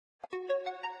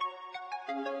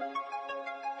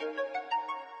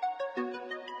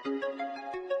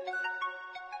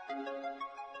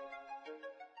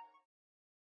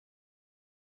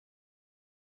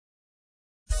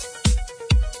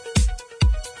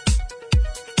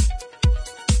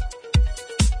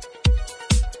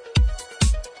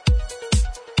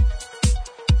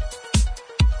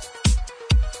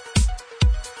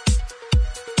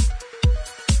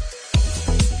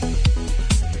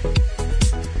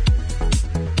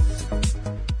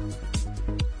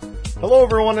Hello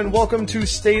everyone and welcome to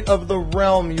State of the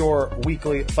Realm, your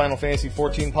weekly Final Fantasy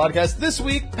XIV podcast. This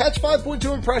week, patch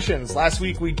 5.2 impressions. Last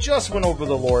week we just went over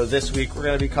the lore. This week we're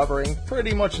going to be covering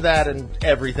pretty much that and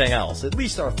everything else, at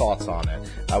least our thoughts on it.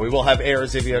 We will have Air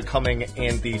Zivia coming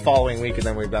in the following week, and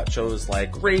then we've got shows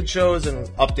like raid shows and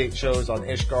update shows on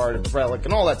Ishgard and Relic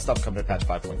and all that stuff coming to patch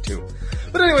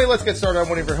 5.2. But anyway, let's get started. I'm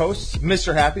one of your hosts,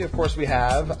 Mr. Happy. Of course, we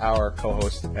have our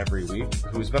co-host every week,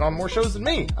 who's been on more shows than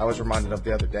me. I was reminded of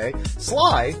the other day.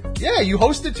 Sly, yeah, you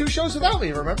hosted 2 shows without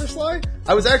me, remember, Sly?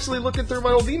 I was actually looking through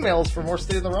my old emails for more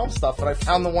State of the Realm stuff, and I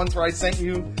found the ones where I sent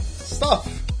you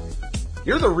stuff.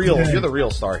 You're the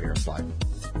real star here, Sly.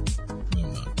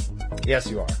 No. Yes,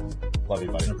 you are. Love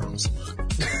you, buddy. I promise.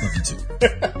 Love you too.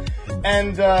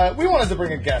 And we wanted to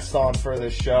bring a guest on for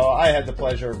this show. I had the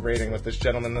pleasure of raiding with this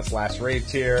gentleman this last raid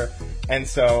tier, and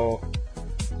so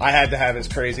I had to have his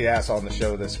crazy ass on the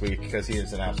show this week because he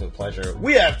is an absolute pleasure.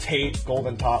 We have Tate,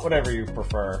 Golden Tot, whatever you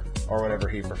prefer, or whatever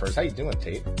he prefers. How you doing,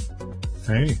 Tate?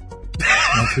 Hey,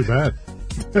 not too bad.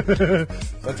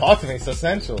 So talk to me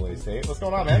essentially, Tate. What's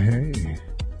going on, man? Hey,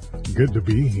 good to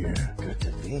be here. Good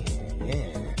to be here,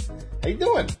 yeah. How you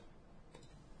doing?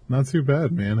 Not too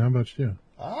bad, man. How about you?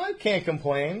 I can't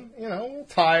complain. You know,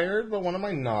 tired, but when am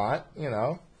I not? You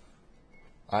know,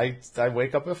 I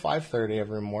wake up at 5:30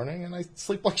 every morning and I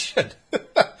sleep like shit.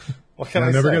 What can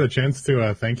I never say? got a chance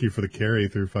to thank you for the carry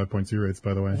through 5.2 rates,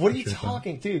 by the way. What are you Appreciate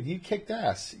talking, dude? You kicked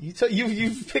ass. You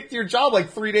picked your job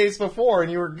like 3 days before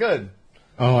and you were good.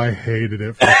 that. Oh, I hated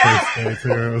it for the first day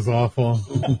too. It was awful.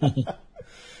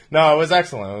 No, it was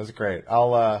excellent. It was great.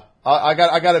 I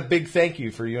got a big thank you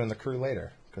for you and the crew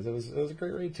later because it was a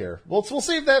great raid tier. We'll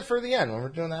save that for the end when we're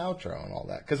doing the outro and all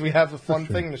that because we have a fun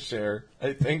thing to share.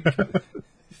 I think.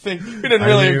 We didn't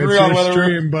really agree on whether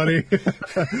stream, buddy.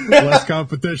 Less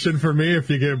competition for me if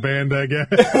you get banned, I guess.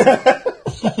 I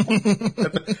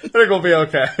think we'll be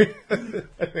okay.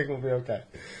 I think we'll be okay.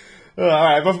 All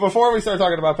right, but before we start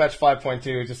talking about patch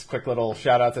 5.2, just a quick little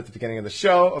shout-outs at the beginning of the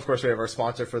show. Of course, we have our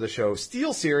sponsor for the show,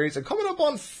 SteelSeries, and coming up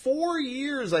on 4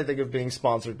 years, I think, of being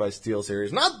sponsored by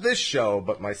SteelSeries. Not this show,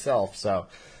 but myself, so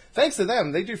thanks to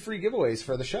them, they do free giveaways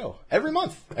for the show every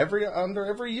month. Under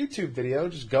every YouTube video,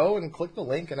 just go and click the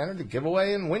link and enter the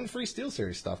giveaway and win free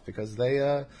SteelSeries stuff because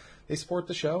they support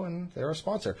the show and they're a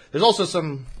sponsor. There's also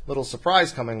some little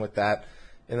surprise coming with that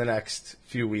in the next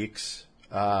few weeks,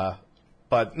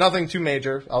 but nothing too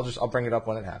major. I'll bring it up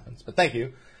when it happens. But thank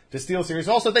you to SteelSeries.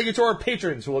 Also, thank you to our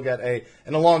patrons who will get an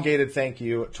elongated thank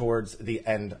you towards the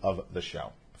end of the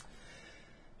show.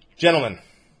 Gentlemen,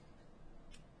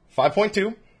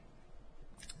 5.2.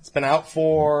 It's been out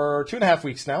for 2.5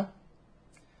 weeks now.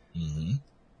 Mm-hmm.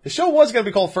 The show was going to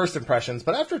be called First Impressions,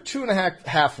 but after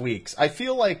 2.5 weeks, I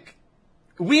feel like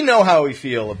we know how we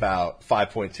feel about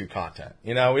 5.2 content.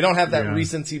 You know, we don't have that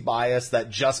recency bias that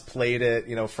just played it,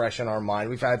 you know, fresh in our mind.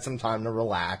 We've had some time to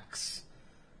relax,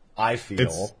 I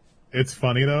feel. It's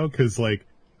funny, though, because, like,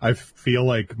 I feel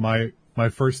like my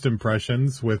first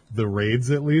impressions with the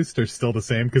raids, at least, are still the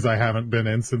same because I haven't been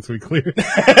in since we cleared.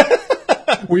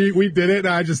 We did it, and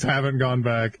I just haven't gone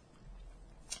back.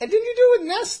 And didn't you do it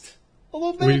Nest a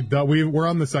little bit? We're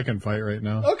on the second fight right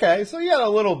now. Okay, so you got a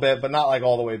little bit, but not like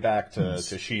all the way back to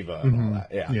Shiva and all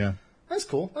that. Yeah. That's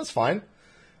cool. That's fine.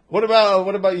 What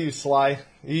about you, Sly?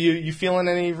 You feeling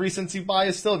any recency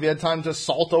bias still? Have you had time to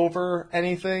salt over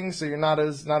anything so you're not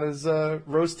as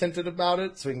rose tinted about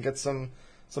it? So we can get some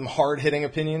hard hitting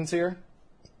opinions here.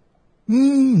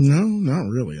 No, not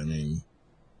really. I mean,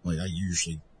 like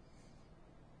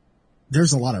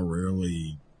there's a lot of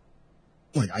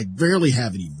I rarely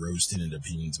have any rose tinted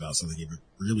opinions about something. If it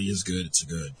really is good, it's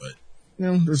good. But you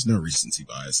know, there's no recency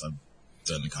bias. I've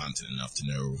done the content enough to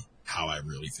know how I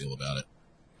really feel about it.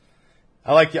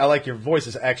 I like your voice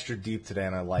is extra deep today,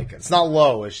 and I like it. It's not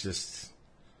low. It's just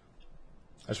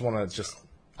I just want to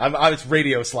it's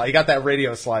Radio Sly. You got that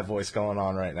Radio Sly voice going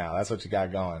on right now. That's what you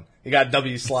got going. You got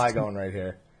W Sly going right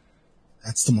here.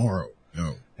 That's tomorrow.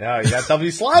 No. Yeah, you got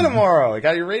W Sly tomorrow. You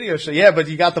got your radio show. Yeah, but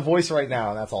you got the voice right now,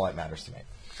 and that's all that matters to me.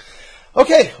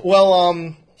 Okay,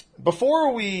 well,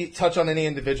 before we touch on any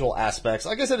individual aspects,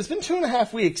 like I said, it's been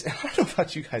 2.5 weeks, and I don't know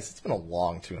about you guys, it's been a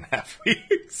long 2.5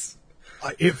 weeks.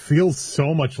 It feels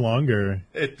so much longer.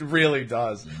 It really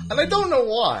does. And I don't know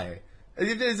why.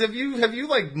 Have you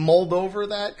like mulled over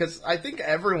that? Because I think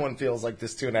everyone feels like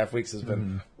this 2.5 weeks has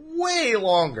been way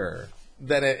longer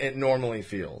than it normally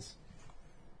feels.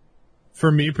 For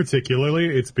me particularly,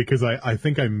 it's because I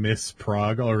think I miss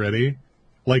Prague already.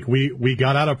 Like we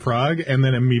got out of Prague and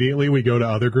then immediately we go to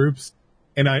other groups.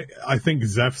 And I think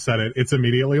Zeph said it. It's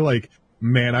immediately like,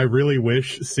 man, I really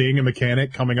wish seeing a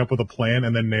mechanic, coming up with a plan,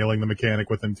 and then nailing the mechanic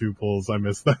within 2 pulls. I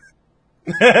miss that.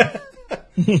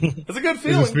 It's a good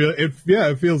feeling.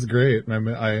 It feels great. I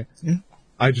mean, I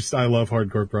love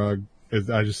hardcore prog.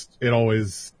 It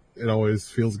always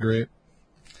feels great.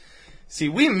 See,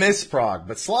 we miss prog,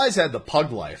 but Sly's had the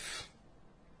pug life.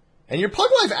 And your pug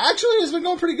life actually has been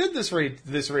going pretty good this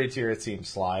raid tier, it seems,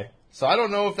 Sly. So I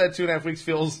don't know if that 2.5 weeks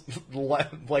feels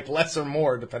like less or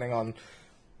more, depending on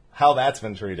how that's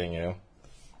been treating you.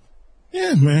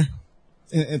 Yeah, man.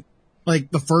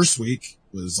 Like, the first week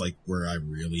was, like, where I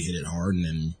really hit it hard and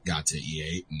then got to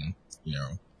E8 and,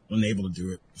 wasn't able to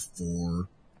do it before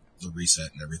the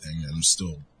reset and everything. I'm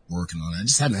still working on it. I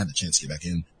just haven't had the chance to get back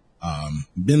in.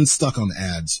 Been stuck on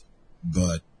ads,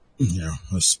 but,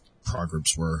 most prog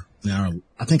groups were. Now,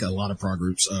 I think a lot of pug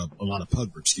groups,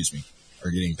 are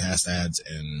getting past ads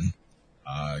and,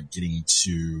 getting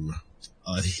to,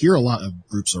 hear a lot of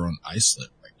groups are on Icelet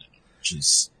right now, which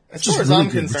is, as far as really I'm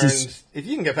concerned, if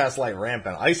you can get past Light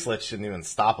Rampant, Icelet shouldn't even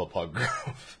stop a pug group,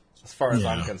 as far as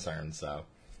I'm concerned, so.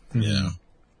 Yeah.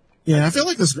 Yeah, I feel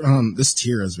like this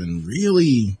tier has been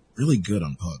really, really good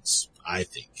on pugs, I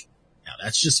think. Now,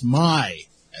 that's just that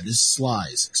is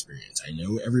Sly's experience. I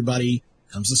know everybody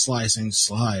comes to Sly saying,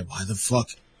 Sly, why the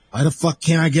fuck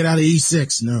can't I get out of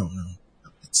E6? No.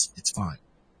 It's fine.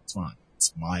 It's fine.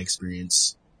 It's my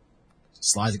experience.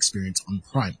 Sly's experience on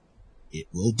Prime. It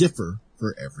will differ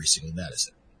for every single data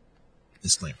set.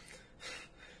 Disclaimer.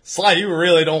 Sly, you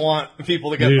really don't want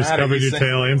people to get you mad at you. You just covered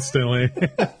your tail instantly.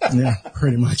 Yeah,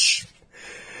 pretty much.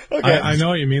 Okay. I know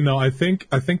what you mean, though. I think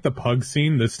the pug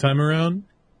scene this time around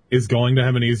is going to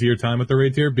have an easier time with the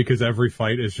raid tier because every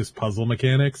fight is just puzzle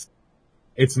mechanics.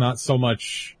 It's not so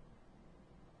much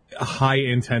high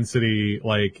intensity,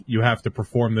 like you have to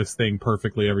perform this thing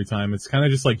perfectly every time. It's kind of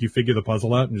just like you figure the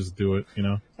puzzle out and just do it,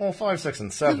 Well, 5, 6,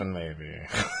 and 7 maybe.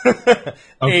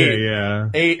 Okay, yeah.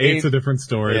 Eight's a different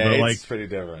story, yeah, but like it's pretty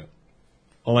different.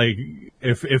 Like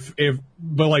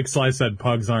but like Sly said,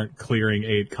 pugs aren't clearing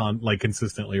 8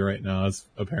 consistently right now,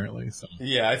 apparently. So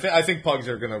yeah, I think pugs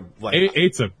are gonna like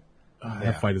 8's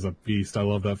that fight is a beast. I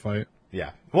love that fight.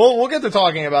 Yeah. We'll get to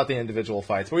talking about the individual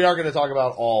fights. We are going to talk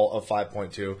about all of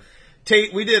 5.2.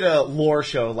 Tate, we did a lore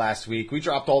show last week. We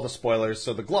dropped all the spoilers,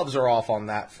 so the gloves are off on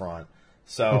that front.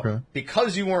 So,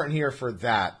 Because you weren't here for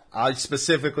that, I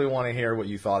specifically want to hear what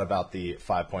you thought about the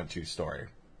 5.2 story.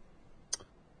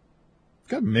 I've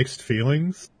got mixed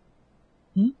feelings.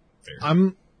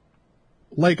 I'm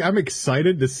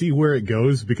excited to see where it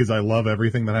goes because I love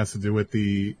everything that has to do with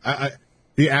the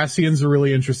Ascians are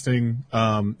really interesting.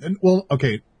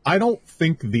 I don't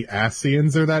think the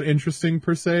Ascians are that interesting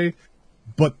per se,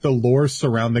 but the lore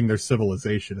surrounding their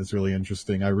civilization is really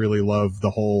interesting. I really love the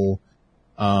whole,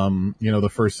 the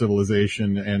first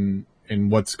civilization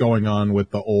and what's going on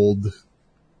with the old,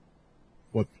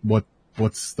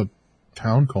 what's the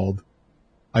town called?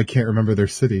 I can't remember their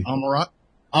city. Amarat,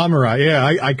 yeah,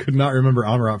 I could not remember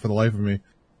Amarat for the life of me.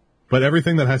 But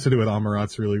everything that has to do with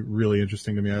Amarat's really, really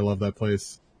interesting to me. I love that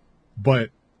place. But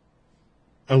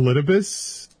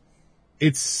Elidibus,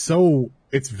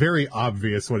 it's very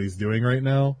obvious what he's doing right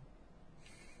now.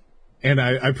 And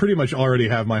I pretty much already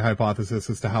have my hypothesis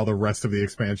as to how the rest of the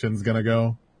expansion's gonna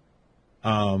go.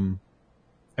 And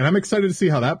I'm excited to see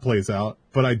how that plays out,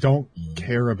 but I don't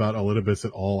care about Elidibus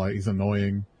at all. He's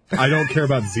annoying. I don't care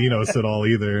about Xenos at all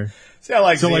either. See, I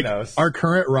like Xenos. Our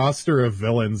current roster of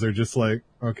villains are just like,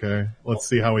 okay, let's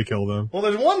see how we kill them. Well,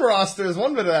 there's one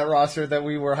bit of that roster that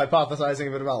we were hypothesizing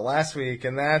a bit about last week,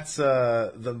 and that's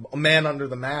the man under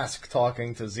the mask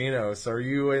talking to Xenos. Are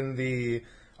you in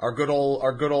our good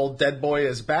old dead boy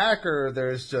is back, or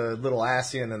there's a little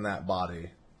Ascian in that body?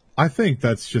 I think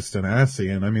that's just an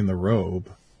Ascian. I mean, the robe.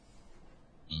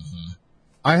 Mm-hmm.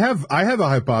 I have a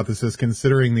hypothesis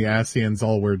considering the Ascians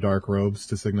all wear dark robes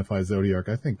to signify Zodiark.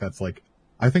 I think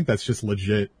that's just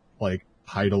legit, like,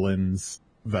 Heidelin's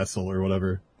vessel or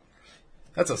whatever.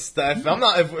 That's a stuff.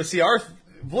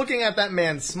 Looking at that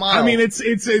man's smile. I mean, it's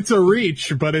a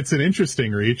reach, but it's an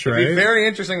interesting reach, right? It'd be very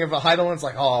interesting if a Heidelin's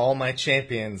like, oh, all my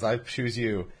champions, I choose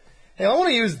you. Hey, I want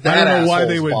to use that. I don't know why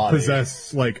they would body.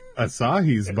 possess, like,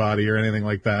 Asahi's body or anything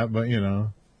like that, but,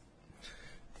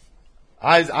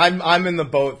 I'm in the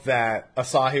boat that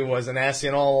Asahi was an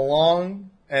Ascian all along,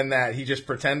 and that he just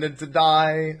pretended to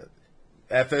die.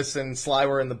 Ethis and Sly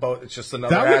were in the boat. It's just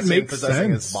another Ascian possessing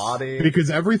his body.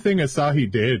 Because everything Asahi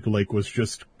did, like, was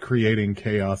just creating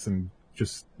chaos and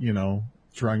just,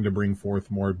 trying to bring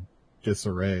forth more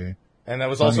disarray. And that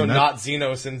was also not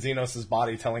Xenos in Xenos'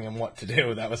 body telling him what to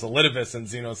do. That was Elidibus in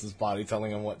Xenos' body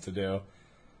telling him what to do.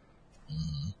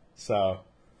 So.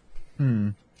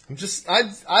 I'm just, I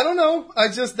don't know.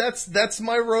 That's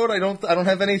my road. I don't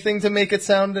have anything to make it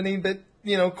sound any bit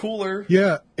cooler.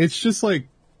 Yeah, it's just like,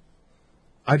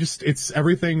 it's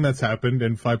everything that's happened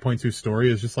in 5.2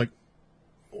 story is just like,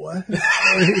 what?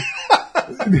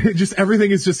 Just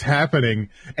everything is just happening.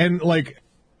 And like,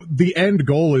 the end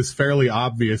goal is fairly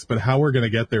obvious, but how we're going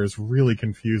to get there is really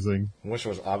confusing. I wish it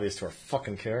was obvious to our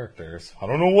fucking characters. I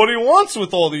don't know what he wants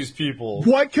with all these people.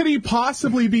 What could he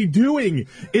possibly be doing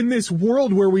in this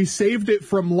world where we saved it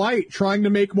from light, trying to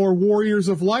make more Warriors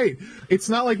of Light? It's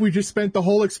not like we just spent the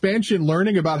whole expansion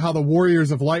learning about how the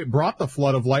Warriors of Light brought the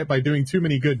Flood of Light by doing too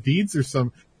many good deeds or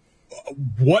some...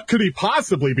 What could he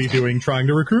possibly be doing trying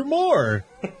to recruit more?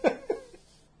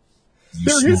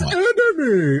 They're his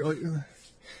enemy!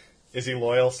 Is he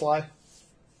loyal, Sly?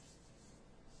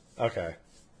 Okay.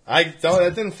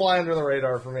 That didn't fly under the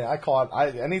radar for me.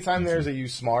 Anytime there's a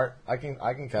use smart, I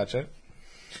can catch it.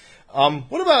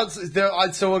 What about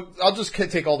so I'll just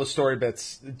take all the story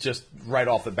bits just right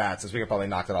off the bat, since we can probably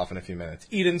knock it off in a few minutes.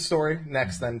 Eden's story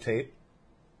next, then Tate.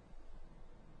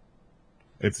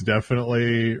 It's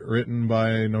definitely written by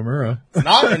Nomura. It's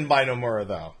not written by Nomura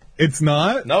though. It's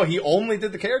not? No, he only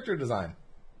did the character design.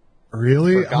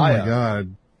 Really? For Oh my Gaia.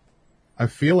 god. I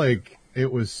feel like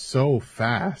it was so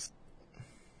fast.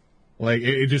 Like,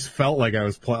 it just felt like I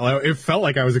was it felt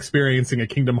like I was experiencing a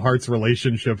Kingdom Hearts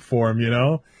relationship form,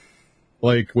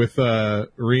 Like, with,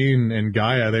 Reen and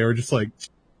Gaia, they were just like,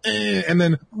 and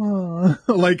then,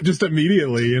 like, just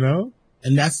immediately,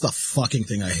 And that's the fucking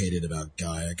thing I hated about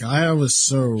Gaia. Gaia was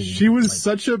so... She was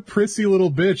such a prissy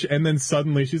little bitch, and then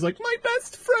suddenly she's like, my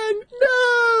best friend,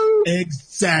 no!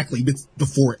 Exactly.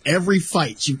 Before every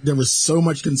fight, there was so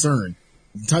much concern.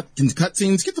 In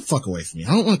cutscenes, get the fuck away from me.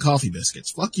 I don't want coffee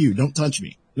biscuits. Fuck you. Don't touch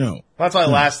me. No. That's why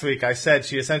last week I said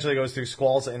she essentially goes through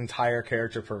Squall's entire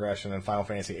character progression in Final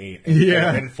Fantasy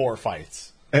VIII in 4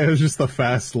 fights. And it was just the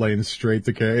fast lane straight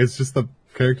to character. It's just the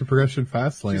character progression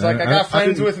fast lane. She's like, I got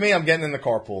friends with me, I'm getting in the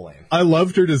carpool lane. I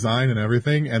loved her design and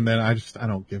everything, and then I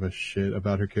don't give a shit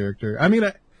about her character. I mean,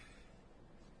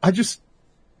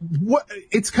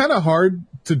 it's kind of hard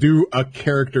to do a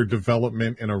character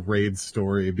development in a raid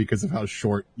story because of how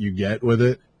short you get with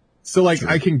it. So like,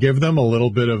 I can give them a little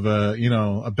bit of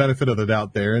a benefit of the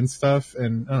doubt there and stuff.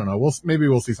 And I don't know, maybe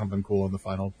we'll see something cool in the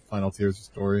final tiers of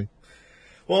story.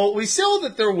 Well, we saw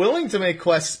that they're willing to make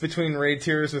quests between raid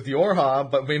tiers with Yorha,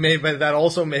 but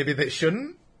maybe they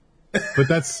shouldn't. But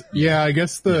that's, yeah, I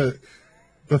guess the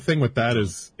thing with that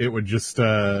is it would just,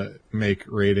 make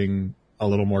raiding a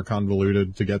little more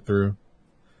convoluted to get through.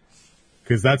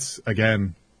 Cause that's,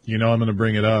 again, I'm going to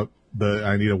bring it up.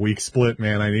 I need a week split,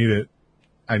 man. I need it.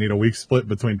 I need a week split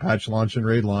between patch launch and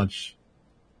raid launch.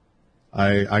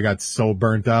 I got so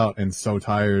burnt out and so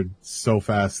tired so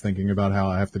fast thinking about how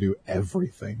I have to do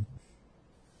everything.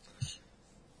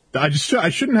 I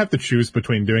shouldn't have to choose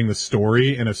between doing the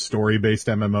story in a story-based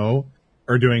MMO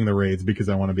or doing the raids because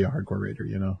I want to be a hardcore raider,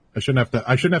 I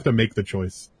shouldn't have to make the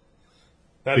choice.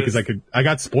 I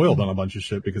got spoiled on a bunch of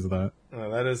shit because of that.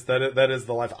 That is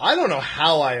the life. I don't know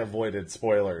how I avoided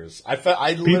spoilers.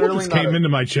 People just came into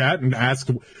my chat and asked,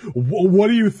 "What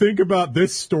do you think about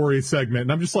this story segment?"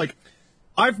 And I'm just like,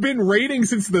 "I've been raiding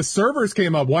since the servers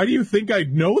came up. Why do you think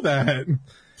I'd know that?"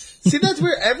 See, that's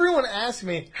where everyone asks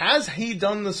me, "Has he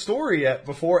done the story yet?"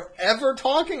 before ever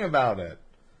talking about it.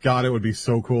 God, it would be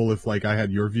so cool if I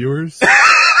had your viewers.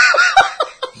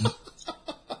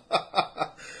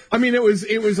 I mean, it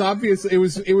was obvious. It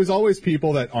was always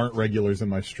people that aren't regulars in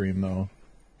my stream though.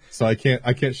 So I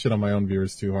can't shit on my own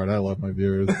viewers too hard. I love my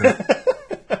viewers.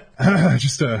 But,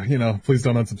 just, please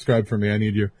don't unsubscribe for me. I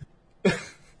need you.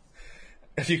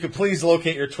 If you could please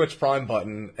locate your Twitch Prime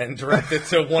button and direct it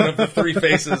to one of the 3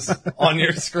 faces on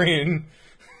your screen.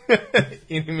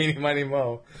 Eeny, meeny, miny,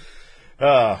 mo.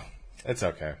 It's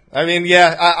okay. I mean,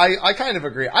 yeah, I kind of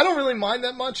agree. I don't really mind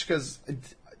that much because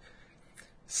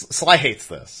Sly hates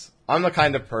this. I'm the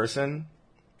kind of person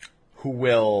who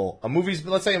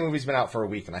let's say a movie's been out for a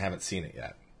week and I haven't seen it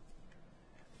yet.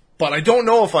 But I don't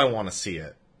know if I want to see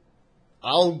it.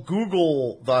 I'll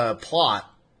Google the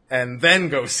plot and then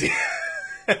go see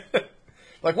it.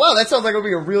 Like, wow, that sounds like it would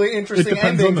be a really interesting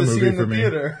ending to see in the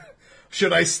theater.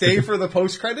 Should I stay for the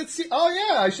post-credits scene? Oh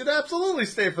yeah, I should absolutely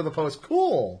stay for the post.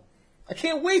 Cool. I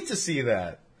can't wait to see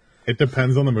that. It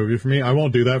depends on the movie for me. I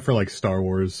won't do that for Star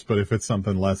Wars, but if it's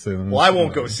something less than... Well, I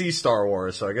won't go see Star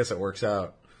Wars, so I guess it works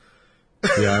out.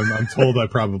 Yeah, I'm told I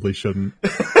probably shouldn't.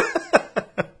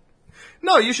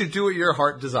 No, you should do what your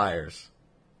heart desires.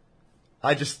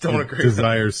 I just don't agree.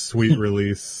 Desires sweet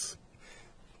release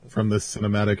from this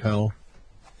cinematic hell.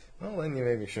 Well, then you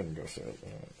maybe shouldn't go see it.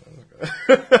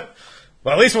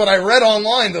 But at least what I read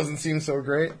online doesn't seem so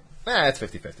great. It's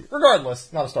 50-50.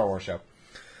 Regardless, not a Star Wars show.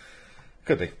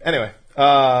 Could be. Anyway,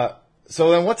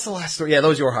 so then what's the last story? Yeah,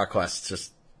 those are your hot quests.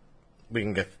 Just, we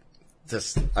can get,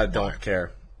 just, I don't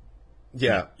care.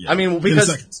 Yeah. I mean,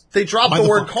 because they dropped the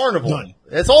word carnival. Done.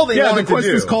 That's all they wanted to do. Yeah, the quest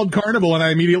is called Carnival, and I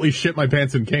immediately shit my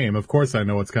pants and came. Of course I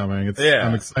know what's coming.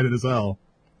 I'm excited as hell.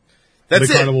 That's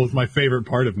the Carnival is my favorite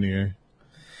part of Nier.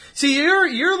 See,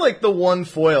 you're like the one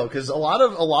foil, because a lot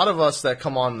of us that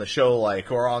come on the show,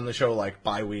 like, or on the show, like,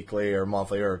 bi-weekly or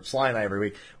monthly, or Sly and I every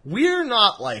week, we're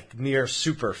not, like, Nier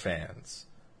super fans.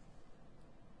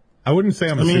 I wouldn't say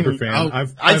I'm a super fan.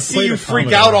 I see you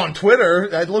freak out on Twitter.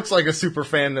 That looks like a super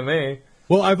fan to me.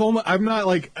 Well, I'm not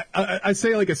like, I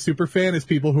say like a super fan is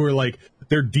people who are like,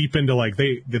 they're deep into like,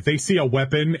 if they see a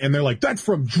weapon and they're like, that's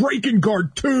from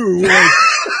Drakengard 2. Like,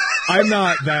 I'm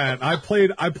not that. I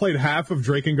played half of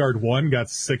Drakengard 1, got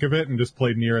sick of it, and just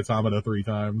played Nier Automata 3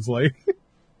 times. Like,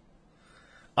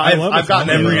 I've gotten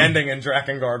every ending in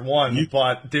Drakengard 1,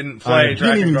 but didn't play Drakengard 2.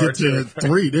 You didn't even get to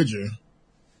 3, did you?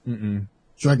 Mm-mm.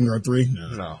 Drakengard 3?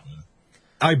 No.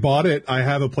 I bought it. I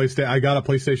got a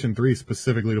PlayStation 3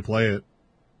 specifically to play it,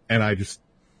 and I just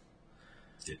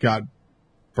got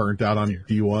burnt out on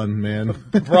D1, man.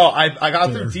 Bro, I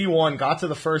got through D1, got to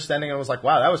the first ending, and was like,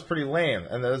 wow, that was pretty lame.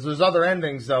 And there's other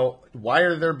endings, though. Why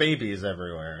are there babies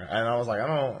everywhere? And I was like, I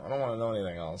don't want to know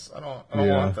anything else. I don't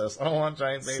want this. I don't want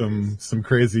giant babies. Some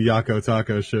crazy Yako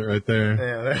Taco shit right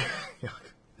there. Yeah.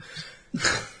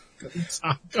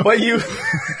 But you...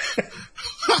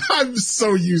 I'm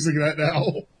so using that now.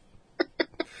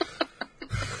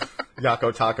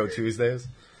 Yako Taco Tuesdays.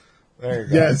 There you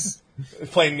go. Yes.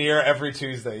 Play Nier every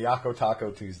Tuesday. Yako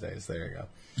Taco Tuesdays. There you go.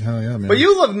 Hell yeah, man. But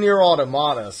you love Nier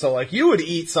Automata, so like you would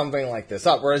eat something like this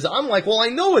up. Whereas I'm like, well, I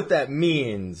know what that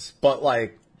means, but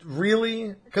like,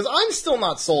 really? Because I'm still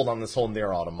not sold on this whole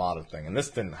Nier Automata thing, and this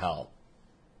didn't help.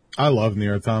 I love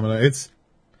Nier Automata.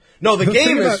 The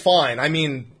game is fine. I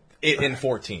mean, in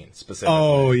 14 specifically.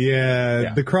 Oh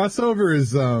yeah. The crossover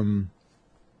is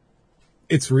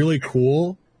it's really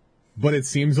cool, but it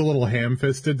seems a little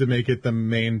ham-fisted to make it the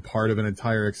main part of an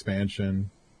entire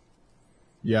expansion.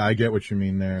 Yeah, I get what you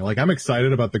mean there. Like, I'm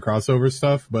excited about the crossover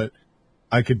stuff, but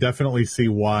I could definitely see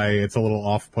why it's a little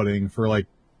off-putting for like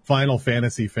Final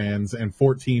Fantasy fans and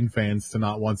 14 fans to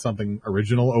not want something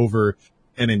original over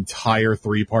an entire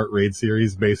 3-part raid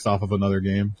series based off of another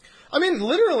game. I mean,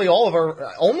 literally all of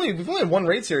we've only had one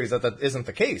raid series that isn't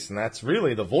the case, and that's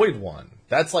really the Void one.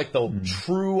 That's like the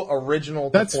true original.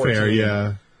 That's 14. Fair,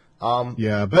 yeah.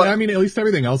 But I mean, at least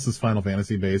everything else is Final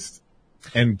Fantasy based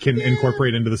and can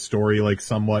incorporate into the story like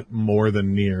somewhat more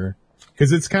than Nier.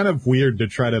 Because it's kind of weird to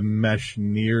try to mesh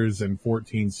Nier's and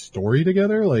 14's story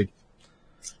together. Like,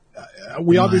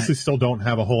 we obviously still don't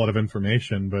have a whole lot of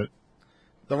information, but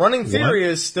the running theory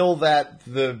is still that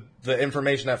the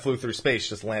information that flew through space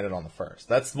just landed on the first.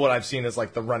 That's what I've seen as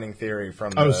like the running theory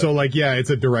from so like, yeah,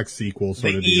 it's a direct sequel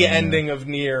sort of deal. The ending of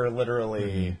Nier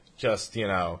literally just,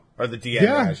 or the D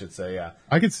ending, I should say, yeah.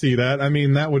 I could see that. I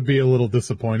mean, that would be a little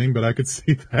disappointing, but I could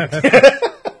see that.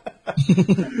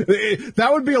 That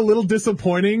would be a little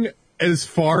disappointing as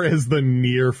far as the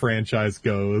Nier franchise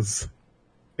goes.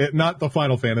 Not the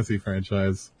Final Fantasy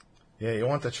franchise. Yeah, you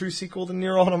want the true sequel to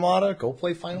Nier Automata? Go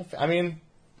play Final Fantasy. I mean,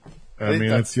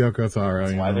 it's Yoko Taro.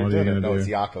 That's why they're doing it. No, it's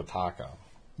Yako Taco.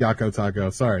 Yako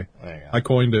Taco, sorry. There you go. I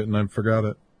coined it and I forgot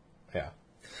it. Yeah.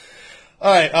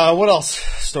 Alright, what else,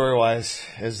 story-wise,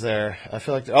 is there? I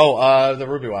feel like... the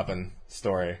Ruby Weapon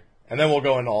story. And then we'll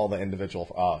go into all the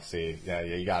individual... Oh, see. Yeah,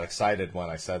 you got excited when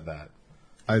I said that.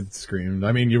 I screamed.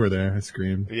 I mean, you were there. I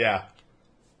screamed. Yeah.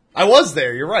 I was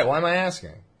there. You're right. Why am I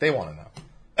asking? They want to know.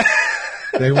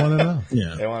 They want to know.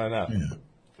 Yeah. They want to know. Yeah.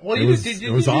 Well, it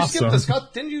was awesome.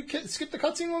 Didn't you skip the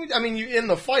cutscene? You in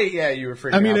the fight, yeah, you were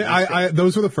freaking out. I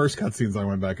those were the first cutscenes I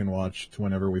went back and watched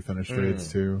whenever we finished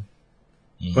raids too.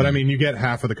 Mm-hmm. But I mean, you get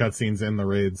half of the cutscenes in the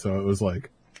raid, so it was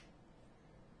like,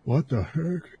 what the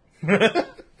heck?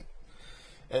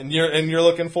 And you're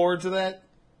looking forward to that?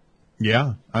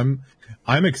 Yeah, I'm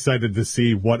excited to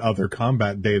see what other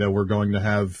combat data we're going to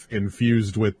have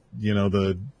infused with,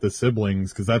 the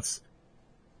siblings, because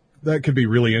that could be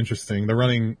really interesting.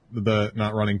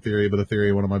 Not running theory, but the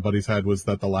theory one of my buddies had was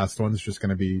that the last one's just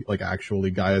going to be like actually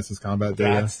Gaius' combat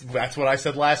data. That's what I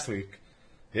said last week.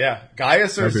 Yeah,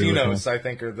 Gaius or Xenos, I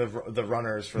think, are the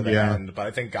runners for the end, but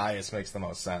I think Gaius makes the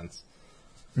most sense.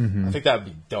 Mm-hmm. I think that would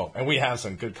be dope. And we have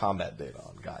some good combat data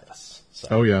on Gaius. So.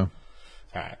 Oh, yeah. All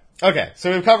right. Okay, so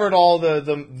we've covered all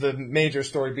the major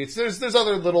story beats. There's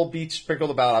other little beats sprinkled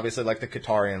about, obviously, like the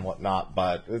Qatari and whatnot,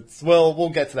 but we'll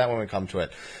get to that when we come to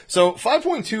it. So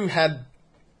 5.2 had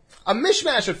a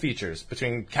mishmash of features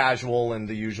between casual and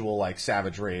the usual, like,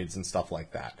 Savage raids and stuff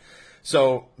like that.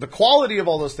 So the quality of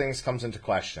all those things comes into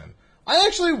question. I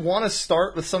actually want to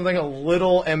start with something a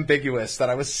little ambiguous that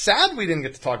I was sad we didn't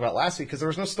get to talk about last week because there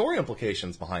was no story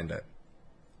implications behind it.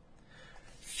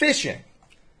 Fishing.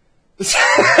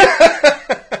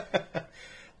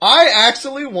 I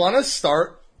actually want to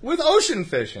start with ocean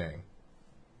fishing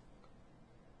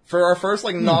for our first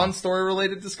non-story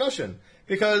related discussion,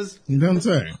 because Don't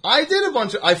say. I did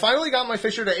I finally got my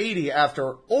Fisher to 80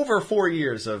 after over 4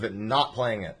 years of it not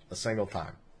playing it a single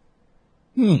time.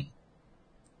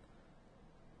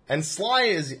 And Sly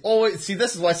is always,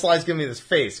 this is why Sly's giving me this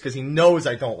face, because he knows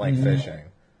I don't like fishing.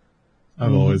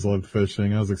 I've always loved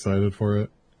fishing. I was excited for it.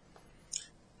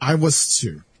 I was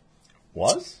too.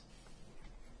 Was?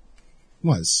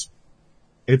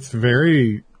 It's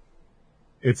very,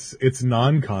 it's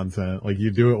non-content. Like,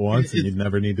 you do it once and you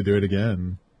never need to do it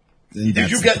again. Did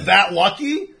you get that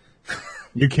lucky?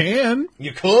 You can.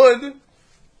 You could.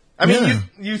 I mean,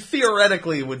 you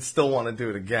theoretically would still want to do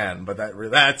it again, but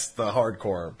that's the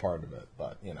hardcore part of it.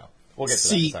 But, we'll get to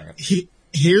that in a second.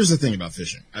 Here's the thing about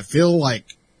fishing. I feel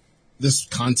like this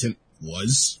content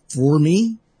was for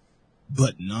me,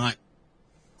 but not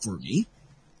for me.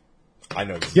 I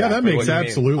know exactly that makes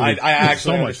absolutely. I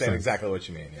actually so understand sense. exactly what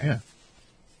you mean. Yeah.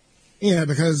 Yeah,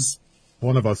 because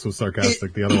One of us was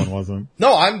sarcastic, the other one wasn't.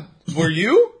 No, were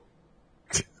you?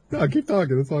 No, keep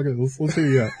talking. It's all good. Let's hear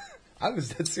you out. I was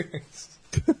dead serious.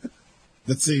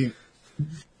 let's see.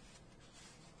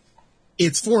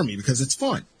 It's for me because it's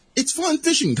fun. It's fun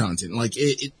fishing content. Like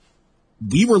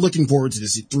we were looking forward to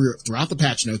this throughout the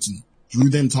patch notes and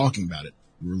through them talking about it.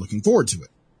 We were looking forward to it.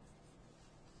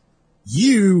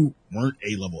 You weren't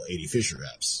a level 80 Fisher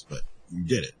apps, but you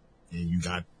did it. And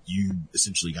you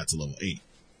essentially got to level 80.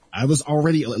 I was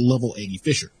already a level 80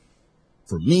 Fisher.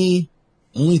 For me,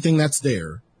 only thing that's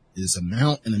there is a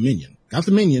mount and a minion. Got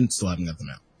the minion, still haven't got the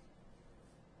mount.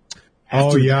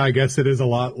 I guess it's a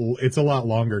lot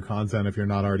longer content if you're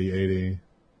not already 80.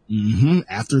 Mm-hmm.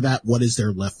 After that, what is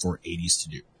there left for 80s to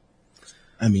do?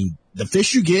 I mean, the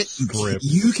fish you get, Scripts,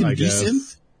 you can I guess.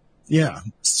 desynth. Yeah,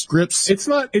 scripts. It's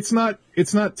not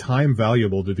time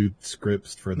valuable to do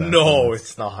scripts for that. No,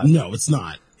 it's not. No, it's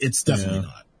not. It's definitely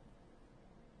not.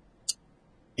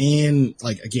 And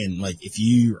if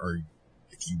you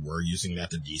were using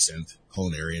that to desynth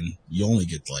Culinarian, you only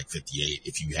get 58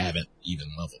 if you haven't even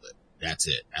leveled it. That's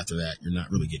it. After that, you're not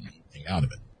really getting anything out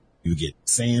of it. You get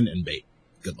sand and bait.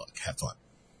 Good luck. Have fun.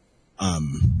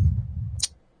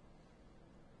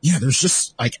 There's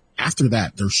just after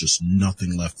that, there's just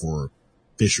nothing left for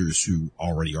fishers who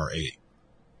already are 80.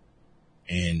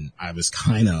 And I was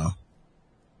kind of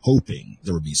hoping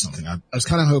there would be something. I was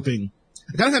kind of hoping,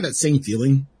 I kind of had that same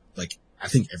feeling, I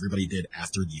think everybody did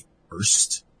after the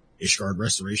first Ishgard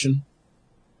restoration.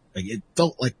 It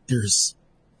felt like there's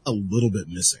a little bit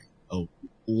missing, a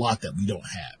lot that we don't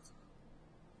have.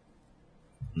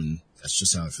 And that's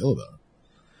just how I feel about it.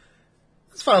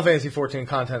 It's Final Fantasy XIV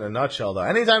content in a nutshell, though.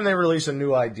 Anytime they release a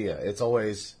new idea, it's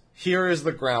always, here is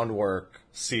the groundwork,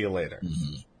 see you later.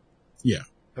 Mm-hmm. Yeah.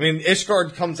 I mean,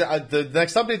 Ishgard comes out, the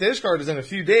next update to Ishgard is in a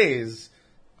few days.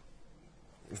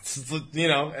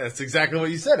 It's exactly what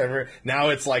you said. Now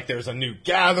it's there's a new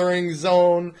gathering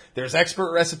zone, there's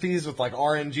expert recipes with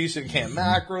RNG so you can't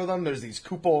macro them, there's these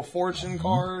Kupo of Fortune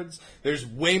cards, there's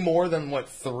way more than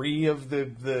 3 of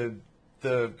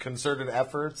the concerted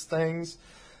efforts things.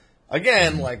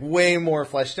 Again, way more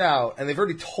fleshed out, and they've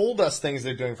already told us things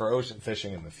they're doing for ocean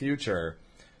fishing in the future,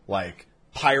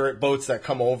 pirate boats that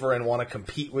come over and want to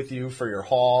compete with you for your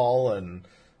haul, and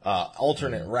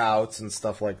alternate routes and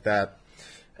stuff like that.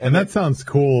 And that sounds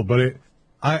cool, but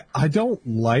I don't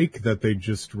like that they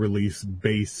just release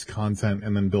base content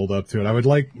and then build up to it. I would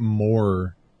like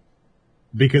more,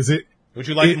 because Would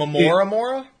you like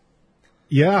Mora?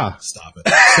 Yeah. Stop it.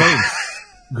 Thanks.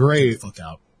 Great. Fuck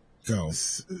out. Go.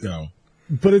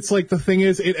 But it's the thing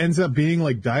is, it ends up being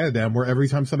like Diadem, where every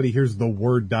time somebody hears the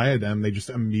word Diadem, they just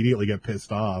immediately get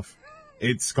pissed off.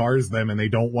 It scars them and they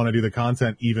don't want to do the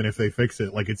content even if they fix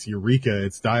it. It's Eureka,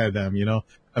 it's Diadem,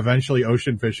 Eventually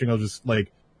ocean fishing will just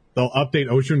they'll update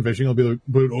ocean fishing, they'll be like,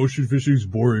 but ocean fishing's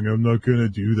boring, I'm not gonna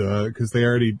do that, because they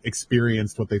already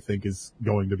experienced what they think is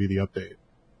going to be the update.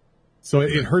 So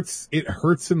it hurts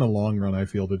in the long run, I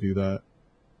feel, to do that.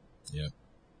 Yeah.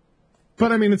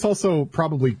 But I mean, it's also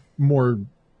probably more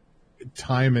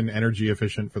time and energy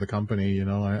efficient for the company, I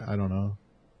don't know.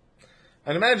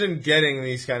 I'd imagine getting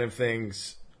these kind of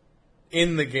things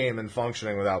in the game and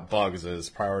functioning without bugs is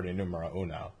priority numero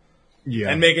uno. Yeah.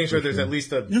 And making sure there's at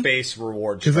least a base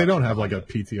reward. Because they don't have a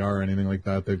PTR or anything like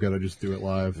that. They've got to just do it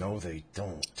live. No, they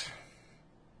don't.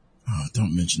 Oh,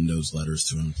 don't mention those letters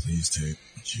to him, please, Tate.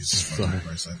 Jesus fucking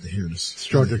Christ, I have to hear this.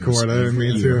 Struck a chord. I didn't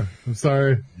mean to. I'm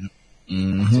sorry. Yep.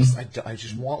 Mm-hmm. I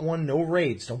just want one. No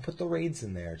raids. Don't put the raids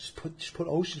in there. Just put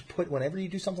ocean. Whenever you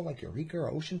do something like Eureka or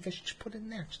Ocean Fish, just put it in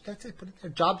there. That's it. Put it there.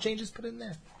 Job changes. Put it in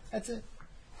there. That's it.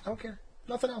 I don't care.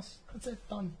 Nothing else. That's it.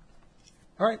 Done.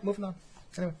 All right, moving on.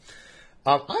 Anyway,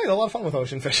 I had a lot of fun with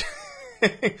Ocean Fish.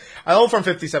 I leveled from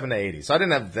 57 to 80, so I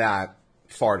didn't have that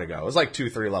far to go. It was like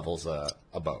 2-3 levels a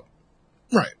boat.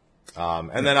 Right.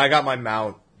 And then I got my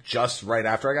mount just right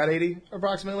after I got 80,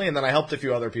 approximately, and then I helped a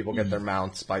few other people get their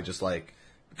mounts by just, like,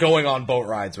 going on boat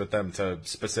rides with them to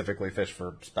specifically fish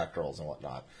for spectrals and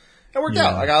whatnot. It worked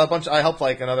out. I helped,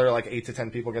 like, another, like, 8 to 10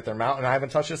 people get their mount, and I haven't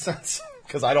touched it since.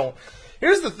 Because I don't...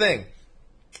 Here's the thing.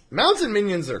 Mounts and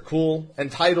minions are cool,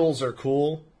 and titles are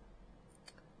cool.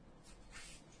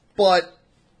 But...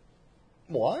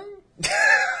 what?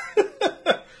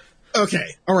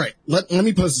 Okay, all right. Let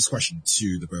me pose this question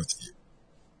to the both of you.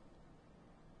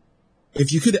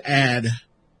 If you could add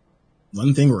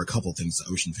one thing or a couple things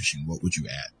to ocean fishing, what would you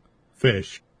add?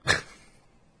 Fish.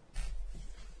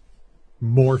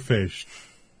 More fish.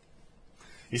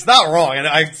 He's not wrong, and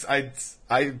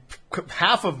I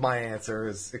half of my answer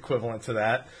is equivalent to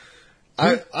that.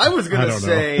 I was going to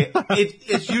say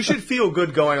you should feel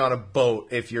good going on a boat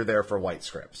if you're there for white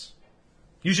scripts.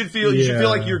 You should feel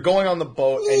like you're going on the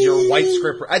boat and you're white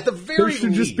script at the very least.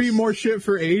 There should just be more shit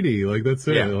for 80. Like that's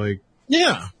it. Yeah. Like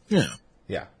Yeah.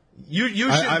 You should.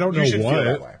 I don't know you should what. feel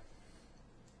that way.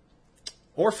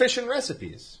 Or fish and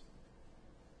recipes.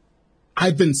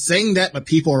 I've been saying that, but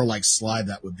people are like, Slide,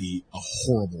 that would be a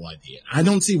horrible idea. I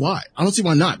don't see why. I don't see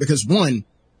why not. Because one,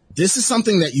 this is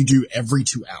something that you do every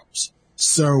 2 hours.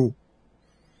 So,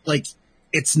 like,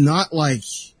 it's not like,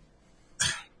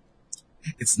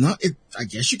 I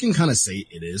guess you can kind of say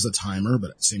it is a timer,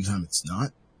 but at the same time, it's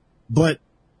not. But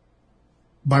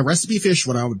by recipe fish,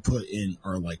 what I would put in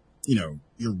are like,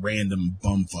 your random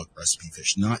bumfuck recipe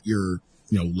fish, not your,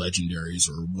 legendaries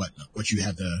or whatnot, what you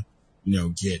have to,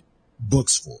 get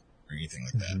books for or anything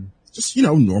like that. Just,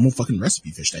 normal fucking recipe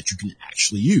fish that you can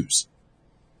actually use.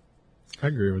 I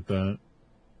agree with that.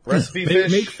 Recipe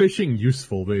fish. Make fishing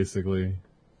useful, basically.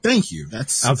 Thank you.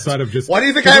 That's outside of just. Why do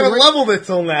you think I haven't leveled it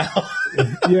till now?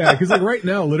 Yeah, because like right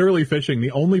now, literally fishing,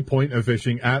 the only point of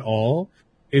fishing at all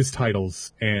is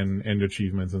titles and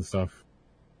achievements and stuff,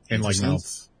 and like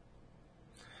mounts.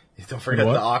 Don't forget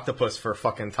the octopus for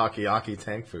fucking takoyaki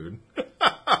tank food.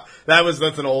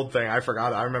 That's an old thing. I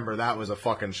forgot. I remember that was a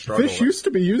fucking struggle. Fish used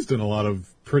to be used in a lot of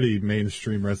pretty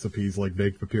mainstream recipes like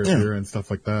baked papyrus and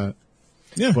stuff like that.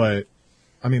 Yeah. But,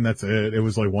 I mean, that's it. It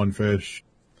was like one fish.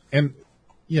 And,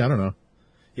 yeah, I don't know.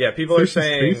 Yeah, people fish are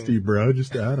saying... is tasty, bro.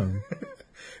 Just add them.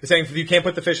 They're saying if you can't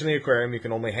put the fish in the aquarium, you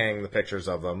can only hang the pictures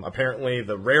of them. Apparently,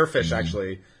 the rare fish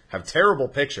actually have terrible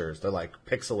pictures. They're like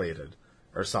pixelated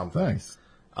or something. Nice.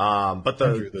 But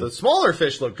the smaller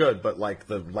fish look good, but like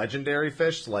the legendary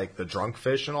fish, like the drunk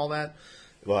fish and all that,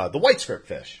 the white script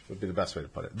fish would be the best way to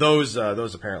put it. Those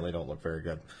apparently don't look very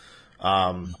good.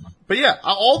 But yeah,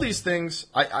 all these things,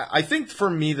 I think for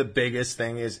me the biggest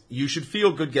thing is you should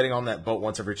feel good getting on that boat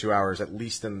once every 2 hours, at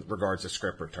least in regards to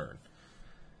script return.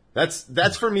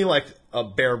 That's for me like a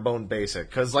bare bone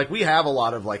basic, cause like we have a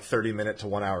lot of like 30-minute to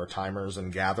 1 hour timers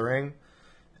and gathering.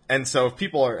 And so if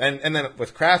people are, and then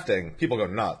with crafting, people go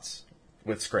nuts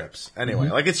with scripts. Anyway,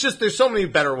 like it's just, there's so many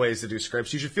better ways to do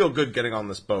scripts. You should feel good getting on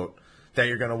this boat that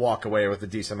you're going to walk away with a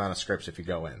decent amount of scripts if you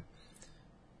go in.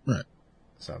 Right.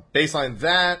 So baseline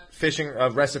that, fishing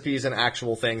recipes and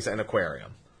actual things, and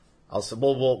aquarium.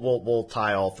 We'll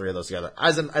tie all three of those together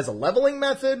as a leveling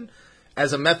method,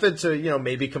 as a method to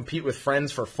maybe compete with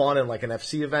friends for fun in like an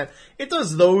FC event. It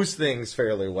does those things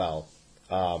fairly well.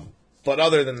 But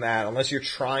other than that, unless you're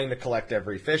trying to collect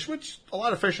every fish, which a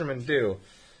lot of fishermen do,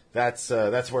 that's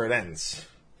where it ends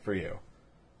for you.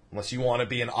 Unless you want to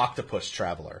be an octopus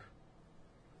traveler.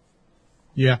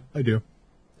 Yeah, I do.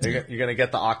 You're going to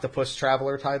get the octopus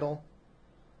traveler title?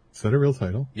 Is that a real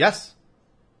title? Yes.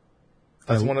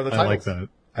 That's one of the titles. I like that.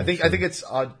 I think it's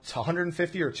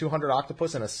 150 or 200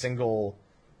 octopus in a single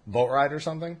boat ride or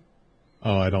something.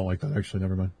 Oh, I don't like that. Actually,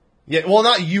 never mind. Yeah, well,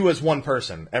 not you as one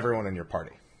person. Everyone in your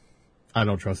party. I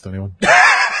don't trust anyone.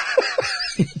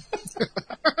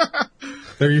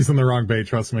 They're using the wrong bait,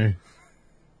 trust me.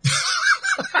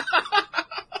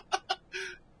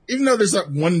 Even though there's that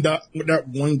one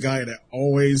guy that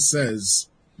always says,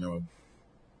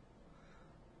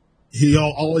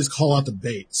 he'll always call out the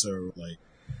bait. So, like,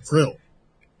 krill.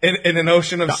 In an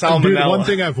ocean of salmonella. Dude, one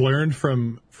thing I've learned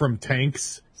from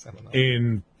tanks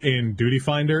in Duty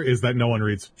Finder is that no one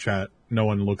reads chat. No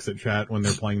one looks at chat when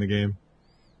they're playing the game.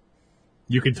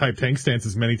 You can type tank stance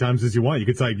as many times as you want. You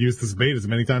can type use this bait as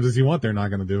many times as you want. They're not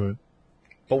going to do it.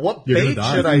 But what You're bait gonna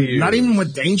die. should I use? Not even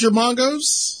with danger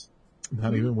bongos?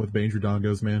 Not even with Danger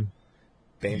Dongos, man.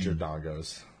 Danger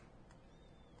Dongos.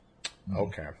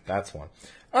 Okay, that's one.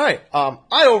 All right.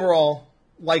 I overall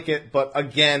like it, but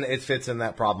again, it fits in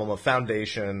that problem of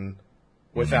foundation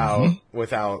without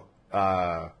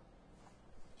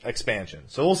expansion.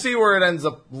 So we'll see where it ends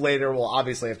up later. We'll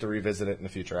obviously have to revisit it in a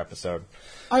future episode.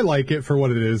 I like it for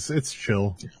what it is. It's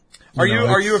chill. Are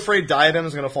you afraid Diadem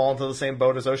is going to fall into the same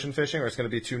boat as ocean fishing, or it's going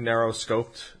to be too narrow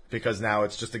scoped because now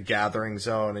it's just a gathering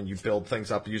zone and you build things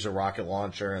up, use a rocket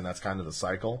launcher, and that's kind of the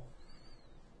cycle?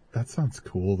 That sounds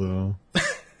cool, though.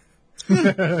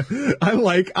 I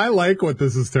like what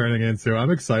this is turning into.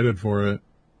 I'm excited for it.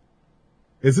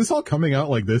 Is this all coming out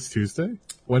like this Tuesday?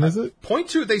 When is it?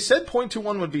 They said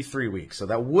 0.21 would be 3 weeks, so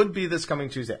that would be this coming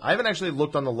Tuesday. I haven't actually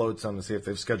looked on the load zone to see if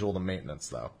they've scheduled a maintenance,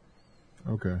 though.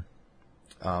 Okay.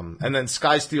 And then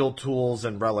Skysteel Tools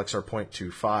and Relics are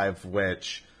 0.25,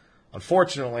 which,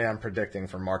 unfortunately, I'm predicting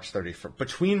for March 31st,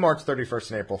 between March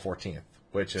 31st and April 14th,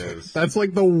 which is... That's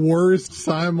like the worst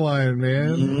timeline,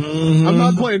 man. I'm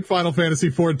not playing Final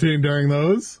Fantasy 14 during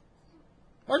those.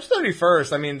 March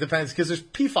 31st, I mean, depends, because there's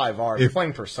P5R. You're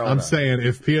playing Persona. I'm saying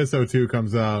if PSO2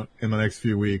 comes out in the next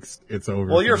few weeks, it's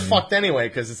over. Well, you're fucked anyway,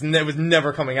 because it was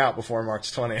never coming out before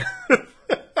March 20th.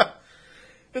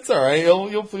 It's all right.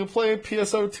 You'll play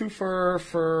PSO2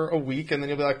 for a week, and then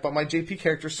you'll be like, "But my JP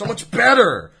character is so much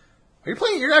better." Are you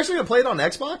playing? You're actually gonna play it on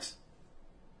Xbox?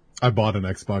 I bought an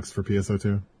Xbox for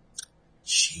PSO2.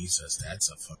 Jesus,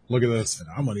 that's a fuck. Look at this.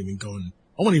 I'm not even going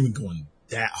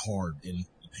that hard in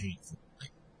the paint.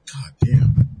 Like, god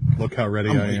damn. Look how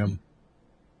ready I am.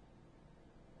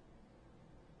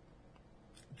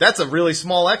 That's a really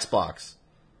small Xbox.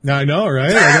 Now I know,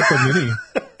 right? I got the mini.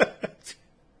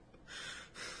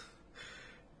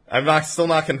 I'm still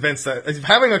not convinced that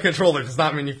having a controller does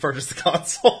not mean you purchase the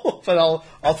console. But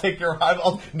I'll take your.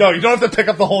 No, you don't have to pick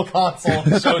up the whole console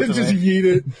and show it to Just me. yeet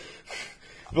it.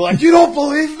 Be like, you don't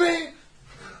believe me?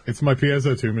 It's my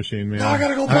PSO2 machine, man. Now I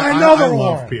gotta go buy another one.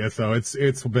 I love PSO.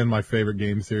 It's been my favorite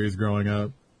game series growing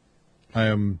up.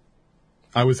 I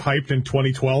was hyped in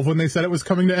 2012 when they said it was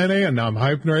coming to NA, and now I'm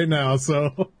hyped right now.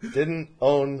 So Didn't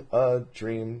own a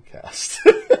Dreamcast.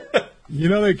 you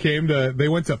know they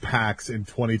went to PAX in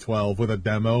 2012 with a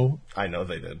demo, I know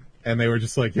they did. and they were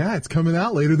just like, "Yeah, it's coming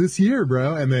out later this year,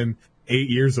 bro." And then 8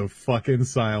 years of fucking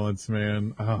silence,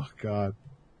 man. Oh god.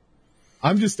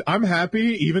 I'm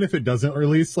happy, even if it doesn't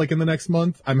release like in the next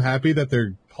month. I'm happy that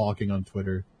they're talking on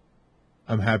Twitter.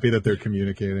 I'm happy that they're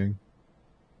communicating.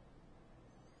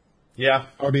 Yeah,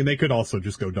 I mean, they could also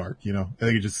just go dark, you know?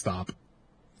 They could just stop.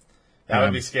 that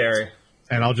would be scary.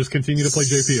 And I'll just continue to play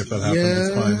JP if that happens.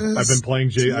 It's fine. I've been playing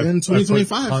in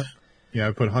 2025.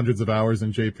 I've put hundreds of hours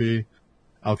in JP.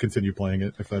 I'll continue playing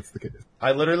it if that's the case.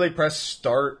 I literally press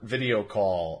start video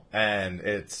call, and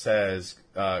it says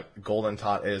Golden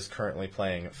Tot is currently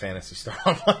playing Phantasy Star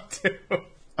Online 2.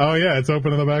 Oh yeah, it's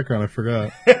open in the background. I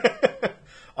forgot.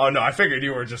 Oh no, I figured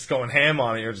you were just going ham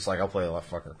on it. You're just like, I'll play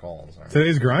left fucker calls. Right.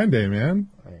 Today's grind day, man.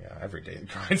 Yeah, every day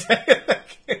grind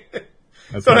day.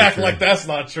 That's Don't not act true. like that's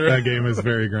not true. That game is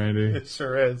very grindy. It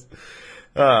sure is.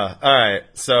 All right,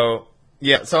 so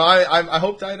yeah, so I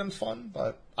hope the item's fun,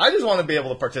 but I just want to be able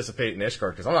to participate in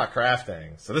Ishgard because I'm not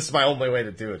crafting, so this is my only way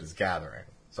to do it is gathering.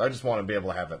 So I just want to be able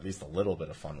to have at least a little bit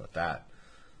of fun with that.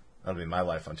 That'll be my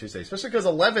life on Tuesday, especially because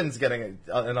 11's getting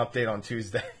an update on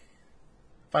Tuesday.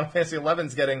 Final Fantasy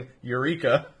 11's getting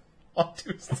Eureka on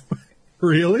Tuesday.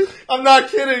 Really? I'm not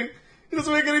kidding. It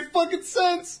doesn't make any fucking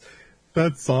sense.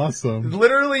 That's awesome.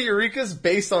 Literally, Eureka's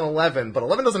based on 11, but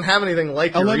 11 doesn't have anything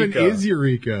like 11 Eureka. is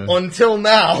Eureka. Until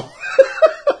now.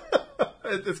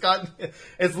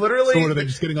 It's literally... So what, are they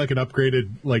just getting like an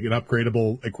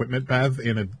upgradable equipment path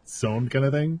in a zone kind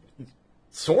of thing?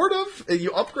 Sort of.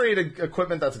 You upgrade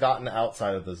equipment that's gotten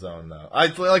outside of the zone, though.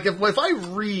 If I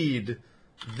read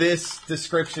this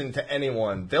description to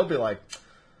anyone, they'll be like,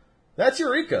 that's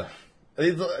Eureka.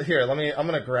 Here, I'm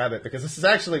going to grab it because this is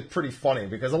actually pretty funny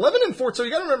because 11 and 14, so you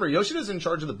got to remember, Yoshida's in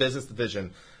charge of the business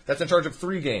division. That's in charge of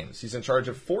 3 games. He's in charge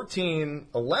of 14,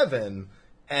 11,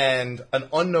 and an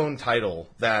unknown title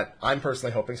that I'm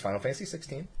personally hoping is Final Fantasy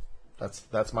 16.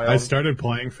 That's my own. I started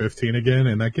playing 15 again,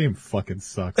 and that game fucking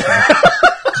sucks.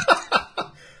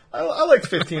 I liked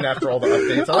 15 after all the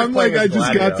updates. I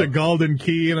just got to Golden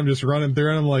Key and I'm just running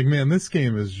through and I'm like, man, this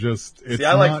game is just, it's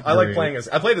I like playing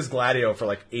I played as Gladio for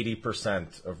like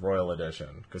 80% of Royal Edition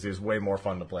because he was way more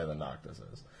fun to play than Noctis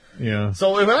is. Yeah.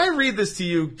 So when I read this to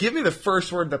you, give me the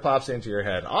first word that pops into your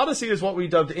head. Odyssey is what we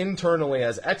dubbed internally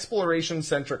as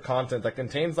exploration-centric content that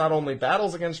contains not only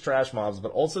battles against trash mobs,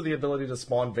 but also the ability to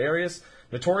spawn various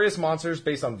notorious monsters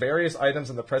based on various items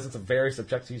in the presence of various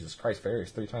objects. Jesus Christ,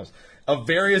 various 3 times. Of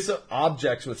various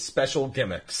objects with special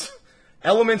gimmicks.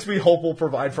 Elements we hope will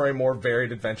provide for a more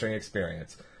varied adventuring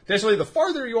experience. Additionally, the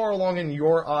farther you are along in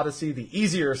your Odyssey, the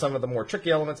easier some of the more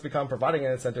tricky elements become, providing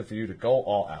an incentive for you to go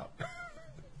all out.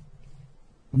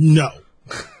 No.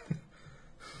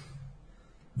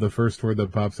 The first word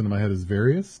that pops into my head is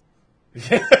various.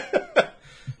 I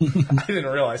didn't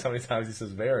realize how many times he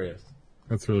says various.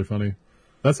 That's really funny.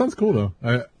 That sounds cool,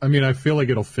 though. I mean, I feel like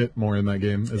it'll fit more in that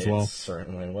game as well.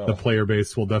 Certainly will. The player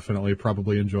base will definitely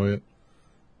probably enjoy it.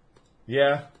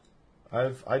 Yeah,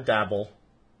 I dabble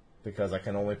because I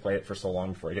can only play it for so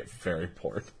long before I get very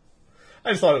bored. I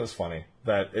just thought it was funny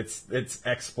that it's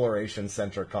exploration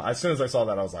centric. As soon as I saw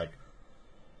that, I was like,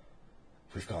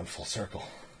 we've gone full circle.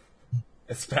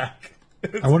 It's back.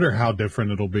 I wonder how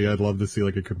different it'll be. I'd love to see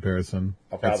like a comparison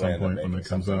at some point when it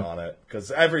comes out. On it,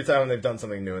 because every time they've done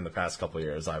something new in the past couple of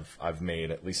years, I've made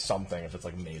at least something if it's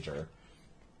like major.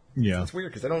 Yeah, it's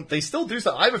weird because they still do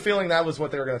stuff. I have a feeling that was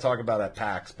what they were going to talk about at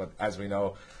PAX, but as we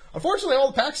know, unfortunately,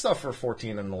 all the PAX stuff for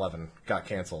 14 and 11 got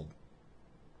canceled.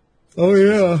 Oh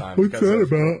yeah, what's that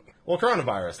about? Well,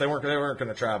 coronavirus. They weren't going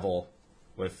to travel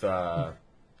with all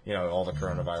the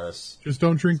coronavirus. Just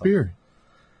don't drink beer.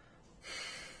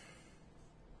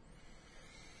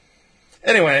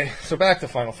 Anyway, so back to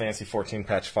Final Fantasy XIV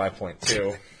patch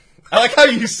 5.2. I like how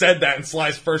you said that, and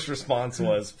Sly's first response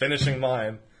was finishing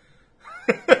mine.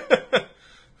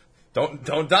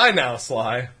 Don't die now,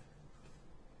 Sly.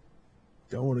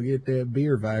 Don't want to get that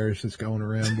beer virus that's going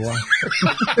around, boy.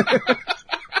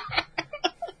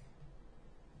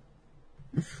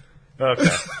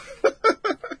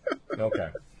 Okay.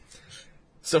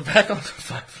 So back on the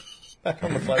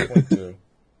 5.2.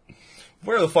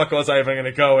 Where the fuck was I even going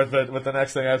to go with the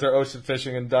next thing after ocean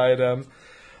fishing and Diadem?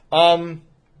 Where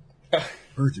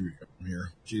do we go from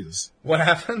here? Jesus. What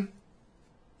happened?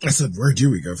 I said, where do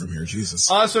we go from here? Jesus.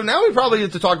 So now we probably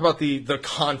have to talk about the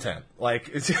content. Like,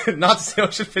 it's not to say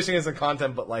ocean fishing isn't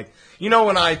content, but like, when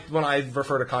I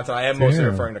refer to content, I am mostly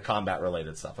referring to combat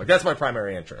related stuff. Like, that's my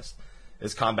primary interest.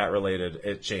 Is combat related,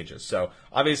 it changes. So,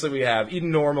 obviously we have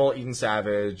Eden Normal, Eden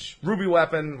Savage, Ruby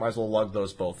Weapon, might as well lug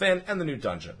those both in, and the new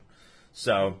dungeon.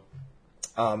 So,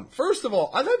 first of all,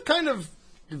 I've had kind of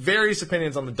various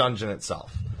opinions on the dungeon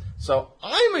itself. So,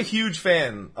 I'm a huge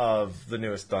fan of the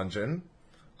newest dungeon.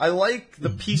 I like the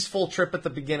peaceful trip at the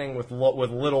beginning with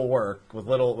little work, with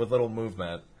little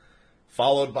movement,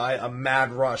 followed by a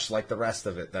mad rush like the rest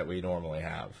of it that we normally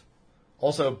have.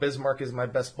 Also, Bismarck is my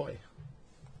best boy.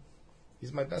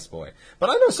 He's my best boy.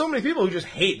 But I know so many people who just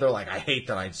hate. They're like, I hate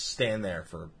that I stand there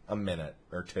for a minute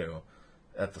or two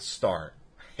at the start.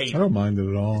 I don't mind it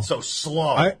at all. It's so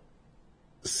slow.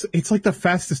 It's like the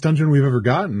fastest dungeon we've ever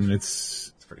gotten.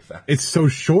 It's pretty fast. It's so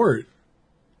short.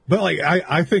 But like,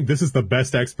 I think this is the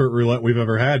best expert roulette we've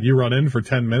ever had. You run in for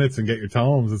 10 minutes and get your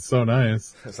tomes. It's so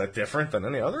nice. Is that different than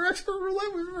any other expert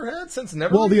roulette we've ever had since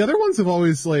never? Well, the other ones have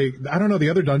always I don't know, the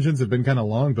other dungeons have been kind of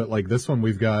long, but like this one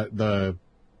we've got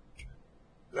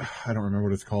I don't remember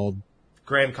what it's called.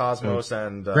 Grand Cosmos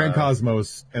and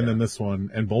then this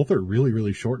one, and both are really,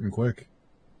 really short and quick.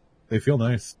 They feel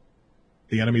nice.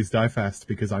 The enemies die fast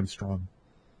because I'm strong.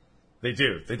 They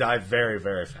do. They die very,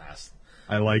 very fast.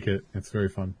 I like it. It's very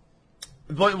fun.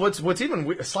 But what's even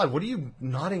weird, Sly, what are you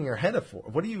nodding your head at for?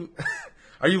 What are you?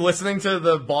 Are you listening to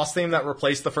the boss theme that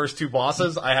replaced the first two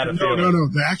bosses? I had a feeling. No,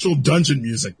 the actual dungeon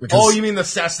music. Oh, you mean the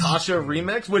Sastasha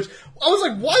remix? Which, I was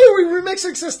like, why are we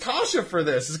remixing Sastasha for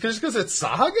this? Is it just because it's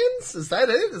Sahagins? Is that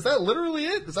it? Is that literally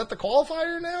it? Is that the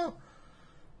qualifier now?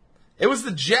 It was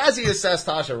the jazziest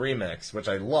Sastasha remix, which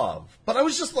I love. But I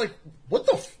was just like, what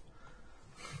the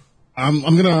I'm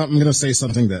gonna say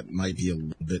something that might be a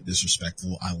little bit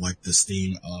disrespectful. I like this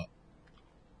theme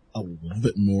a little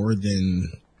bit more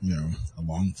than a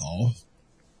long fall.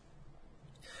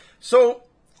 So,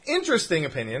 interesting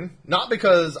opinion. Not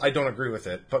because I don't agree with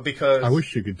it, but because I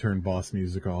wish you could turn boss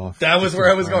music off. That was where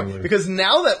I was going. Because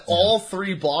now that all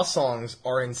three boss songs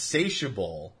are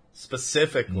Insatiable,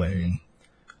 specifically,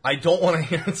 I don't want to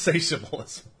hear Insatiable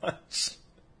as much.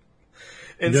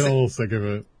 Get a little sick of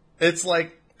it. It's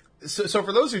like, so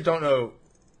for those who don't know,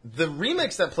 the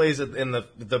remix that plays in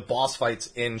the boss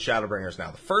fights in Shadowbringers now,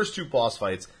 the first two boss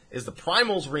fights is the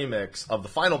Primals remix of the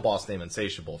final boss name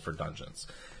Insatiable for Dungeons.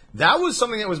 That was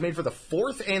something that was made for the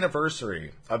 4th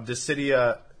anniversary of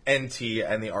Dissidia NT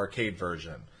and the arcade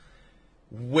version,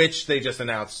 which they just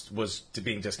announced was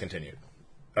being discontinued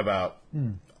about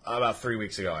 3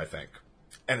 weeks ago, I think.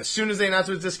 And as soon as they announced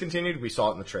it was discontinued, we saw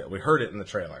it in the trailer. We heard it in the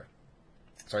trailer.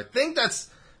 So I think that's...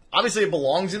 Obviously, it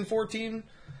belongs in 14,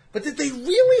 but did they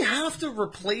really have to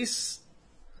replace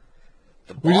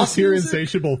the boss We just hear music?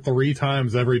 Insatiable 3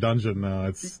 times every dungeon now.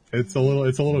 It's a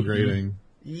little grating.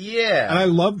 Yeah. And I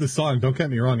love the song. Don't get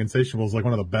me wrong. Insatiable is like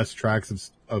one of the best tracks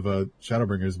of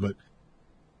Shadowbringers, but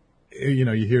you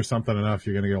know, you hear something enough,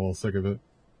 you're gonna get a little sick of it.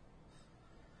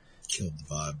 Killed the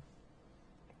vibe.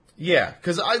 Yeah,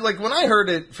 because when I heard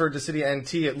it for Dissidia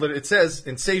NT, it says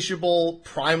Insatiable,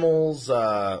 Primals,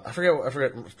 I forget,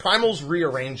 Primals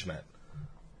Rearrangement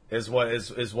is what it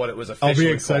was officially I'll be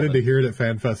excited called. to hear it at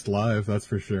FanFest Live, that's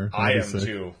for sure. I am sick.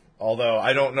 too. Although,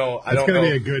 I don't know. It's going to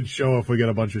be a good show if we get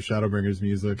a bunch of Shadowbringers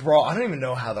music. Bro, I don't even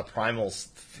know how the Primals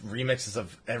remixes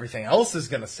of everything else is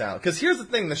going to sound. Because here's the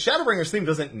thing, the Shadowbringers theme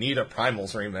doesn't need a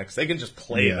Primals remix. They can just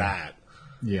play that.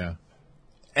 Yeah.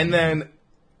 And then,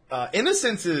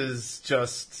 Innocence is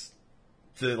just,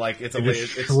 shred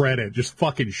it. Just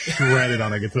fucking shred it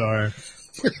on a guitar.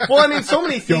 Well, I mean, so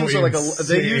many themes are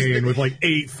they use with like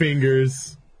 8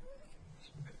 fingers.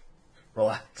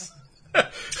 Relax.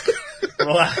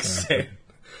 Relax. They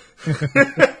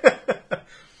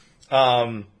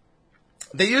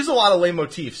use a lot of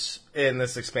leitmotifs in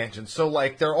this expansion, so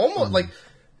they're almost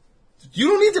you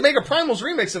don't need to make a Primals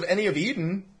remix of any of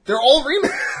Eden. They're all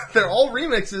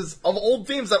remixes of old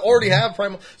themes that already have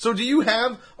Primal. So do you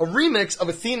have a remix of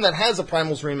a theme that has a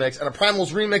Primals remix and a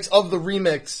Primals remix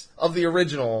of the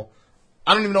original?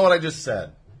 I don't even know what I just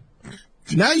said.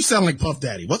 Now you sound like Puff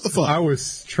Daddy. What the fuck? I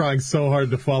was trying so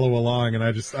hard to follow along, and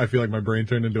I feel like my brain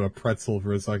turned into a pretzel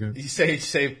for a second. You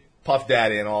say Puff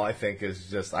Daddy, and all I think is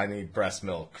just I need breast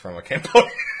milk from a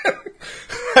Cambodian.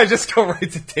 I just go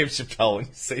right to Dave Chappelle when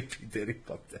you say P. Diddy,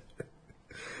 Puff Daddy.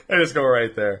 I just go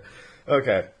right there.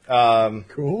 Okay.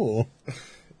 Cool.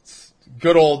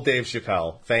 Good old Dave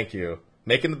Chappelle. Thank you.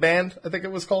 Making the Band, I think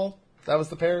it was called. That was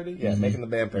the parody? Yeah, Making the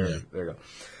Band parody. Yeah. There you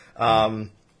go.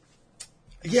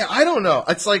 Yeah, I don't know.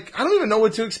 It's I don't even know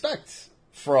what to expect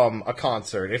from a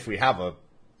concert if we have a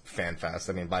fan fest.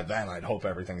 I mean, by then I'd hope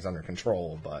everything's under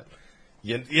control, but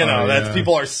you know, that's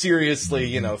people are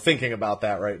seriously, thinking about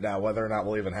that right now, whether or not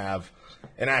we'll even have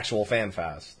an actual fan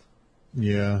fest.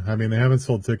 Yeah, I mean, they haven't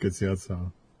sold tickets yet,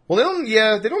 so. Well, they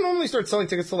don't normally start selling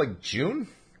tickets till June,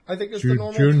 I think is the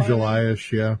normal June, time.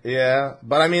 July-ish, yeah. Yeah,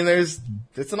 but I mean, it's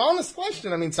an honest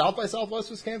question. I mean, South by Southwest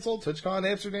was canceled, TwitchCon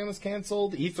Amsterdam was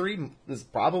canceled, E3 is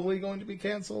probably going to be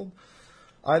canceled,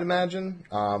 I'd imagine.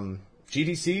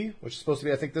 GDC, which is supposed to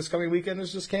be, I think, this coming weekend,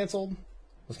 is just canceled.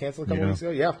 Was canceled a couple weeks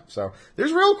ago. Yeah, so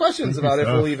there's real questions about if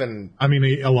we'll even. I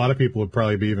mean, a lot of people would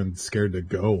probably be even scared to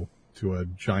go to a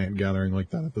giant gathering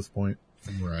like that at this point.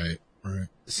 Right.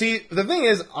 See, the thing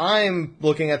is, I'm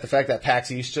looking at the fact that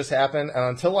PAX East just happened, and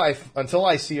until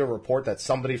I see a report that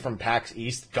somebody from PAX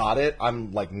East got it,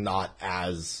 I'm not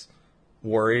as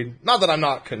worried. Not that I'm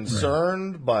not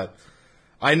concerned, but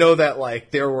I know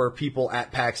that there were people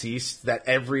at PAX East that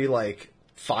every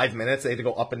 5 minutes they had to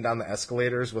go up and down the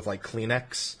escalators with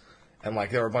Kleenex. And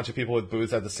there were a bunch of people with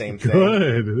booths at the same thing.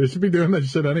 Good. They should be doing that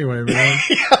shit anyway, man.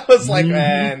 I was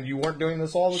man, you weren't doing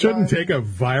this all the time? Shouldn't take a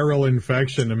viral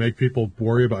infection to make people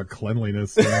worry about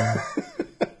cleanliness.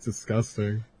 It's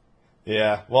disgusting.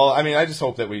 Yeah. Well, I mean, I just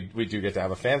hope that we do get to have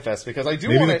a fan fest because I do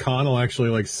want want the con will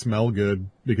actually smell good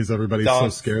because everybody's so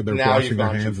scared they're washing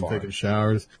their hands and taking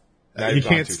showers. You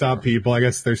can't stop people. I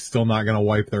guess they're still not going to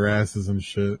wipe their asses and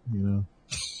shit,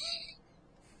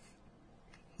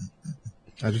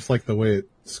 I just like the way it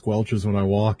squelches when I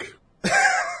walk.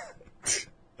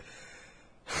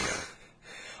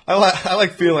 I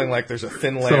like feeling like there's a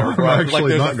thin layer of rubber.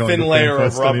 There's a thin layer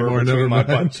of rubber between my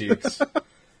butt cheeks.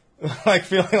 I like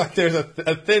feeling like there's a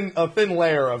thin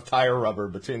layer of tire rubber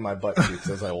between my butt cheeks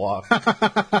as I walk.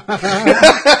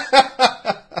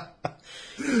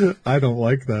 I don't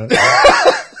like that.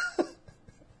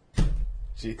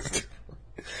 Jeez.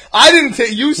 I didn't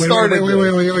take you started.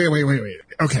 Wait.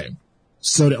 Okay.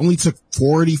 So it only took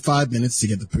 45 minutes to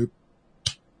get the poop.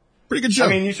 Pretty good show. I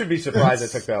mean, you should be surprised it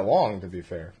took that long, to be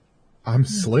fair. I'm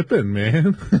slipping,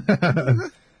 man.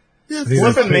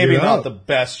 Slipping maybe not the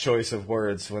best choice of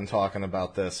words when talking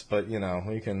about this, but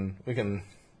we can.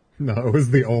 No, it was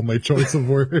the only choice of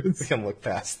words. We can look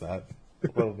past that a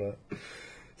little bit.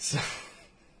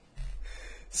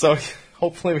 So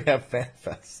hopefully we have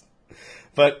FanFest.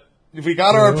 But If we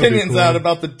got our that would be opinions cool. out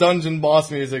about the dungeon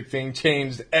boss music being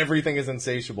changed, everything is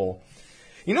insatiable.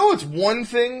 You know, it's one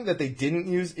thing that they didn't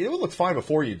use. It looked fine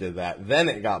before you did that. Then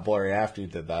it got blurry after you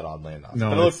did that, oddly enough. But No,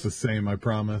 it it's looks, the same, I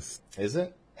promise. is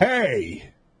it?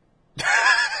 Hey!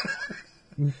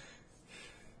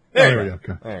 There you you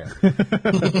go. go. There you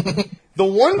go. The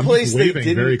one place they Waving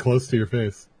didn't. very close to your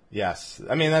face. Yes,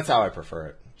 I mean that's how I prefer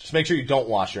it. Just make sure you don't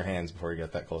wash your hands before you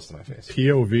get that close to my face.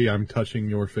 POV, I'm touching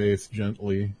your face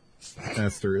gently.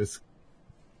 Asterisk.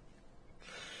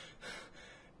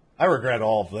 I regret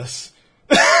all of this.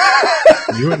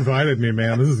 You invited me,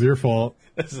 man. This is your fault.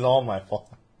 This is all my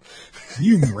fault.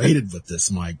 You raided with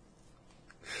this, Mike.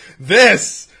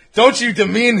 This! Don't you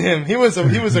demean him. He was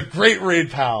a great raid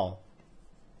pal.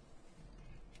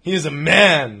 He is a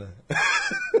man.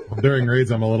 During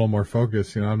raids, I'm a little more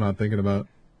focused. You know, I'm not thinking about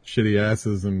shitty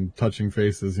asses and touching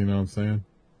faces. You know what I'm saying?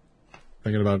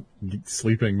 Thinking about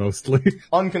sleeping mostly.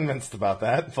 Unconvinced about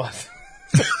that, but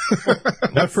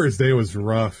That first day was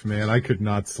rough, man. I could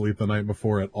not sleep the night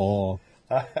before at all.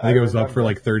 I think I was up for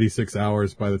like 36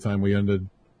 hours by the time we ended.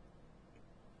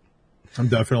 I'm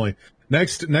definitely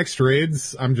next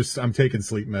raids. I'm taking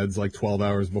sleep meds like 12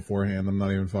 hours beforehand. I'm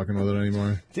not even fucking with it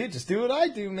anymore. dude, just do what I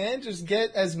do, man. Just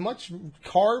get as much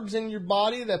carbs in your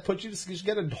body that put you to just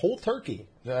get a whole turkey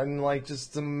and like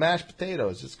just some mashed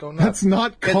potatoes. Just go nuts. That's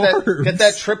not Get carbs. get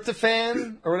that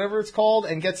tryptophan or whatever it's called,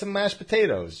 and get some mashed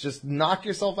potatoes. Just knock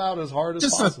yourself out as hard as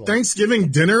Just possible. a Thanksgiving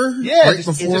dinner? Yeah, right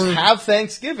just have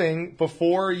Thanksgiving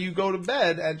before you go to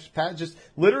bed, and just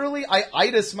literally, I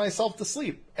itis myself to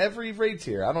sleep every raid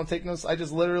tier. I don't take no. I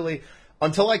just literally,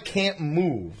 until I can't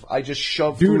move, I just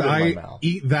shove Dude, food in my I mouth.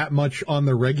 eat that much on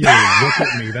the regular. Look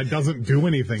at me. That doesn't do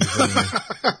anything for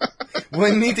me. Well,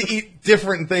 I need to eat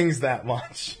different things that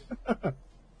much.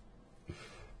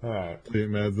 All right. Sleep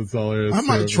meds, that's all there is. I to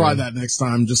might it, try man. that next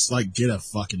time. Just like get a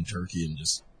fucking turkey and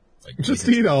just like Just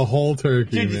make it- eat a whole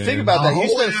turkey, Dude, man. think about that. A You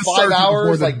whole spend ass 5 turkey before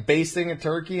hours the- like basting a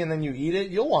turkey, and then you eat it.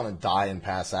 You'll want to die and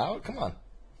pass out. Come on.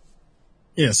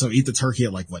 Yeah, so eat the turkey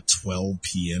at like what 12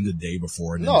 p.m. the day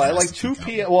before. And then No, at pass like the 2 fuck out.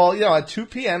 p.m. Well, you know, at 2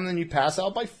 p.m. Then you pass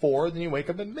out by 4. Then you wake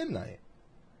up at midnight.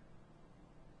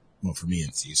 Well, for me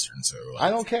it's Eastern, so like, I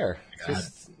don't care. God.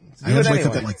 Just I do it always wake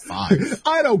up anyway. at like 5.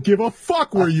 I don't give a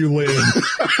fuck where you live.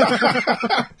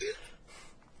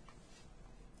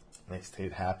 Makes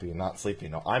Tate happy and not sleepy.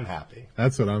 No, I'm happy.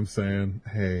 That's what I'm saying.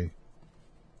 Hey.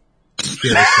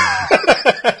 Seriously.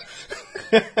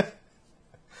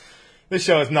 This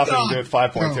show has nothing to do with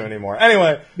 5.2 anymore.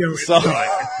 Anyway, No, so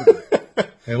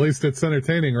At least it's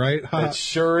entertaining, right? Ha. it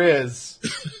sure is.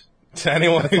 To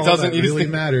anyone who all doesn't that use really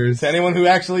the, matters. to anyone who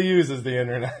actually uses the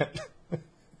internet,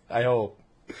 I hope.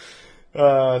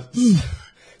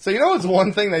 So you know, it's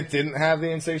one thing that didn't have the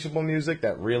insatiable music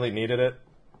that really needed it.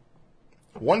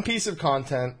 One piece of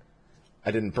content.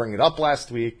 I didn't bring it up last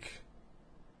week.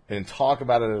 I didn't talk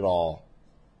about it at all.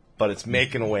 But it's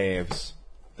making waves.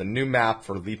 The new map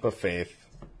for Leap of Faith.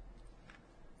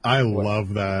 I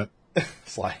love that.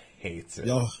 Sly hates it.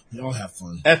 Y'all have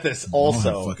fun. Ethis Y'all have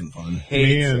also fucking fun.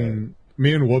 hates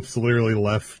Me and Whoops literally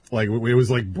left, like, it was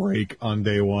like break on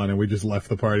day one, and we just left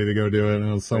the party to go do it, and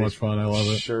it was so much fun. I love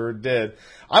it. it. Sure did.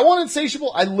 I want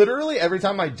Insatiable. I literally, every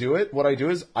time I do it, what I do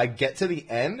is I get to the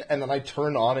end, and then I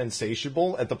turn on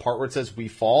Insatiable at the part where it says we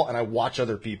fall, and I watch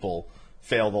other people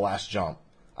fail the last jump.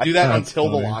 I do that That's until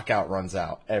the funny. lockout runs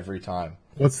out every time.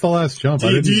 What's the last jump? Do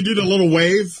you do the little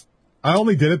wave? I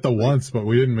only did it the once, but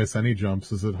we didn't miss any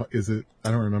jumps. Is it,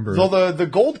 I don't remember. So the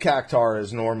gold cactar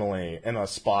is normally in a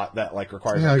spot that like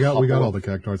requires. Yeah, we got couple- all the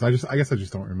cactars. I guess I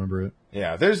just don't remember it.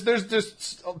 Yeah, there's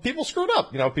just people screwed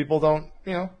up. You know, people don't.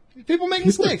 You know, people make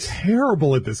People are mistakes.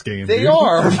 terrible at this game. They dude.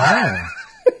 are. Yeah.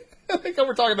 I think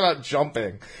we're talking about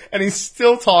jumping, and he's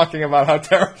still talking about how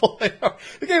terrible they are.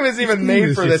 The game isn't even game made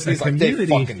is for just this. a And he's like, they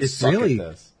community. fucking It's suck really- at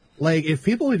this. Like, if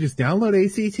people would just download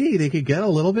ACT, they could get a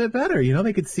little bit better. You know,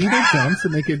 they could see their jumps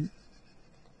and they could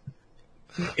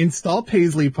install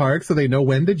Paisley Park so they know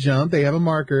when to jump. They have a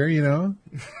marker, you know.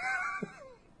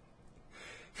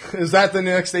 Is that the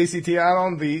next ACT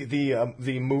add-on?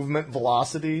 The movement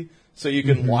velocity, so you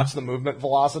can watch the movement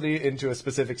velocity into a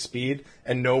specific speed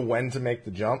and know when to make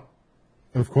the jump.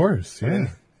 Of course, yeah.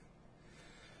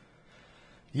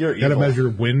 You're You gotta evil. measure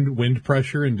wind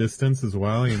pressure and distance as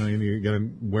well. You know, you gotta,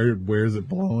 where is it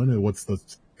blowing and what's the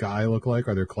sky look like?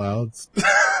 Are there clouds?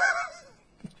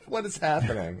 What is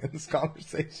happening in this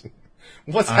conversation?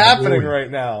 What's I happening would.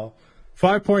 right now?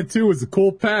 5.2 is a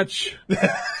cool patch.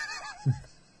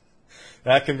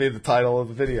 That can be the title of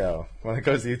the video when it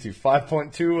goes to YouTube.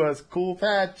 5.2 was cool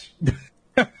patch.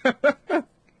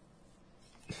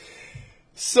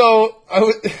 So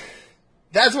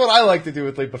That's what I like to do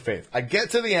with Leap of Faith. I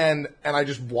get to the end, and I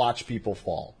just watch people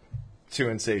fall to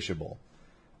Insatiable.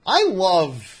 I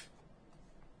love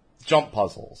jump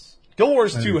puzzles. Guild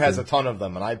Wars 2 has a ton of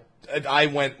them, and I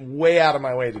went way out of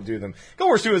my way to do them. Guild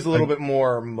Wars 2 is a little bit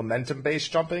more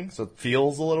momentum-based jumping, so it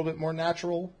feels a little bit more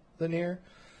natural than here.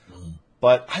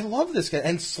 But I love this guy.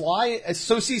 And Sly...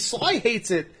 So, see, Sly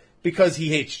hates it because he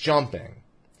hates jumping.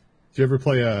 Did you ever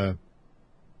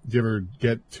did you ever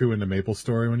get too into Maple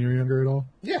Story when you were younger at all?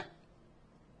 Yeah.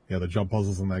 Yeah, the jump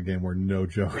puzzles in that game were no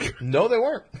joke. No, they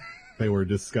weren't. They were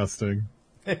disgusting.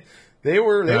 They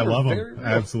were I love them.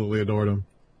 I absolutely adored them.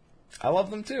 I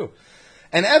love them too.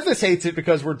 And Evvis hates it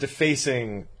because we're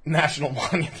defacing national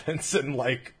monuments and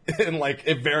like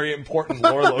a very important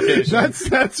lore location.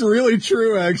 That's really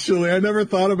true, actually. I never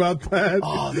thought about that.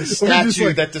 Oh, the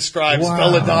statue that describes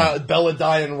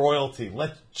Belladine royalty.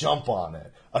 Let's jump on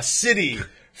it. A city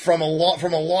from a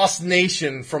lost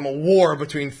nation from a war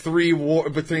between three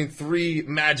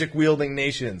magic wielding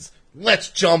nations. Let's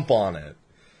jump on it.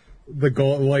 The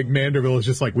goal, like Manderville, is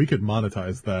just like, we could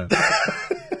monetize that.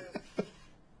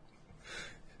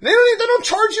 They don't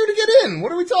charge you to get in.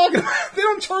 What are we talking about? They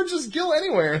don't charge us Gil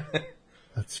anywhere.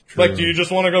 That's true. Like, do you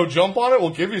just want to go jump on it?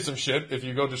 We'll give you some shit if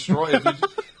you go destroy it.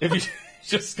 If you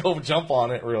just go jump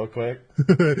on it real quick.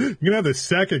 You can have this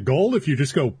sack of gold if you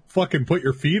just go fucking put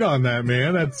your feet on that,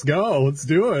 man. Let's go. Let's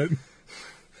do it.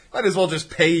 Might as well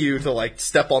just pay you to, like,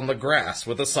 step on the grass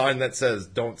with a sign that says,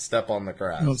 don't step on the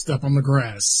grass. Don't step on the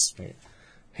grass.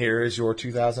 Here is your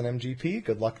 2000 MGP.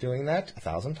 Good luck doing that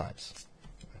 1,000 times.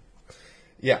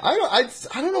 Yeah, I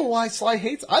don't know why Sly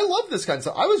hates. I love this kind of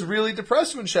stuff. I was really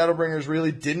depressed when Shadowbringers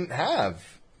really didn't have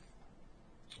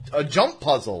a jump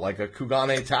puzzle like a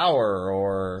Kugane Tower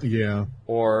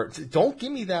or don't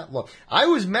give me that look. I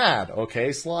was mad,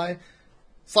 okay, Sly?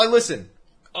 Sly, listen.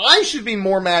 I should be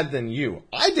more mad than you.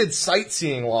 I did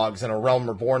sightseeing logs in A Realm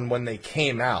Reborn when they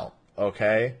came out,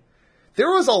 okay? There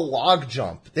was a log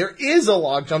jump. There is a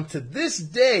log jump to this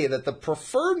day that the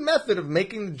preferred method of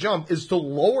making the jump is to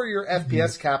lower your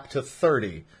FPS cap to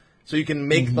 30 so you can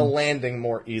make the landing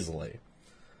more easily.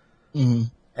 And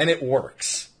it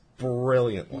works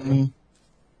brilliantly.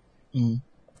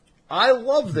 I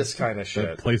love this kind of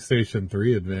shit. That PlayStation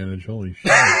 3 advantage, holy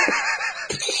shit.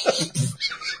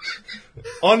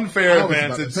 Unfair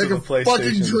advantage to the PlayStation.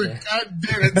 Fucking drink, god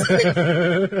damn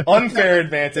it. Unfair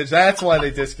advantage. That's why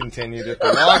they discontinued it.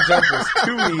 The log jump was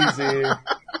too easy.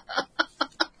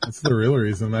 That's the real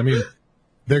reason. I mean,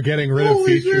 they're getting rid of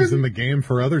features in the game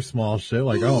for other small shit,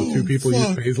 like, two people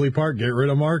use Paisley Park, get rid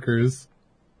of markers.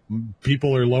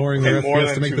 People are lowering their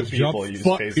FPS to make the jump.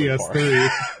 Fuck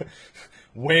PS3.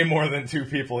 Way more than 2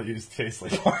 people used Paisley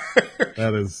Park.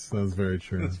 That is very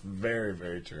true. That's very,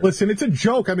 very true. Listen, it's a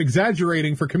joke. I'm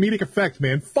exaggerating for comedic effect,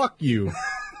 man. Fuck you.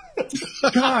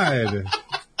 God.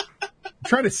 I'm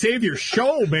trying to save your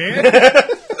show, man.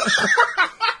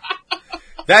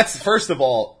 That's, first of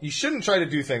all, you shouldn't try to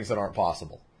do things that aren't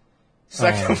possible.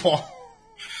 Second of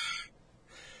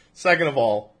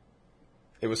all,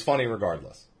 it was funny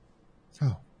regardless.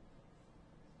 Oh.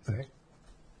 See?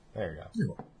 There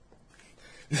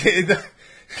you go.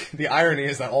 The irony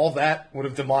is that all that would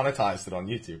have demonetized it on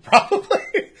YouTube,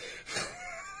 probably.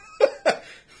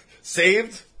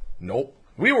 Saved? Nope.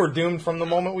 We were doomed from the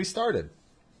moment we started.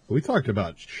 We talked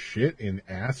about shit in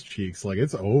ass cheeks like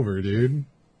it's over, dude.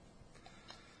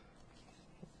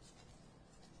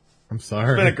 I'm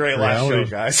sorry. It's been a great last show,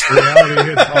 guys. Reality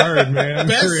hits hard, man.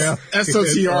 Best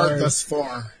SOTR thus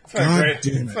far. It's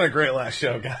been a great last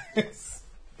show, guys.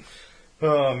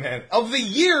 Oh, man. Of the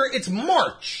year, it's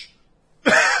March.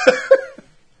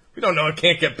 We don't know. It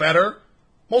can't get better.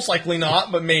 Most likely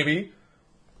not, but maybe.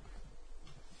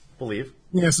 Believe.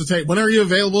 Yeah, so Tate, when are you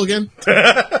available again? You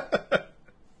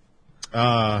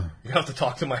have to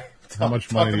talk to my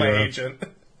agent.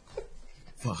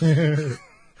 Fuck.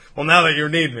 Well, now that you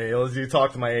need me, you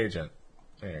talk to my agent.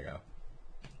 There you go.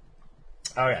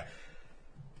 Okay.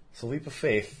 So Leap of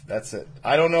Faith, that's it.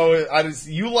 I don't know.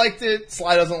 You liked it.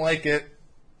 Sly doesn't like it.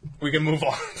 We can move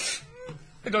on.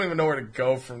 I don't even know where to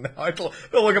go from now. I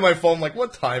look at my phone like,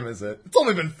 what time is it? It's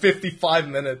only been 55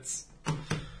 minutes.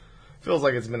 Feels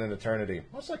like it's been an eternity.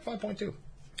 Well, it's like 5.2.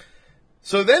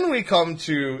 So then we come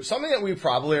to something that we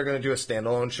probably are going to do a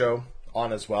standalone show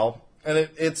on as well. And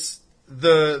it's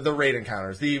the raid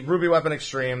encounters. The Ruby Weapon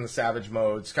Extreme, the Savage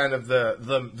modes, kind of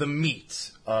the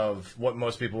meat of what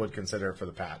most people would consider for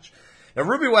the patch. Now,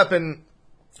 Ruby Weapon,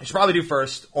 I should probably do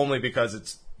first, only because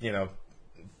it's,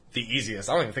 the easiest.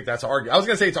 I don't even think that's arguable. I was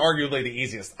going to say it's arguably the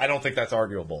easiest. I don't think that's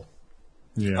arguable.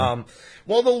 Yeah.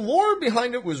 Well, the lore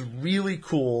behind it was really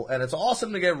cool, and it's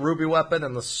awesome to get Ruby Weapon,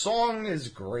 and the song is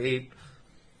great.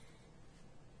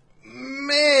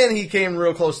 man, he came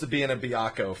real close to being a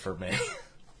Byakko for me.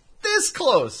 This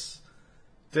close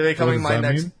to becoming my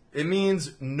next. Mean? It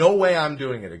means no way I'm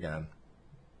doing it again.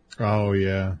 Oh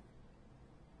yeah.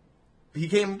 He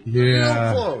came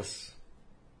Yeah. real close.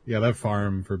 Yeah, that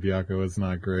farm for Byakko is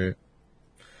not great.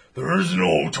 There is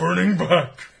no turning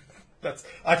back.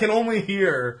 I can only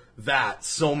hear that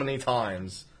so many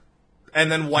times,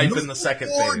 and then wipe in the second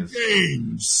phase.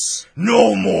 Games.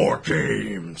 No more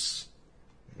games.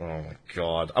 Oh my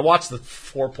god! I watched the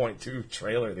 4.2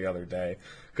 trailer the other day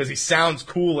because he sounds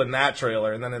cool in that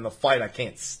trailer, and then in the fight, I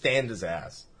can't stand his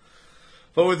ass.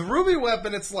 But with Ruby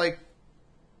Weapon, it's like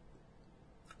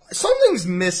something's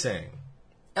missing.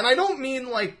 And I don't mean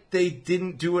like they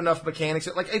didn't do enough mechanics.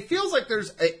 Like, it feels like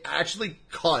there's actually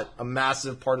cut a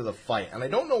massive part of the fight. And I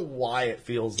don't know why it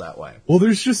feels that way. Well,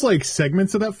 there's just like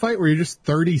segments of that fight where you're just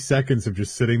 30 seconds of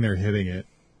just sitting there hitting it.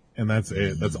 And that's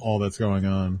it. That's all that's going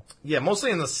on. Yeah, mostly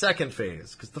in the second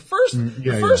phase. Because the first phase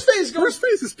goes... First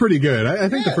phase is pretty good. I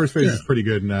think the first phase Yeah. is pretty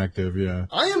good and active, yeah.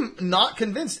 I am not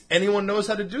convinced anyone knows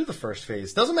how to do the first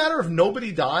phase. Doesn't matter if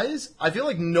nobody dies. I feel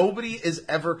like nobody is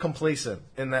ever complacent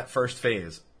in that first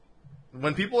phase.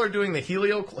 When people are doing the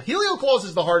Helio Claws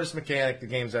is the hardest mechanic the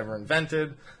game's ever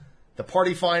invented. The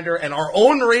Party Finder and our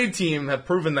own raid team have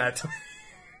proven that to me.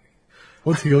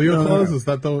 What's Helio Claws? Is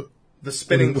that the... The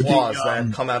spinning With the, claws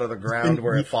that come out of the ground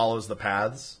where it follows the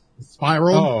paths.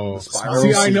 Spiral. Oh, spiral.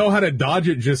 see, I know how to dodge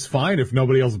it just fine if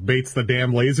nobody else baits the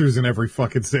damn lasers in every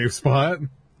fucking safe spot.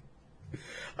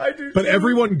 I do. But too.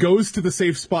 everyone goes to the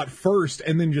safe spot first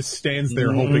and then just stands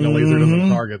there hoping a laser doesn't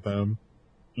target them.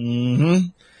 Mm-hmm.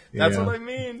 That's Yeah. what I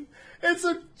mean. It's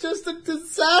just a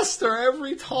disaster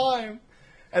every time.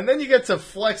 And then you get to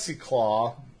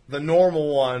FlexiClaw, the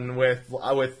normal one with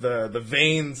the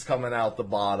veins coming out the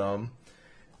bottom.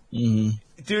 Mm-hmm.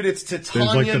 Dude, it's There's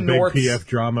Titania like the big North. PF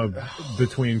drama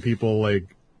between people,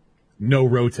 like, no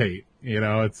rotate. You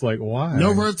know, it's like, why?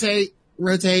 No rotate.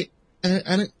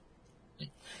 And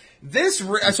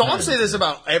So I'm saying this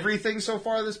about everything so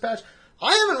far this patch.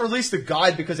 I haven't released a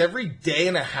guide because every day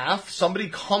and a half somebody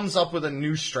comes up with a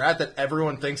new strat that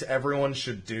everyone thinks everyone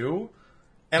should do.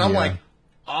 And I'm Yeah. like,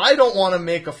 I don't want to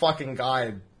make a fucking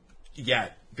guide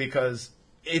yet because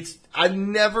I've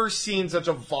never seen such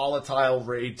a volatile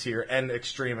raid tier and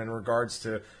extreme in regards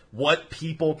to what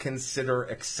people consider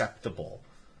acceptable.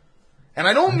 And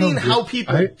I don't mean how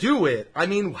people do it. I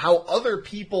mean how other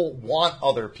people want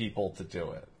other people to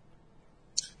do it.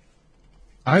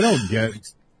 I don't get.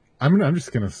 I'm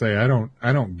just gonna say I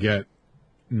don't get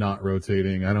not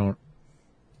rotating. I don't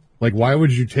like. Why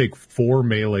would you take 4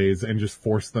 melees and just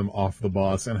force them off the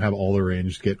boss and have all the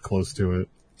ranged get close to it?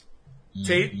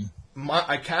 Tate,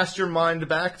 I cast your mind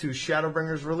back to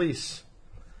Shadowbringer's release.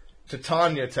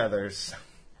 Titania tethers.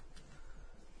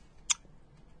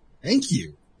 Thank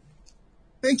you.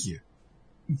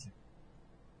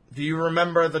 Do you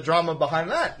remember the drama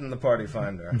behind that in the Party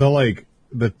Finder?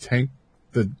 The tank,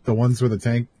 the ones with the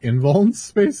tank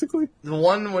invulns, basically. The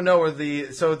one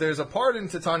where so there's a part in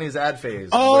Titania's ad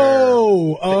phase. Like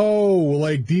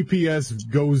DPS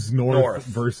goes north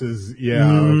versus okay,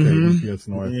 DPS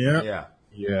north. Yeah.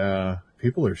 Yeah,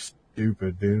 people are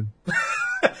stupid, dude.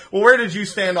 Well, where did you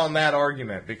stand on that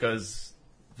argument? Because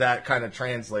that kind of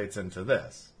translates into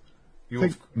this.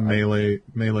 Melee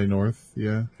north,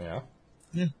 yeah. Yeah.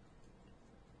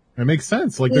 It makes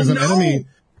sense. Like, there's an enemy,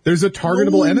 there's a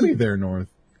targetable enemy there north.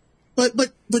 But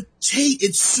Tate,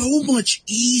 it's so much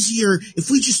easier if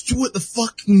we just do it the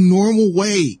fucking normal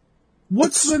way.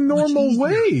 What's the normal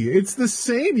way? It's the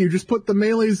same. You just put the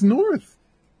melees north.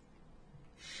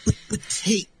 But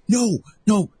Tate, no.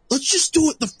 Let's just do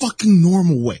it the fucking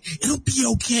normal way. It'll be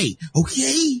okay.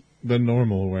 Okay? The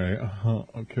normal way.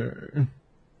 Okay.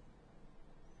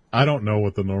 I don't know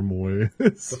what the normal way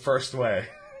is. The first way.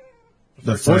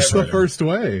 What's the first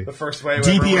way? The first way DPS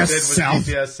everyone did was South.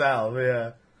 DPS South,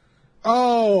 yeah.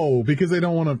 Oh, because they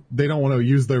don't want to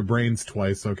use their brains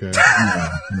twice. Okay.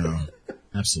 No.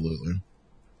 Absolutely.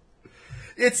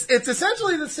 It's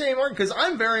essentially the same argument, because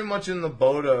I'm very much in the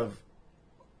boat of,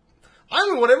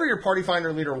 whatever your Party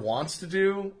Finder leader wants to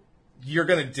do, you're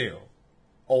gonna do,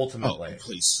 ultimately. Oh,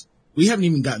 please. We haven't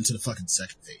even gotten to the fucking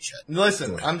second phase yet.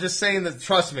 Listen, I'm just saying that,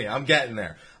 trust me, I'm getting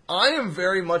there. I am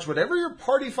very much, whatever your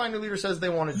Party Finder leader says they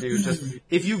want to do, just,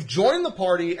 if you've joined the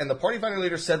party and the Party Finder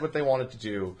leader said what they wanted to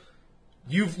do,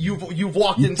 you've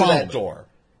walked into that door.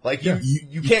 Like,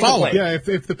 you can't complain. Yeah,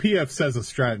 if the PF says a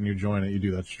strat and you join it, you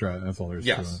do that strat. That's all there's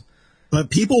to it. But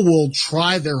people will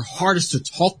try their hardest to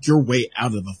talk your way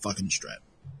out of the fucking strat.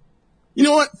 You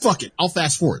know what? Fuck it. I'll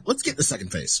fast forward. Let's get the second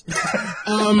phase.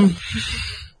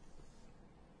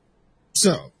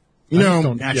 So, You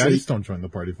know, I just don't join the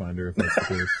Party Finder if that's the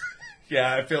case.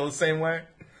 Yeah, I feel the same way.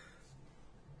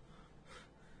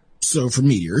 So for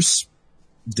meteors,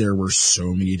 there were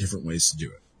so many different ways to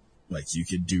do it. Like, you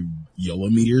could do YOLO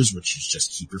meteors, which is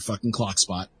just keep your fucking clock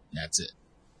spot. That's it.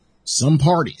 Some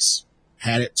parties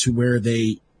had it to where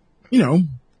they,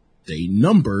 they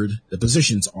numbered the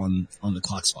positions on the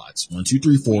clock spots. 1, 2,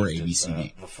 3, 4, A, B, C,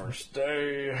 D. The first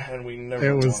day, and we never.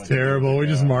 It was terrible. We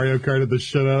just Mario Karted the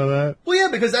shit out of that. Well, yeah,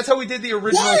 because that's how we did the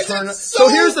original Why is it tournament. so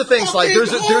Here's the thing, Sly.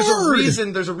 There's a hard?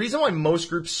 reason why most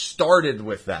groups started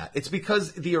with that. It's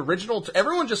because the original,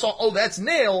 everyone just saw, oh, that's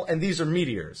Nail, and these are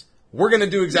meteors. We're going to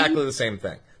do exactly the same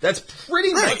thing. That's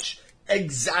pretty much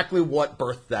exactly what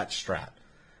birthed that strat.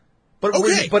 But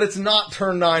but it's not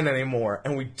turn 9 anymore,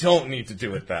 and we don't need to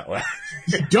do it that way.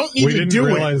 You don't need We to didn't do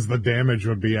it. realize the damage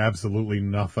would be absolutely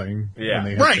nothing Yeah. when they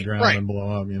hit the Right, ground right. and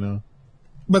blow up,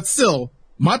 But still,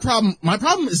 my problem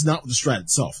is not with the strat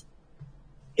itself.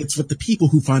 It's with the people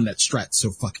who find that strat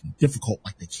so fucking difficult,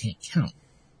 like they can't count.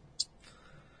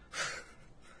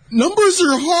 Numbers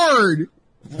are hard.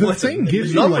 The thing gives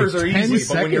you numbers like are 10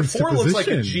 easy, but when your seconds to 4 looks like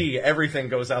a position. G, everything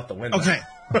goes out the window. Okay.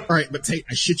 All right, but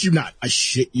I shit you not.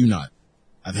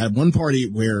 I've had one party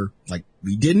where, like,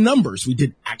 we did numbers. We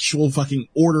did actual fucking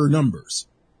order numbers.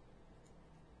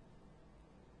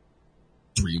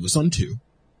 3 was on 2.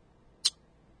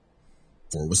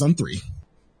 4 was on 3.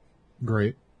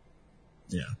 Great.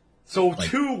 Yeah. So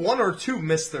 1 or 2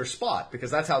 missed their spot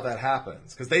because that's how that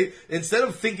happens. Because they, instead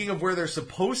of thinking of where they're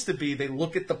supposed to be, they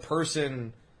look at the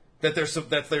person that they're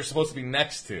supposed to be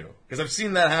next to. Because I've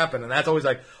seen that happen, and that's always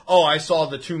like, oh, I saw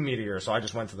the 2 meteor, so I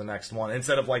just went to the next one.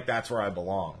 Instead of like, that's where I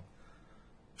belong.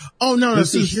 Oh no!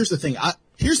 Here's the thing.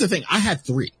 I had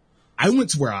 3. I went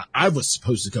to where I was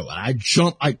supposed to go, and I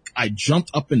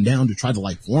jumped up and down to try to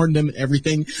like warn them and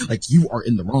everything. Like, you are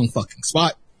in the wrong fucking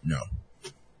spot. No.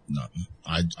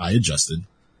 I adjusted.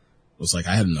 It was like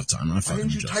I had enough time. Why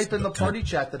didn't you adjusted. type in the party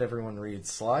chat that everyone reads,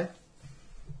 Sly?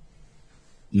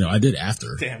 No, I did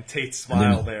after. Damn, Tate's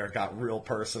smile there got real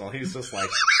personal. He's just like,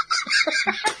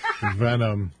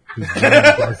 Venom. Just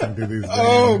passing through these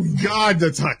Oh veins. God, the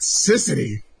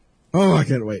toxicity! Oh, I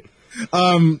can't wait.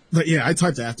 But yeah, I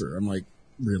typed after. I'm like,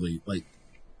 really, like,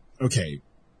 okay,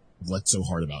 what's so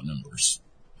hard about numbers?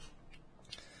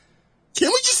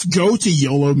 Can't we just go to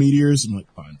YOLO meteors? I'm like,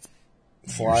 fine.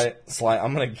 Sly,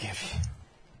 I'm gonna give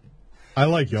I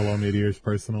like yellow meteors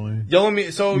personally. YOLO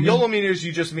meteors.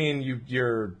 You just mean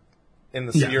you're in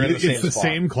the you're in the same it's the spot.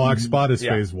 same clock spot as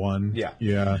Yeah. phase 1. Yeah.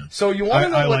 Yeah. So you want to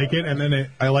know? I what, like it, and then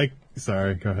I like.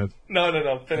 Sorry, go ahead. No.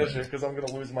 Finish it because I'm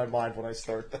gonna lose my mind when I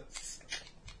start this.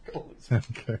 Gonna lose my-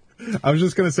 Okay. I was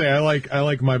just gonna say I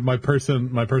like my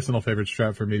personal favorite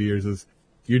strat for meteors is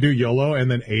you do YOLO and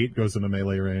then 8 goes into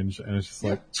melee range, and it's just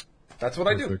like That's what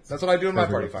I do. Perfect. That's what I do in my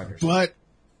party Perfect. finders. But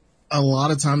a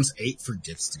lot of times 8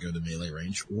 forgets to go to melee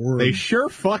range, or they sure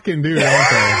fucking do, don't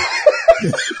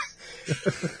they?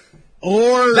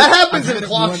 or That happens I've in had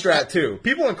clock one- strat too.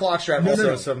 People in clock strat No, also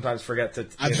no. sometimes forget to.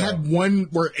 I've had one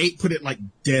where 8 put it like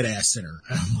dead ass center,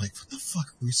 and I'm like, what the fuck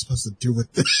are we supposed to do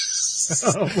with this?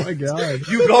 Oh my god.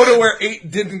 You go to where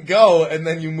 8 didn't go, and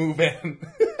then you move in,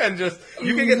 and just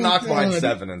you can get Oh my knocked behind God.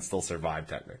 7 and still survive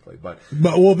technically. But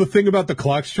But well, the thing about the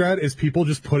clock strat is people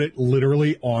just put it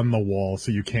literally on the wall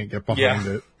so you can't get behind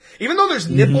yeah, it. even though there's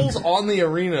nipples on the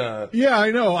arena, Yeah,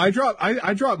 I know. I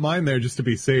drop mine there just to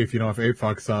be safe, if 8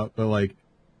 fucks up. But like,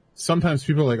 sometimes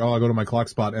people are like, oh, I'll go to my clock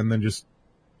spot and then just,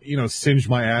 singe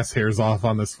my ass hairs off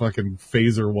on this fucking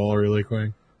phaser wall really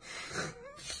quick.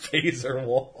 phaser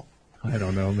wall. I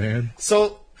don't know, man.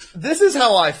 So this is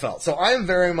how I felt. So I am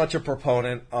very much a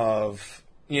proponent of,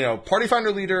 party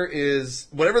finder leader is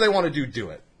whatever they want to do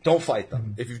it. Don't fight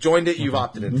them. If you've joined it, you've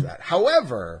opted into that.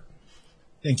 However,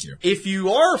 Thank you. if you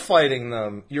are fighting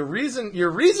them, your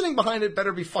reasoning behind it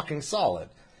better be fucking solid.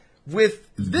 With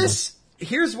this,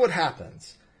 here's what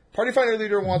happens. Party finder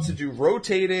leader wants to do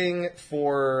rotating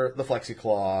for the Flexi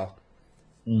Claw,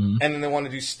 and then they want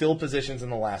to do still positions in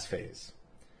the last phase.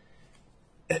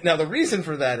 Now, the reason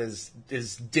for that is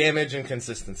damage and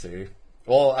consistency.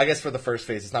 Well, I guess for the first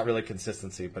phase, it's not really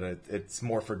consistency, but it's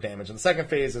more for damage. And the second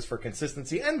phase is for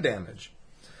consistency and damage.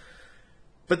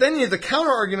 But then the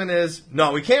counter argument is,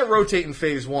 no, we can't rotate in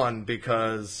phase 1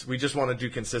 because we just want to do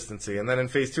consistency. And then in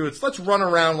phase 2, it's let's run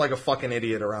around like a fucking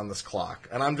idiot around this clock.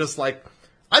 And I'm just like,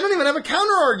 I don't even have a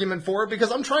counter argument for it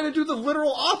because I'm trying to do the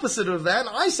literal opposite of that. And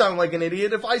I sound like an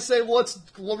idiot if I say, well, let's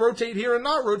rotate here and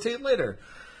not rotate later.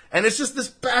 And it's just this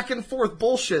back and forth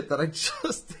bullshit that I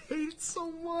just hate so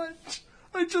much.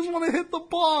 I just want to hit the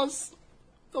boss.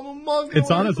 I'm a mug.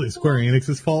 It's honestly Square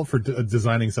Enix's fault for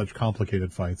designing such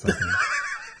complicated fights, I think.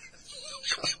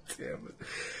 damn it.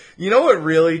 You know what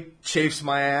really chafes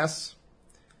my ass?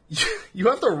 You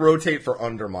have to rotate for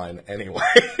Undermine anyway.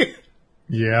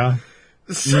 Yeah.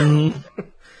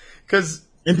 Because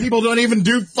And people don't even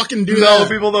do no, that.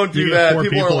 people don't do You get that. 4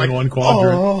 People are people like, in one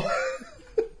quadrant. oh.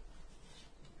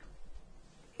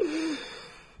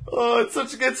 Oh, it's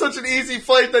such an easy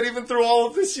fight that even through all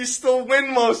of this, you still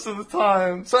win most of the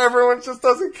time. So everyone just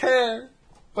doesn't care,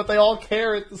 but they all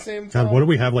care at the same time. God, what do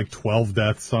we have? Like 12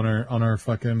 deaths on our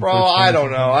fucking. Bro, first I one?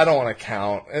 don't know. I don't want to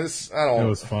count. It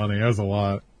was funny. It was a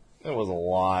lot. It was a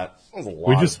lot. It was a lot.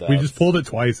 We of just deaths. pulled it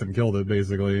twice and killed it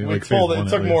basically. We like pulled phase it. It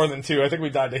one, took at more least. than 2. I think we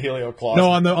died to Helioclast. No,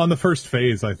 on the first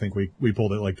phase, I think we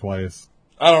pulled it like twice.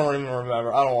 I don't even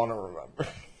remember. I don't want to remember.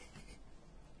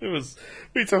 It was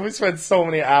we spent so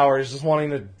many hours just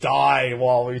wanting to die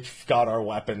while we got our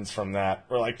weapons from that.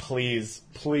 We're like, please,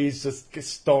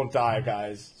 just don't die,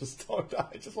 guys. Just don't die.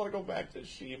 I just want to go back to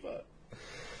Shiva.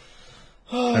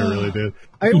 I really did.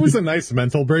 It was a nice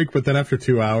mental break, but then after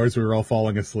 2 hours, we were all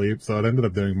falling asleep, so it ended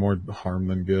up doing more harm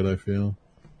than good, I feel.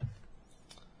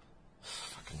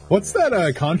 What's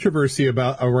that controversy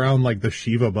around like the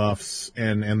Shiva buffs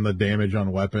and the damage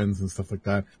on weapons and stuff like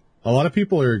that? A lot of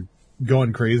people are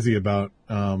going crazy about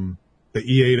the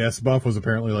E8S buff was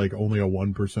apparently like only a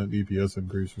 1% DPS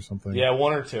increase or something. Yeah,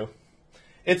 1 or 2.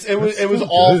 It was still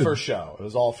all good. for show. It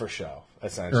was all for show,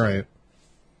 essentially. Right.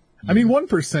 I mean,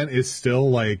 1% is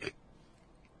still like,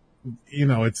 you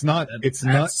know, it's not That's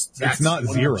not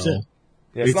 0. 100%.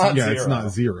 Yeah, it's not 0. It's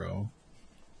not 0.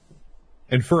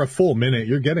 And for a full minute,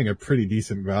 you're getting a pretty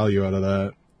decent value out of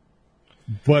that.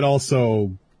 But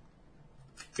also,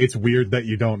 it's weird that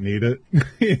you don't need it.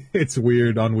 It's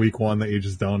weird on week 1 that you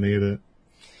just don't need it.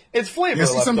 It's flavor Yeah, I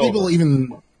see left some over. people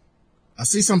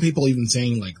even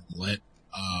saying like let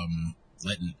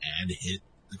an ad hit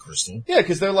the crystal. Yeah,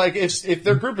 because they're like, if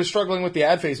their group is struggling with the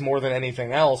ad phase more than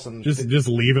anything else, and Just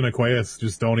leave an Aqueous.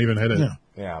 Just don't even hit it. Yeah.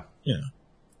 yeah, Yeah.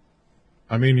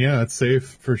 I mean, yeah, it's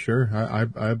safe for sure.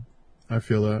 I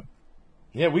feel that.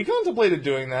 yeah, we contemplated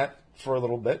doing that for a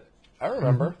little bit. I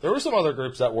remember there were some other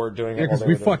groups that were doing it. Yeah, while because they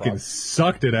we were doing fucking pubs.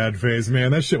 sucked at ad phase,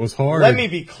 man. That shit was hard. Let me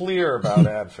be clear about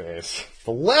ad phase.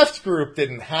 The left group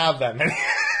didn't have that many.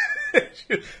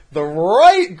 The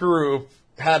right group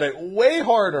had it way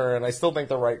harder, and I still think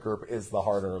the right group is the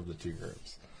harder of the two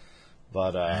groups.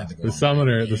 But I had to go The on my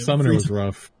game. summoner was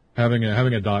rough. Having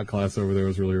a dot class over there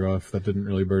was really rough. That didn't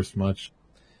really burst much.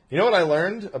 you know what I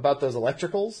learned about those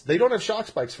electricals? They don't have shock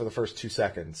spikes for the first 2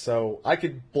 seconds, so I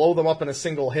could blow them up in a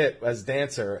single hit as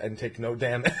Dancer and take no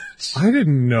damage. I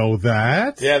didn't know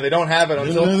that. Yeah, they don't have it I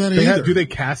until didn't know that They either. do they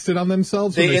cast it on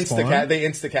themselves? they when spawn?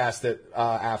 insta-cast it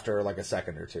after like a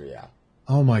second or two, yeah.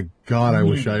 Oh my god! I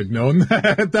wish I had known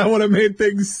that. That would have made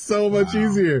things so much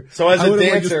easier. So as I a would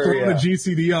have dancer, just thrown yeah. a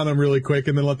GCD on them really quick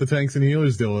and then let the tanks and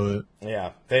healers deal with it.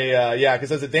 Yeah,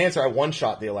 because as a dancer, I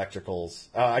one-shot the electricals.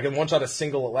 I can one-shot a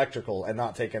single electrical and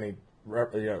not take any,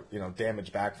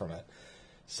 damage back from it.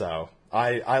 So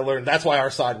I learned that's why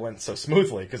our side went so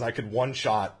smoothly because I could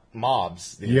one-shot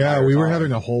mobs. The Yeah, entire we were time.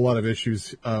 having a whole lot of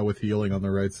issues with healing on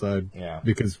the right side. Yeah.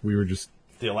 because we were just.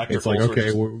 the electricals. It's like were okay,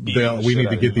 just beating the we shit need out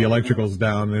to of get the you. electricals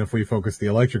down, and if we focus the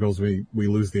electricals, we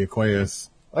lose the Aqueous.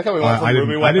 I like how we went from I Ruby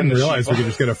didn't Weapon to realize we Shiva. could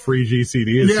just get a free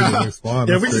GCD as soon as Yeah. we spawn.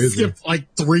 Yeah, That's we just crazy. skipped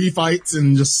like 3 fights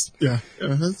and just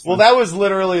that's Well, that was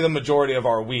literally the majority of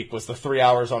our week was the 3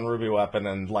 hours on Ruby Weapon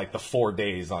and like the 4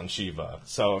 days on Shiva.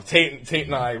 So Tate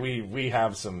and I, we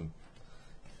have some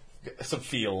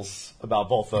feels about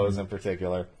both those in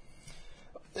particular.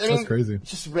 I That's crazy.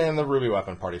 Just ran the Ruby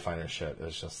Weapon Party Finder shit.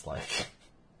 It's just like,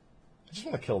 I just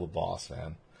want to kill the boss,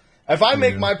 man. If I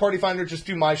make my Party Finder, just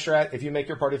do my strat. If you make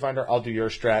your Party Finder, I'll do your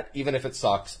strat. Even if it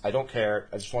sucks, I don't care.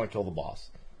 I just want to kill the boss.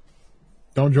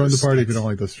 Don't join the party if you don't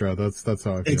like this strat. That's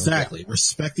how I feel. exactly.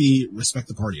 Respect the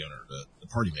party owner, the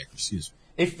party maker. Excuse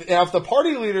me. If the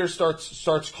party leader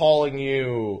starts calling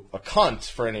you a cunt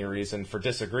for any reason for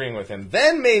disagreeing with him,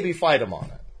 then maybe fight him on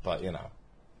it. But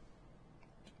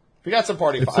we got some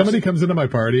party. If somebody comes into my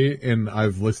party and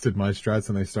I've listed my strats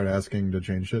and they start asking to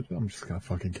change shit, I'm just gonna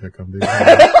fucking kick them, dude.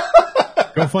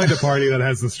 Go find a party that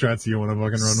has the strats you want to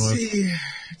fucking run with. See,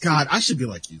 God, I should be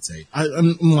like you, Tate.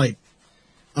 I'm like.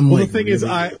 Well, like the thing is,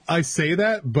 really- I say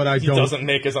that, but I he don't. doesn't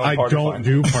make his own I party don't finder.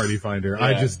 do Party Finder.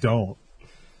 I Yeah. just don't.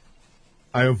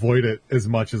 I avoid it as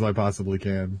much as I possibly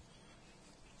can.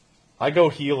 I go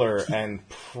healer and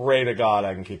pray to God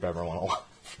I can keep everyone alive.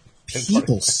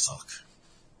 people suck.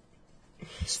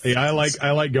 Yeah,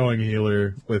 I like going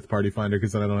healer with Party Finder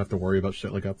because then I don't have to worry about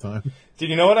shit like uptime. Did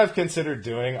you know what I've considered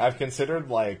doing? I've considered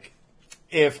like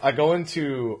if I go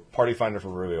into Party Finder for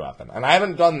Ruby Weapon, and I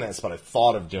haven't done this, but I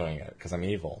thought of doing it because I'm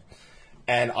evil.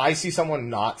 and I see someone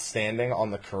not standing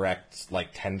on the correct like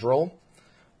tendril,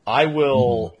 I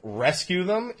will rescue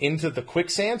them into the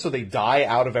quicksand so they die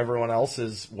out of everyone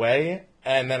else's way,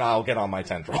 and then I'll get on my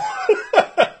tendril.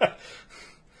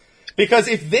 Because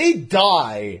if they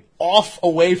die off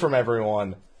away from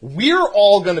everyone, we're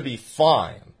all going to be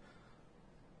fine.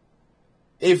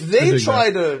 If they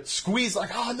try to squeeze,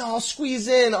 like, oh no, I'll squeeze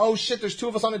in. Oh shit, there's two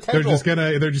of us on a tendril.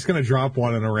 They're just gonna drop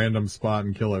one in a random spot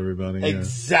and kill everybody. Yeah.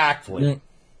 Exactly. Yeah.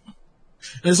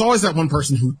 There's always that one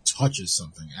person who touches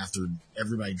something after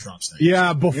everybody drops that.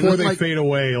 Yeah, before they like, fade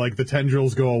away, like the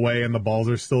tendrils go away and the balls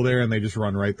are still there, and they just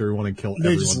run right through one and kill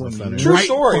everyone in the center. True right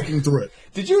story. Fucking through it.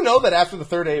 Did you know that after the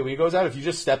third AoE goes out, if you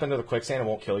just step into the quicksand, it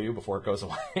won't kill you before it goes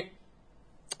away?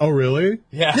 Oh, really?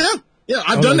 Yeah. Yeah,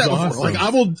 I've done that before. Awesome. Like,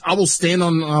 I will stand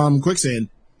on quicksand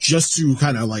just to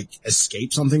kind of like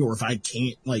escape something, or if I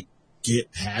can't like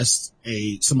get past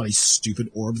somebody's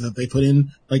stupid orb that they put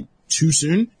in like too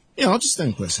soon. Yeah, I'll just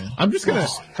stand quicksand. I'm just gonna.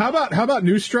 How about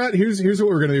new strat? Here's what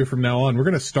we're gonna do from now on. We're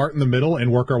gonna start in the middle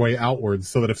and work our way outwards,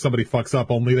 so that if somebody fucks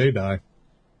up, only they die.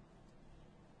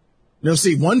 No,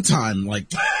 see, one time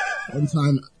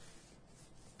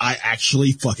I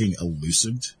actually fucking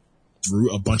elusived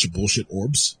through a bunch of bullshit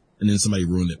orbs, and then somebody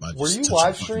ruined it by just Were you touching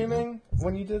live the fucking streaming orb.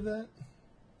 when you did that?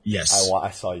 Yes.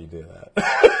 I saw you do that.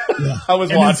 Yeah. I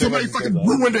was and watching. then somebody when you fucking did that.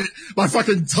 ruined it by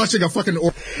fucking touching a fucking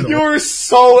orb. You were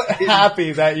so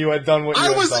happy that you had done what you I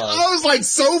had was done. like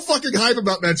so fucking hype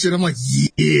about that shit. I'm like,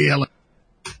 yeah, like,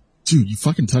 dude, you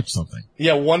fucking touched something.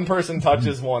 Yeah, one person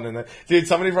touches one, and dude,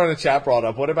 somebody from the chat brought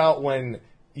up, what about when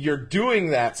you're doing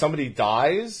that, somebody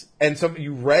dies, and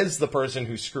you res the person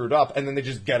who screwed up, and then they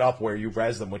just get up where you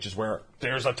res them, which is where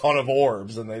there's a ton of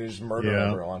orbs, and they just murder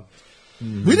everyone.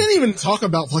 Mm-hmm. We didn't even talk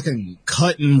about fucking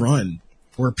cut and run,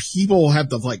 where people have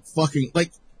to like fucking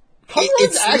like.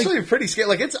 It's actually pretty scary.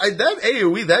 Like that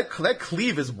AoE, that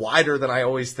cleave is wider than I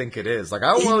always think it is. Like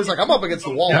I'm always like I'm up against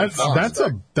the wall. That's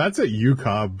a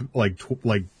UCOB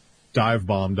like dive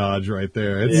bomb dodge right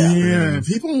there.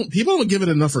 People don't give it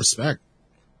enough respect,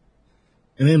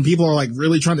 and then people are like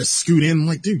really trying to scoot in. I'm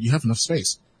like, dude, you have enough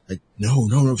space. Like,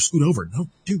 no, scoot over. No,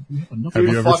 dude, you have enough. Have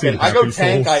you ever seen I go Happy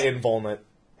tank, Souls? I invuln it.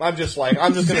 I'm just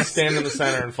gonna stand in the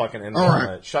center and fucking invuln All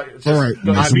right. it. All right.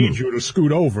 I need you to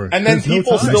scoot over. And then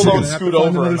people time. still You're don't gonna have scoot to find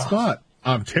over another enough. spot.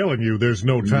 I'm telling you, there's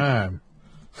no time.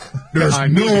 There's I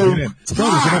need to no get in. Bro,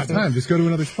 there's enough time. Just go to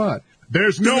another spot.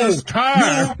 There's no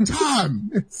time. No time.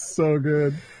 It's so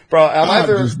good. Bro, I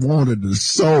just wanted the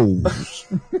soul.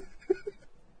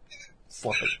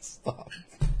 Stop.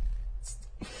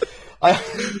 I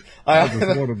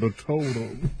just wanted the total.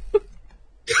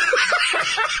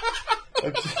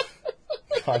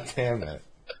 God damn it.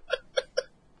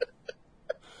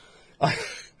 I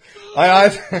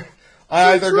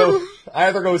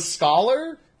either go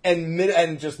scholar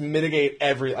and just mitigate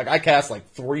every, like I cast like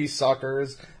 3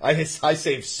 suckers. I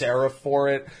save Seraph for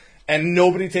it and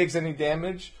nobody takes any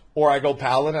damage, or I go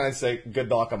paladin and I say good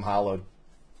luck, I'm hallowed.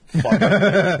 Fuck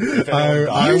it.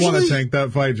 I want to tank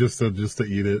that fight just to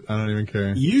eat it. I don't even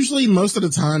care. Usually, most of the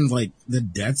time, like the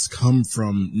deaths come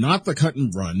from not the cut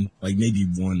and run. Like maybe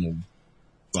one will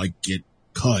like get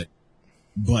cut,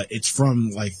 but it's from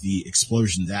like the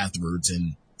explosions afterwards,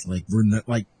 and like we're not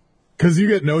like because you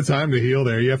get no time to heal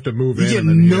there. You have to move you in. get And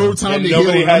then no time to heal.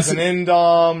 Nobody has an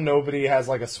indom. Nobody has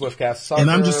like a swift cast sucker.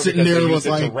 And I'm just sitting because there they with, used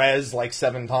it to like- res like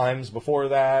 7 times before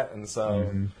that, and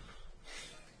so.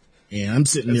 and I'm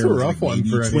sitting It's there a with rough like one maybe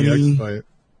for any 20, X fight.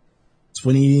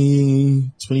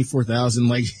 24,000.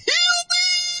 Like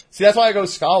See, that's why I go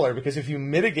scholar, because if you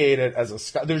mitigate it as a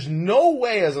scholar, there's no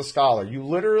way as a scholar. You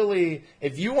literally,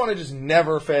 if you want to just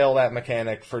never fail that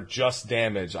mechanic for just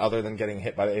damage other than getting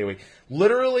hit by the AoE,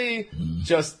 literally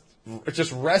just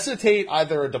recitate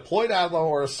either a deployed Adlo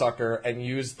or a sucker and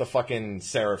use the fucking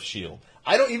Seraph shield.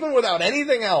 Even without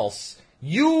anything else,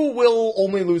 you will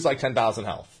only lose like 10,000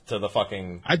 health to the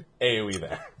fucking AoE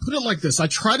there. put it like this: I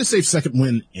try to save second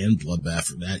wind and bloodbath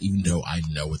for that, even though I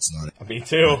know it's not. Me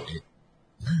too.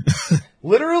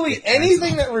 Literally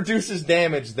anything that reduces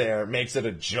damage there makes it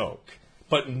a joke.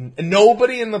 But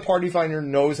nobody in the party finder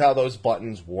knows how those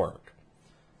buttons work.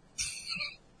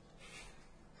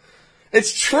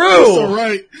 It's true! You're so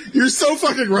right. You're so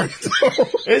fucking right, though.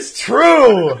 It's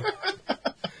true!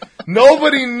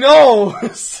 Nobody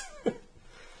knows!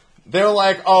 They're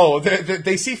like,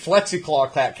 they see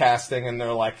FlexiClaw casting and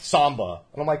they're like, Samba.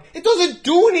 And I'm like, it doesn't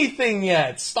do anything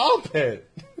yet! Stop it!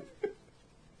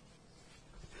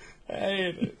 I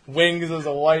hate it. Wings as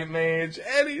a white mage.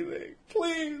 Anything.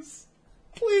 Please.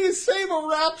 Please save a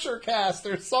Rapture cast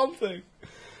or something.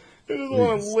 I just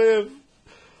want to live.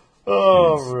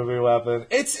 Oh, Ruby Weapon.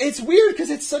 It's weird because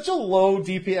it's such a low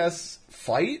DPS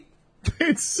fight.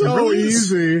 It's so really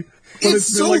is. easy. But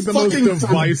it's been so like the most fucking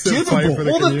divisive fight for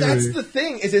the Well, community. that's the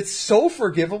thing, is it's so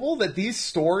forgivable that these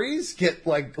stories get,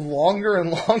 like, longer and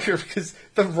longer because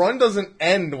the run doesn't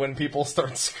end when people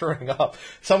start screwing up.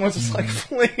 Someone's just like,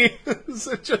 please,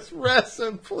 just rest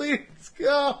and please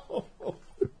go.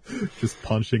 Just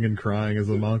punching and crying as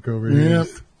a monk over here. Yep.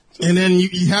 And then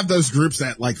you have those groups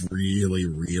that like really,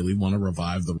 really want to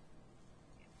revive them.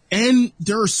 And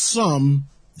there are some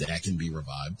that can be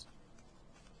revived.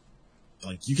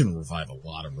 Like you can revive a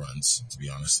lot of runs, to be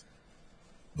honest.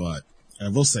 But I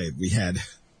will say we had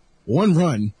one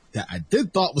run that I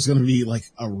did thought was going to be like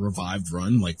a revived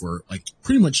run, like where like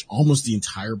pretty much almost the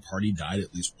entire party died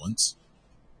at least once.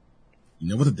 You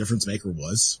know what the difference maker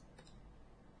was?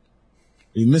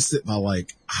 We missed it by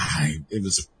like, it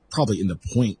was probably in the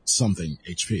point something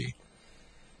HP.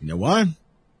 You know why?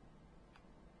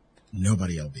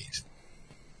 Nobody LB'd.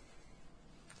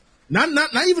 Not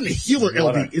even a healer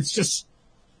LB. It's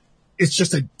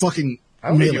just a fucking I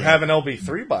don't think you melee. have an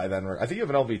LB3 by then. I think you have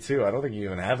an LB2. I don't think you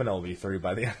even have an LB3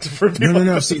 by the end of Ruby No.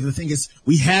 Weapon. See, the thing is,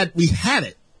 we had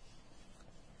it,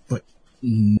 but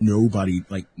nobody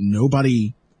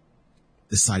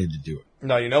decided to do it.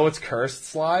 No, you know what's cursed,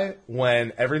 Sly?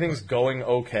 When everything's going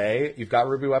okay, you've got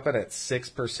Ruby Weapon at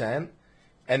 6%,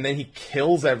 and then he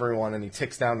kills everyone and he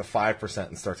ticks down to 5%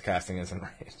 and starts casting Instant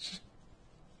Rage.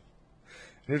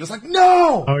 And you're just like,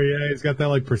 no! Oh yeah, he's got that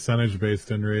like percentage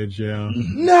based enrage, yeah.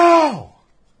 No!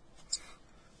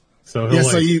 So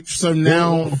he'll So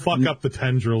now he'll fuck up the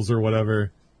tendrils or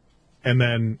whatever, and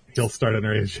then he'll start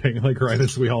enraging like right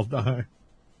as we all die.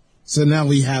 So now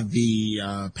we have the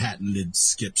patented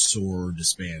skip sword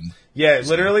disband. Yeah,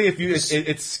 literally, if you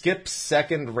it skips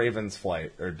second Raven's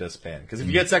Flight or disband. Because if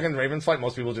you get second Raven's Flight,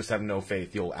 most people just have no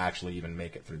faith you'll actually even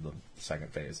make it through the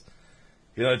second phase.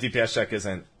 You know, the DPS check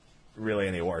isn't really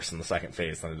any worse in the second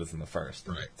phase than it is in the first.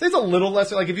 Right. So it's a little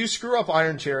less, like if you screw up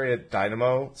Iron Chariot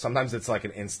Dynamo, sometimes it's like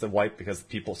an insta wipe because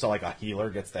people, so like a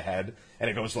healer gets the head and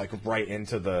it goes like right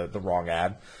into the wrong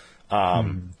ad.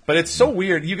 But it's so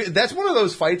weird. That's one of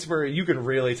those fights where you can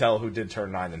really tell who did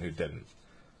turn 9 and who didn't.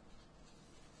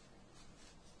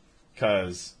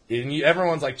 Because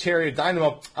everyone's like, Chariot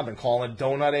Dynamo, I've been calling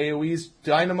Donut AoE's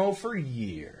Dynamo for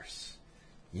years.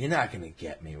 You're not going to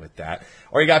get me with that.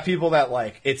 Or you got people that,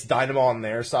 like, it's Dynamo on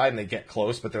their side and they get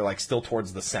close, but they're, like, still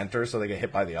towards the center, so they get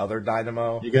hit by the other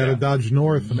Dynamo. You gotta dodge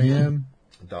north, man.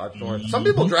 Dodge north. Some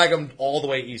people drag them all the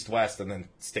way east-west and then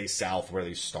stay south where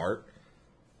they start.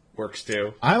 Works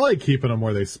too. I like keeping them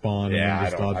where they spawn. Yeah, and I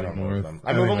then just dodging don't move north. them.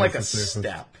 I move them like a that's the safest.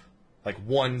 step. Like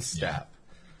one step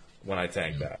when I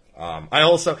tank that.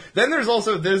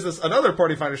 There's this another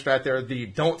party finder strat there, the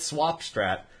don't swap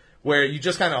strat, where you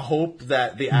just kind of hope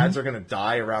that the ads are going to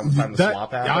die around the time the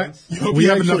swap happens. Hope We you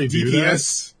have enough actually do that.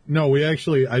 DPS. No,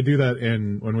 I do that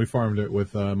when we farmed it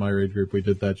with my raid group. We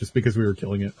did that just because we were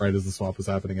killing it right as the swap was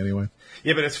happening anyway.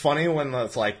 Yeah, but it's funny when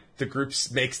it's like the group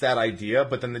makes that idea,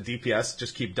 but then the DPS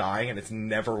just keep dying and it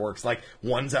never works. Like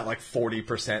one's at like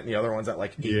 40% and the other one's at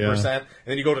like 8%. And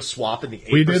then you go to swap and the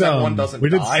 8% one doesn't we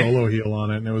did die. solo heal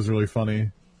on it and it was really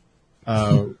funny.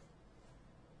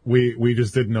 We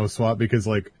just did no swap because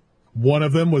like one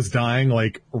of them was dying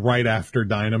like right after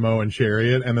Dynamo and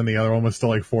Chariot, and then the other one was still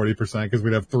like 40% because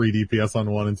we'd have 3 DPS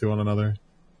on one and 2 on another.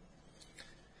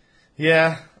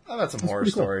 Yeah, I've had some horror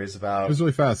pretty cool. stories It about was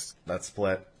really fast. that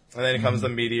split. And then comes the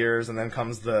meteors, and then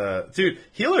comes the... Dude,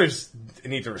 healers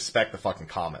need to respect the fucking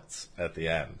comets at the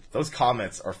end. Those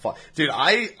comets are fun. Dude,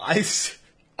 I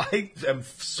am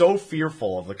so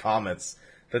fearful of the comets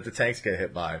that the tanks get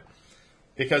hit by.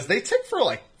 Because they tick for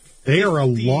like... They are a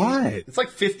 50 lot. It's like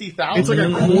 50,000. It's like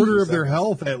a quarter of their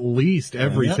health at least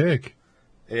every Yeah. tick.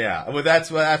 Yeah, well,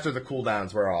 that's what after the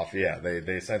cooldowns wear off. Yeah, they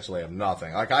essentially have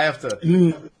nothing. Like, I have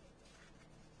to...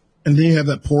 And then you have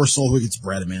that poor soul who gets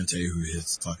Bradamante who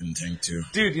hits fucking tank too.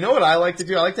 Dude, you know what I like to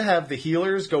do? I like to have the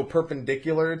healers go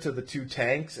perpendicular to the 2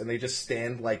 tanks, and they just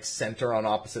stand, like, center on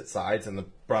opposite sides, and the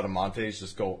Bradamantes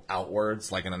just go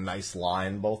outwards, like in a nice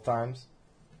line both times.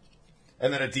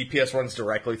 And then a DPS runs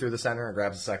directly through the center and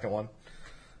grabs the second one.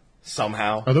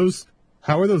 Somehow.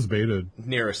 How are those baited?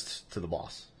 Nearest to the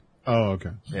boss. Oh,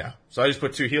 okay. Yeah. So I just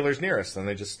put 2 healers nearest, and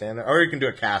they just stand there. Or you can do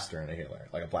a caster and a healer,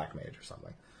 like a black mage or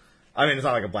something. I mean, it's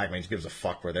not like a black mage gives a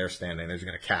fuck where they're standing. They're just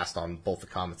going to cast on both the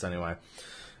comets anyway.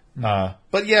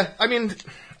 But yeah, I mean,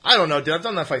 I don't know, dude. I've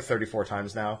done that fight 34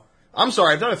 times now. I'm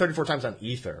sorry, I've done it 34 times on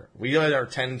Ether. We did our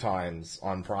 10 times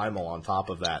on Primal on top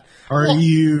of that. Are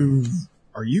you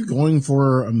Are you going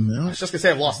for a I mount? was just gonna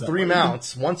say I've lost Is that 3 what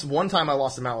mounts. One time I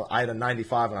lost a mount. I had a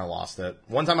 95 and I lost it.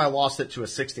 One time I lost it to a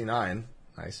 69.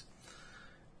 Nice.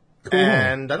 Cool.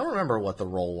 And I don't remember what the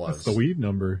roll was. That's the weed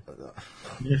number.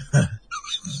 Yeah.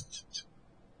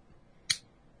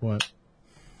 What?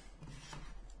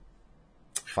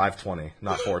 520,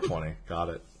 not 420. Got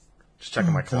it. Just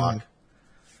checking my clock.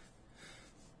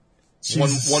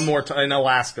 Jesus. One more time in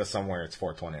Alaska somewhere. It's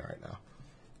 420 right now.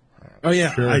 Oh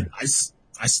yeah, Sure.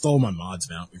 I stole my mod's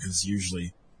mount because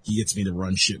usually he gets me to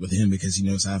run shit with him because he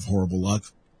knows I have horrible luck.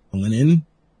 I went in,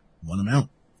 won him out.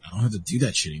 I don't have to do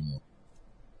that shit anymore.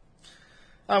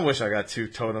 I wish I got 2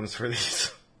 totems for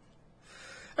these.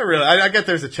 I get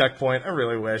there's a checkpoint. I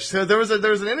really wish. So there was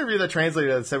an interview that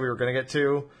translated that said we were going to get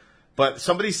 2, but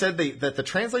somebody said that the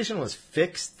translation was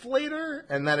fixed later,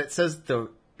 and that it says the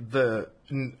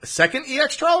second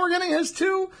EX trial we're getting has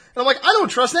 2. And I'm like, I don't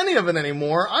trust any of it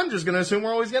anymore. I'm just going to assume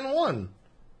we're always getting 1.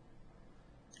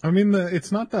 I mean,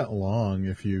 it's not that long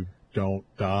if you don't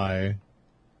die.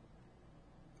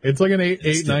 It's like an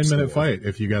 9 minute fight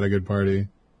if you got a good party.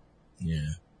 Yeah.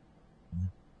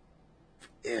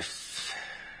 If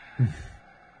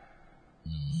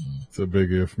It's a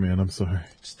big if, man. I'm sorry.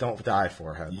 just don't die,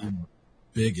 forehead.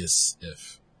 Biggest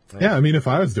if. Yeah, I mean, if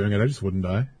I was doing it, I just wouldn't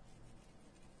die.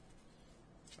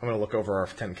 I'm going to look over our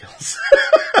 10 kills.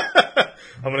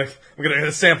 I'm gonna get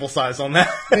a sample size on that.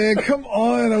 Man, come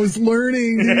on. I was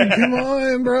learning, dude. Come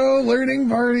on, bro. Learning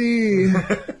party.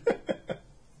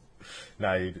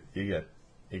 Nah, you good.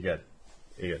 You good.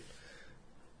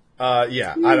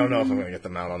 Yeah, I don't know if I'm going to get the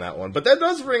mount on that one. But that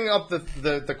does bring up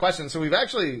the question. So we've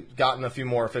actually gotten a few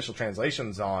more official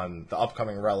translations on the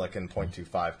upcoming relic in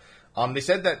 0.25. They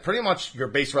said that pretty much your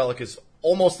base relic is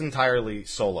almost entirely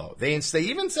solo. They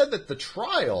even said that the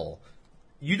trial,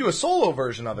 you do a solo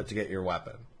version of it to get your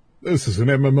weapon. This is an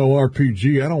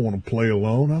MMORPG. I don't want to play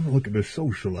alone. I'm looking to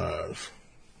socialize.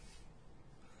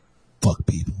 Fuck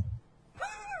people.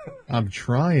 I'm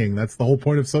trying. That's the whole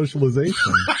point of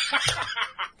socialization.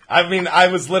 I mean, I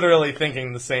was literally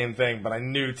thinking the same thing, but I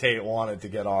knew Tate wanted to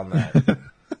get on that.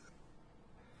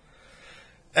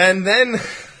 And then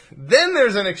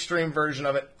there's an extreme version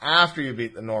of it after you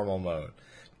beat the normal mode.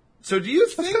 So do you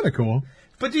That's think? kind of cool.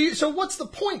 But so what's the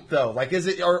point though? Like,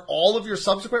 are all of your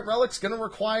subsequent relics going to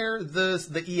require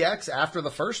the EX after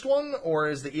the first one, or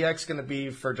is the EX going to be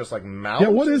for just like mounts? Yeah,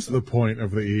 what is the point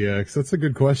of the EX? That's a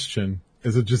good question.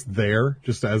 Is it just there,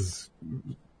 just as,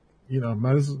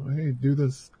 might as well, hey, do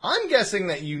this? I'm guessing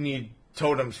that you need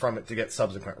totems from it to get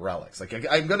subsequent relics. Like,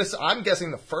 I'm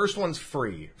guessing the first one's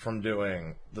free from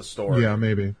doing the story. Yeah,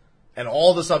 maybe. And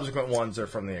all the subsequent ones are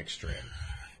from the extreme.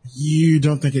 You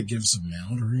don't think it gives a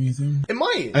mount or anything? It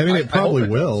might. I mean, it probably hope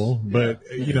it will,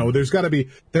 does. but,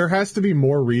 there has to be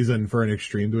more reason for an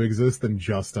extreme to exist than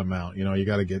just a mount. You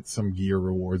got to get some gear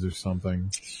rewards or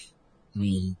something. I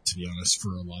mean, to be honest, for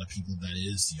a lot of people, that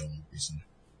is the only reason.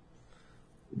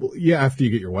 Well, yeah, after you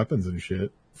get your weapons and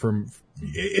shit.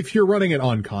 If you're running it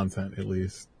on content, at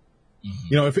least.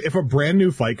 Mm-hmm. If a brand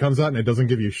new fight comes out and it doesn't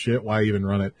give you shit, why even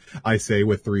run it? I say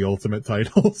with 3 ultimate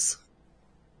titles.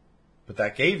 But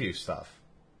that gave you stuff.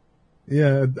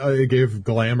 Yeah, it gave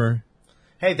glamour.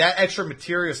 Hey, that extra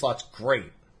materia slot's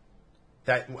great.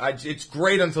 It's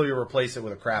great until you replace it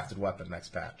with a crafted weapon next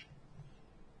patch.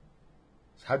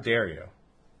 How dare you?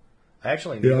 I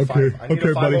actually need a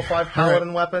 505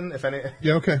 paladin weapon. If any,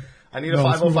 Yeah, okay. I need a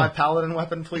 505 paladin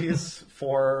weapon, please,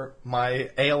 for my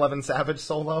A11 Savage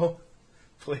solo.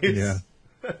 Please. Yeah.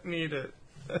 I need it.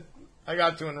 I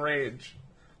got to enrage.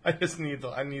 I just need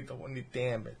the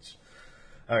damage.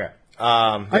 Okay.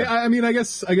 I mean, I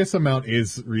guess a mount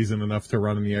is reason enough to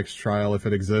run an EX trial if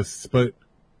it exists, but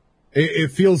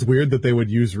it feels weird that they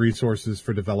would use resources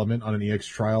for development on an EX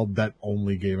trial that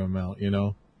only gave a mount,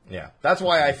 Yeah, that's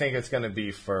why I think it's going to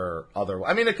be for other.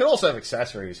 I mean, it could also have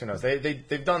accessories. Who knows?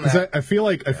 They've done that. I feel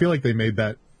like they made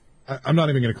that. I'm not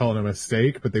even going to call it a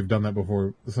mistake, but they've done that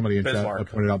before. Somebody in Bismarck. chat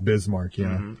pointed out Bismarck.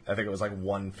 Yeah, I think it was like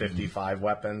 155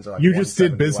 weapons. Or like you just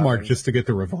did 170 Bismarck weapons. just to get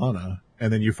the Ravana,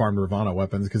 and then you farmed Ravana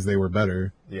weapons because they were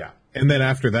better. Yeah, And then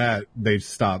after that, they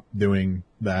stopped doing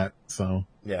that. So,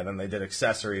 yeah. Then they did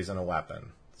accessories and a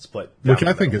weapon split, which down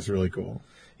I the think middle. is really cool.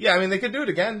 Yeah, I mean, they could do it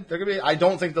again. There could be. I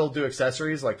don't think they'll do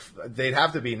accessories. Like they'd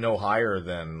have to be no higher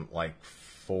than like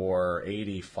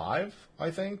 485. I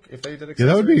think if they did Yeah,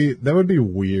 accessories. that would be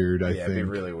weird. I Yeah, think it'd be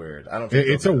really weird. I don't. think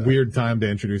it's a they'll do that. weird time to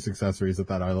introduce accessories at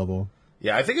that eye level.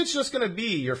 Yeah, I think it's just going to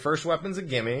be your first weapon's a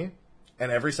gimme,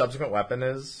 and every subsequent weapon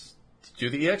is do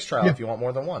the EX trial if you want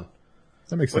more than one.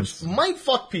 That makes Which sense. might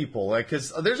fuck people, like, because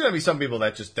there's going to be some people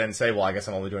that just then say, well, I guess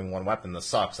I'm only doing one weapon. This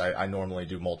sucks. I normally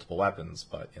do multiple weapons,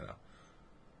 but,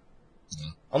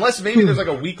 Unless maybe there's like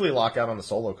a weekly lockout on the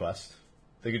solo quest.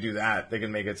 They could do that. They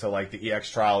can make it so like the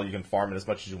EX trial, you can farm it as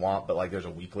much as you want, but like there's a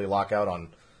weekly lockout on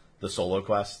the solo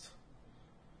quest.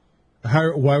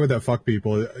 Why would that fuck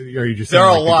people? Are you just There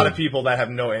saying, are a like, lot of people that have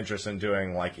no interest in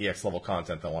doing like EX level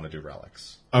content that want to do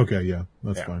relics. Okay, yeah,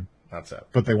 that's Yeah, fine. that's it.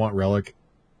 But they want relic.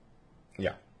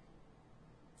 Yeah.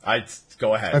 I'd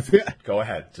go ahead. Go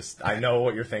ahead. Just I know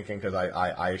what you're thinking because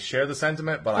I share the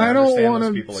sentiment, but I don't understand want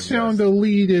those to people sound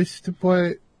exist. elitist,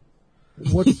 but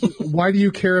why do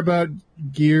you care about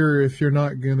gear if you're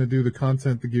not going to do the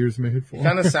content the gear's made for?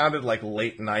 Kind of sounded like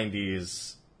late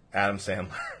 '90s Adam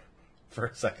Sandler for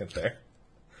a second there.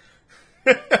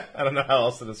 I don't know how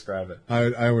else to describe it.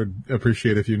 I would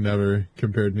appreciate if you never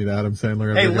compared me to Adam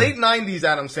Sandler. Hey, ever late again. '90s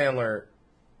Adam Sandler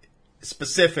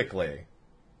specifically.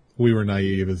 We were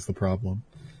naive is the problem.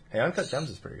 Hey, Uncut Gems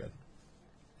is pretty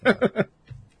good.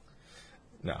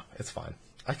 No, it's fine.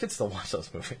 I could still watch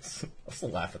those movies. I'll still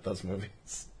laugh at those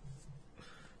movies.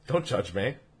 Don't judge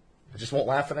me. I just won't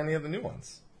laugh at any of the new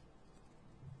ones.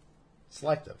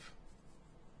 Selective.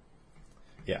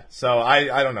 Yeah, so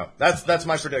I don't know. That's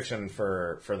my prediction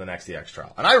for the next EX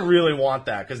trial. And I really want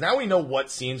that, because now we know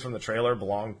what scenes from the trailer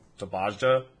belong to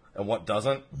Bajja and what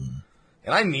doesn't.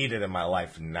 And I need it in my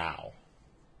life now.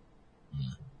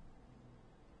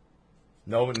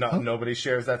 Nobody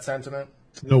shares that sentiment?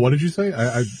 No, what did you say?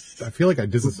 I feel like I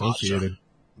disassociated.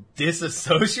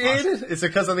 Disassociated? Is it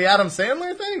because of the Adam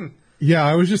Sandler thing? Yeah,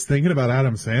 I was just thinking about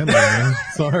Adam Sandler, man.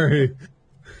 Sorry.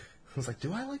 I was like,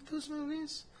 do I like those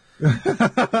movies?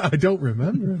 I don't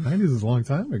remember. 90s is a long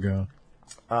time ago.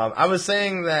 I was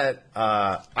saying that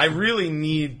I really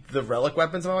need the relic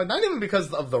weapons in my life. Not even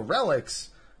because of the relics,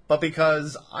 but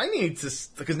because I need to...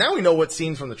 Because now we know what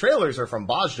scenes from the trailers are from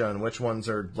Bajja and which ones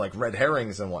are like red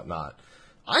herrings and whatnot.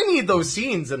 I need those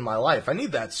scenes in my life. I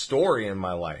need that story in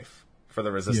my life for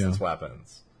the resistance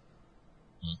weapons.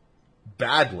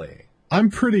 Badly. I'm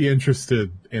pretty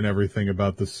interested in everything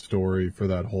about the story for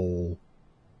that whole...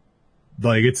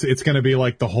 Like, it's going to be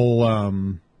like the whole,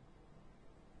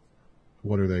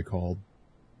 what are they called?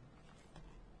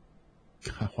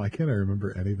 God, why can't I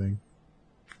remember anything?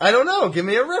 I don't know. Give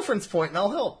me a reference point and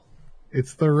I'll help.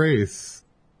 It's the race.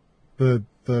 The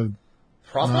not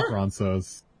Hrothgar?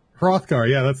 Ronsos. Hrothgar,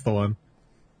 yeah, that's the one.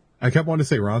 I kept wanting to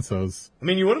say Ronsos. I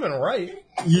mean, you would have been right.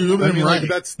 You I mean, right. like,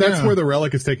 that's Yeah. where the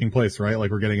relic is taking place, right?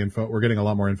 Like, we're getting a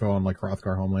lot more info on, like,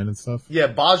 Hrothgar homeland and stuff. Yeah,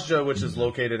 Bajja, which is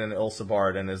located in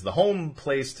Ilsabard and is the home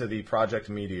place to the Project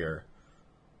Meteor.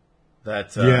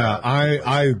 That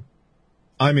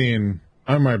I mean,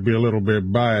 I might be a little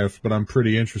bit biased, but I'm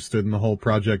pretty interested in the whole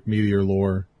Project Meteor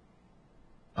lore.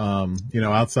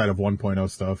 Outside of 1.0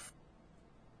 stuff.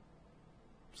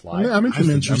 slide. I'm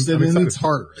interested. I'm interested I'm in excited.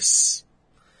 Tartarus.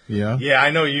 Yeah. Yeah,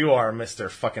 I know you are, Mr.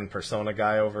 fucking Persona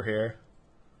guy over here.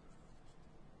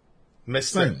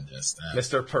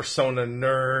 Mr. Persona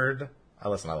nerd. I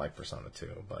like Persona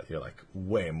too, but you're like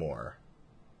way more.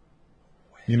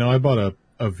 I bought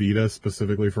a Vita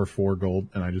specifically for 4 gold,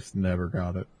 and I just never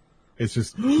got it. It's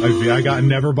just I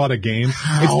never bought a game.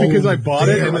 It's because I bought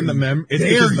it, and then the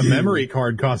memory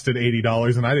card costed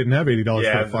 $80, and I didn't have $80 for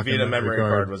Yeah, a the fucking Vita memory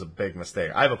card was a big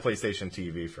mistake. I have a PlayStation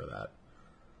TV for that.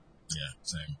 Yeah,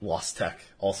 same. Lost Tech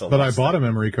also. But I Lost bought Tech. a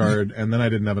memory card, and then I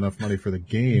didn't have enough money for the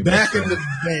game. Back in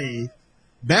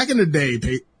the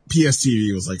day, PS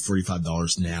TV was like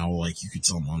 $45. Now, like, you could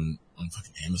sell them on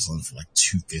fucking Amazon for like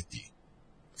 $250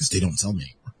 because they don't sell them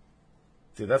anymore.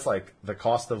 Dude, that's like the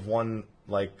cost of one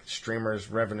like streamer's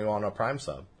revenue on a Prime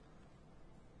sub.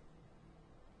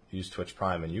 Use Twitch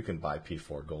Prime and you can buy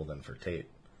P4 Golden for Tate.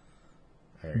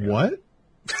 There you go. What?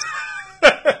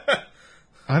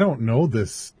 I don't know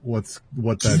this. What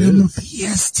that Give them a is?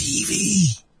 PS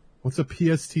TV. What's a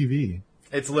PSTV?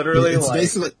 It's literally It's like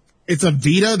basically it's a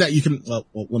Vita that you can. Well,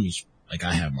 let me. Like,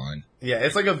 I have mine. yeah,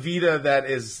 it's like a Vita that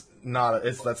is not.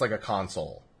 That's like a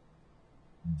console.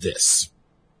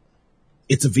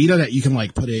 It's a Vita that you can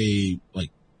like put it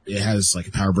has like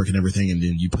a power brick and everything, and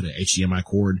then you put an HDMI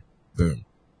cord, boom,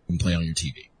 and play on your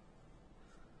TV.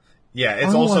 Yeah,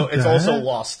 I want it's that. also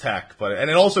Lost Tech, and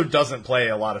it also doesn't play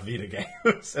a lot of Vita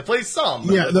games. It plays some.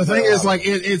 but it Yeah, doesn't the play thing a is,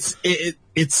 lot.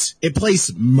 like, it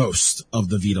plays most of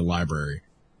the Vita library.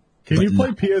 Can But you play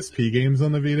PSP games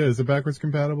on the Vita? Is it backwards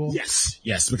compatible? Yes,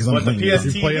 because I'm But the playing it on-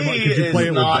 PS you play it- TV could you play is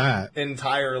it with not that?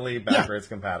 entirely backwards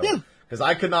compatible. Yeah. Because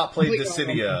I could not play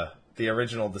Completely Dissidia, the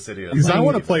original Dissidia. Because I Like,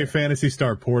 want to play Phantasy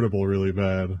Star Portable really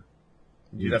bad.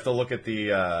 You'd have to look at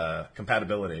the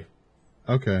compatibility.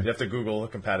 Okay, You'd have to Google the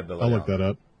compatibility. I'll look on that it.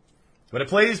 up. But it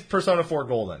plays Persona 4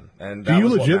 Golden, and Do that you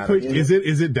was what legit put? mattered.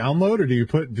 Is it download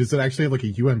or does it actually have like a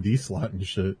UMD slot and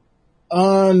shit?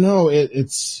 No,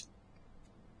 it's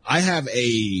I have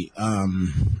a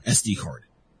SD card.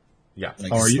 Yeah.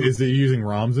 Like, Is it using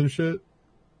ROMs and shit?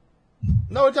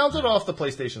 No, it downloaded off the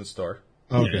PlayStation Store.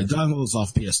 Okay. Yeah, it downloads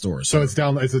off PS Store. So it's a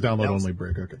download only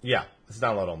brick. Okay. Yeah, it's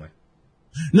download only.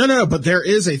 No, but there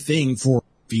is a thing for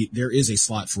there is a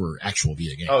slot for actual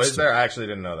Vita games. Oh, is there? I actually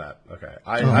didn't know that. Okay.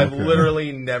 I've okay.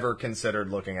 literally never considered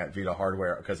looking at Vita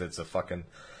hardware because it's a fucking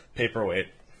paperweight.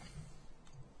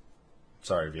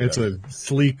 Sorry, Vita. It's a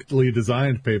sleekly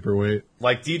designed paperweight.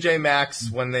 Like DJ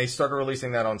Max, when they started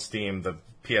releasing that on Steam, the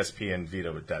PSP and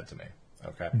Vita were dead to me.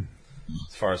 Okay.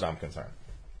 As far as I'm concerned.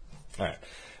 All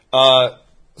right.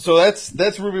 So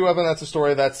that's Ruby Weapon. That's a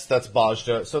story. That's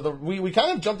Bajda. So we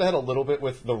kind of jumped ahead a little bit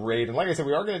with the raid, and like I said,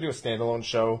 we are going to do a standalone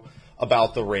show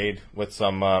about the raid with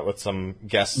some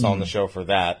guests on the show for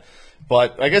that.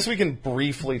 But I guess we can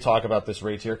briefly talk about this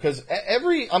raid here because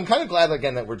I'm kind of glad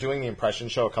again that we're doing the impression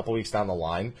show a couple weeks down the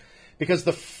line because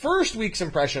the first week's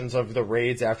impressions of the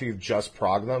raids after you've just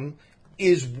progged them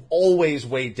is always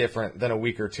way different than a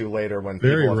week or two later when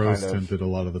Very people are rose kind of tinted a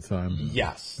lot of the time.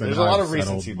 yes. But There's a lot I've of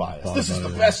recency settled bias. thought This is about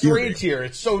the it. best raid tier.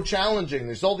 It's so challenging.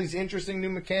 There's all these interesting new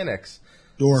mechanics.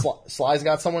 Door. Sly's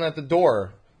got someone at the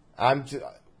door. I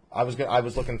was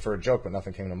looking for a joke, but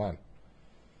nothing came to mind.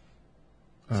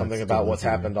 Something about what's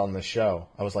happened on this show.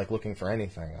 I was like looking for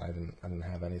anything. I didn't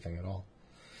have anything at all.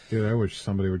 Dude, I wish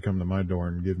somebody would come to my door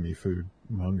and give me food.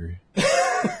 I'm hungry. All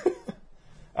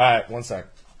right, one sec.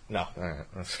 No, all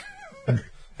right.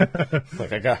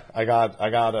 Like I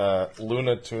got a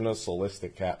Luna Tuna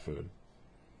Solistic cat food,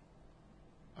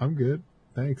 I'm good.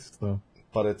 Thanks, though.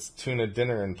 but it's tuna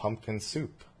dinner and pumpkin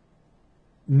soup.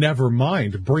 Never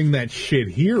mind. Bring that shit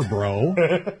here, bro.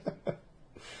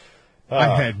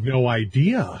 I had no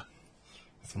idea.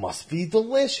 This must be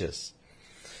delicious.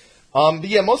 But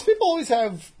yeah, most people always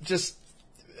have just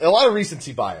a lot of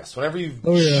recency bias whenever you've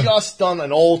just done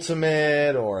an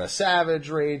Ultimate or a Savage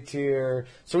raid tier.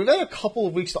 So we've had a couple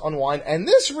of weeks to unwind, and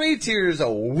this raid tier is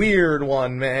a weird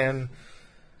one, man.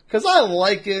 Because I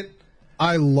like it.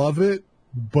 I love it,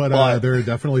 but there are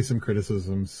definitely some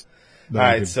criticisms. All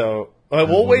right, so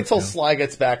we'll wait till Sly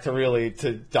gets back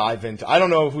to dive into. I don't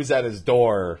know who's at his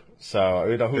door, so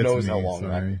who knows how long.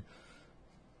 Sorry.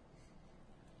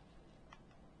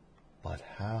 But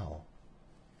how?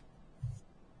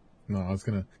 No, I was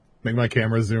gonna make my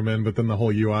camera zoom in, but then the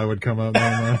whole UI would come up.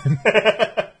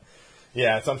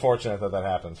 Yeah, it's unfortunate that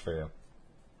happens for you.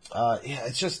 Yeah,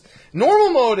 it's just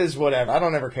normal mode is whatever. I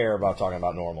don't ever care about talking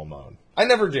about normal mode. I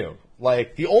never do.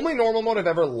 Like, the only normal mode I've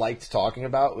ever liked talking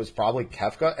about was probably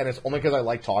Kefka, and it's only because I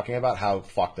like talking about how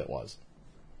fucked it was.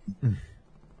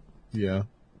 Yeah.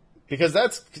 Because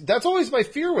that's always my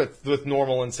fear with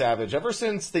normal and Savage. Ever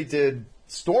since they did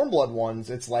Stormblood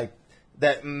ones, it's like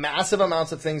that massive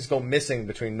amounts of things go missing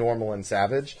between normal and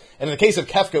Savage. And in the case of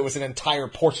Kefka, it was an entire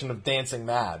portion of Dancing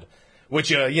Mad,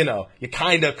 which, you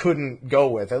kind of couldn't go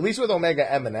with. At least with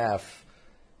Omega M and F,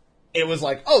 it was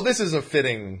like, oh, this is a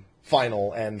fitting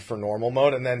final end for normal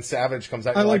mode, and then Savage comes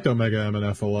out. I liked Omega M and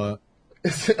F a lot.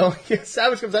 Oh, yeah,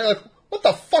 Savage comes out like, what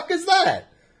the fuck is that?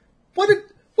 What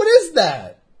is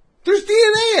that? There's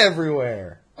DNA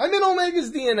everywhere. I'm in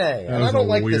Omega's DNA, and I don't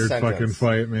like this sentence. Weird fucking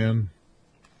fight, man.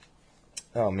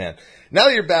 Oh man! Now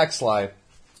that you're back, Sly,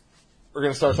 we're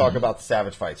gonna start talking about the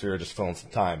Savage fights. We were just filling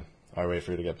some time. I'll wait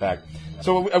for you to get back.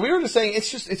 So we were just saying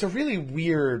it's a really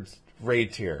weird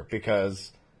raid tier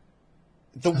because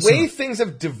the way things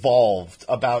have devolved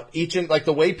about each and like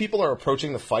the way people are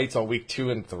approaching the fights on week 2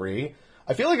 and 3,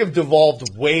 I feel like have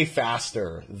devolved way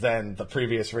faster than the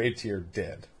previous raid tier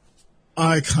did.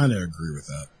 I kind of agree with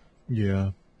that.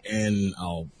 Yeah. And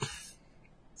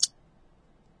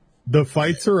the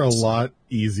fights are a lot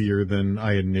easier than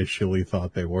I initially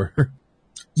thought they were.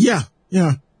 Yeah.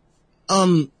 Now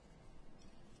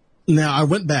I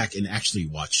went back and actually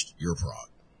watched your prog,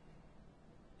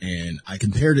 and I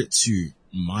compared it to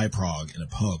my prog in a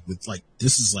pub with like,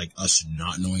 this is like us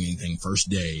not knowing anything first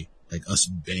day, like us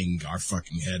banging our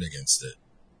fucking head against it.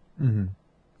 Mm-hmm.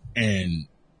 And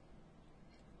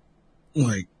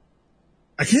like,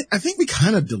 I think we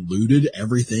kind of diluted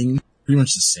everything pretty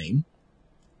much the same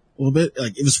a little bit.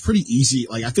 Like, it was pretty easy.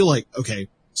 Like, I feel like, okay,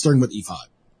 starting with E5.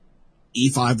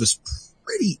 E5 was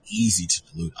pretty easy to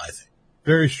dilute, I think.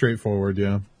 Very straightforward,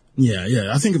 yeah.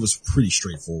 Yeah, I think it was pretty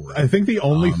straightforward. I think the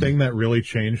only thing that really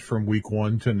changed from week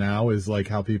 1 to now is like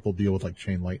how people deal with like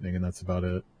chain lightning, and that's about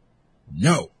it.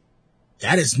 No,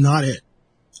 that is not it.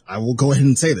 I will go ahead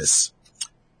and say this.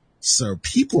 So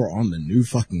people are on the new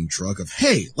fucking drug of,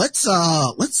 hey, let's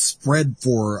spread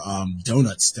for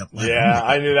donut step ladder. Yeah,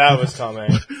 I knew that was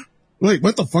coming. Like,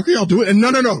 what the fuck are y'all doing? And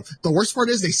no. The worst part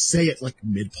is they say it like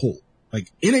mid-pull,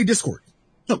 like in a Discord.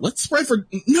 No, let's spread for,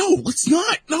 no, let's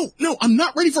not. No, I'm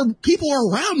not ready for people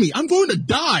around me. I'm going to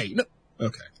die. No.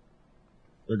 Okay.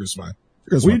 There goes my.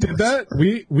 We did that.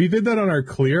 We did that on our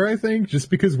clear, I think, just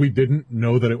because we didn't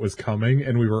know that it was coming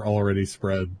and we were already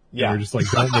spread. Yeah. We were just like,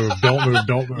 don't move, don't move,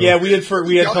 don't move. Yeah, we had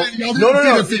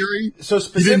no. Theory. So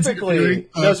specifically,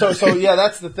 so yeah,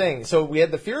 that's the thing. So we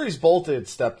had the Fury's bolted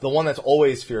step, the one that's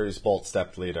always Fury's bolt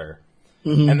step leader.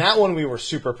 Mm-hmm. And that one we were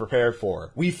super prepared for.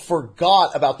 We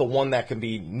forgot about the one that can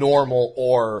be normal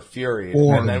or Fury.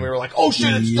 And then we were like, oh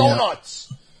shit, it's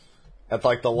donuts! At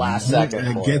like the last second.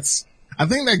 I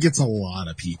think that gets a lot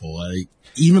of people. Like,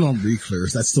 even on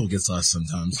reclears, that still gets us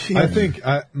sometimes. I think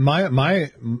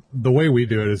the way we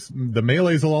do it is the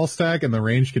melees will all stack and the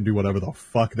range can do whatever the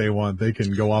fuck they want. They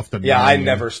can go off the. Yeah, I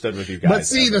never stood with you guys. But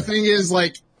see, the thing is,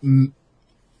 like,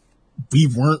 we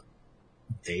weren't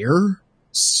there.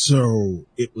 So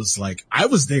it was like, I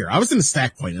was there. I was in the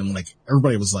stack point, and like,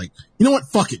 everybody was like, you know what?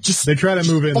 Fuck it. They try to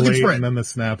move in late spread. And then the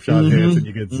snapshot hits and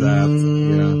you get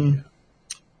zapped. Yeah.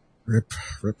 Rip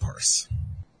parse.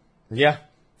 Yeah.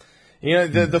 You know,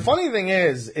 the funny thing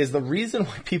is the reason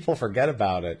why people forget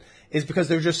about it is because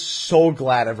they're just so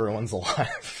glad everyone's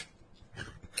alive.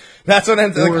 That's what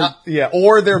ends up,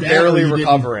 or they're barely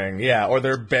recovering. Yeah, or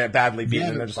they're badly beaten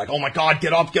and they're just like, oh my god,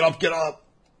 get up.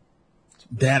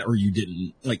 That or you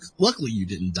didn't, like, luckily you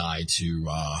didn't die to,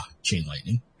 chain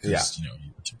lightning. Because, you know,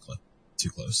 you were too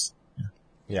close.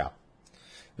 Yeah.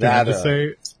 That, to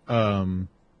say,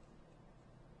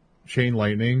 chain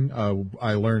lightning,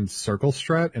 I learned circle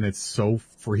strat and it's so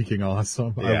freaking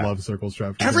awesome. Yeah. I love circle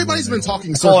strat. Everybody's been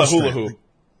talking circle strat. Hula hoop.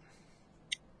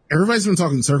 Everybody's been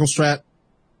talking circle strat.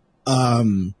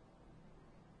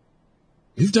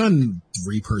 We've done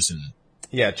 3-person.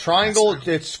 Yeah, triangle,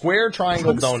 it's square,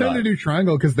 triangle, donut. Tend to do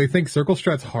triangle because they think circle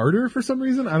strat's harder for some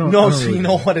reason. I don't know. Really you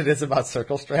know what it is about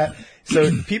circle strat?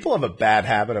 So people have a bad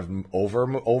habit of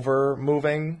over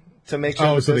moving to make sure.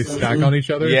 Oh, so they stack on each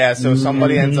other? Yeah, so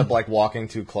somebody ends up like walking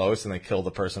too close and they kill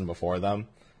the person before them.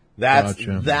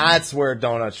 That's where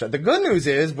donut strat. The good news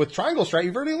is with triangle strat,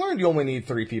 you've already learned you only need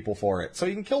 3 people for it. So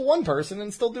you can kill one person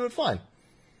and still do it fine.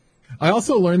 I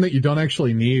also learned that you don't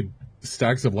actually need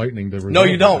stacks of lightning to resolve. No,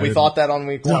 you don't. We thought that on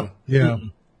week 1. Yeah.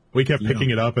 We kept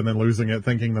picking it up and then losing it,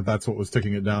 thinking that that's what was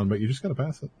ticking it down, but you just gotta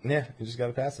pass it. Yeah, you just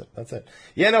gotta pass it. That's it.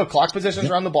 Yeah, no, clock positions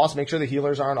around the boss, make sure the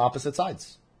healers are on opposite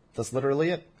sides. That's literally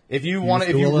it. If you want to,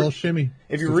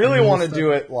 if you really want to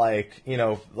do it like, you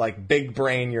know, like big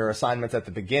brain your assignments at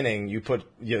the beginning, you put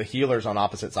the healers on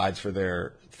opposite sides for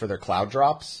their cloud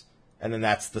drops, and then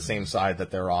that's the same side that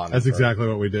they're on. That's exactly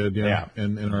what we did,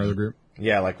 in our other group.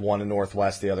 Yeah, like one in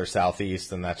northwest, the other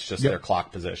southeast, and that's just their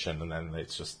clock position, and then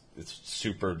it's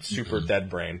super dead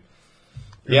brain.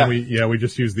 Yeah, we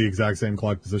just used the exact same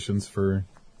clock positions for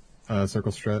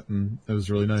circle strat, and it was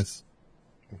really nice.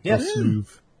 Yeah, smooth.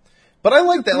 But I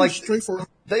like that. Like straightforward.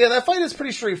 That fight is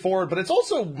pretty straightforward, but it's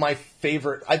also my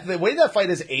favorite. The way that fight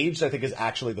is aged, I think, is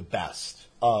actually the best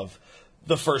of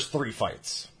the first 3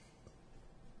 fights.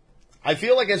 I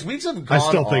feel like as weeks have gone I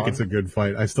still think it's a good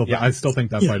fight. I still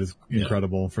think that fight is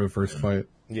incredible for the first fight.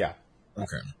 Yeah.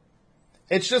 Okay.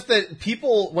 It's just that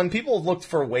when people looked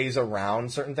for ways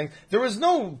around certain things, there was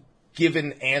no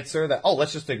given answer that, oh,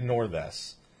 let's just ignore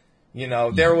this. You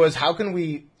know, there was, how can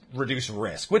we reduce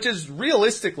risk? Which is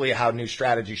realistically how new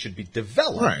strategy should be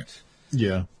developed. Right.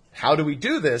 Yeah. How do we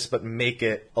do this, but make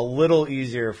it a little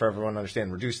easier for everyone to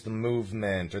understand? Reduce the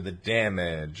movement or the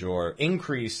damage or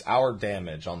increase our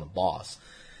damage on the boss.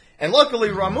 And luckily,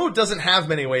 Ramuh doesn't have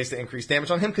many ways to increase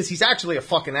damage on him because he's actually a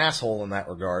fucking asshole in that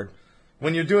regard.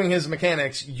 When you're doing his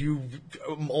mechanics,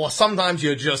 sometimes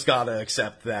you just gotta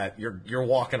accept that you're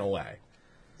walking away.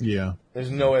 Yeah.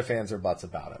 There's no ifs, ands, or buts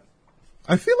about it.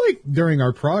 I feel like during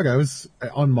our prog, I was,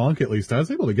 on Monk at least, I was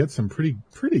able to get some pretty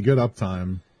good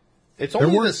uptime. It's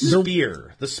only the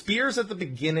spear. The spear's at the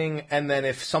beginning, and then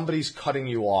if somebody's cutting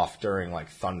you off during, like,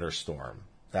 Thunderstorm,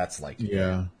 that's like...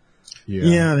 Yeah,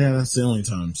 that's the only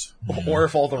times. Or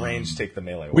if all the range take the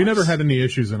melee. We never had any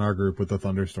issues in our group with the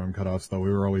Thunderstorm cutoffs, though.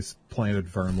 We were always planted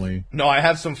firmly. No, I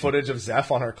have some footage of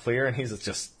Zeph on our clear, and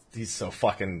he's so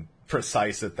fucking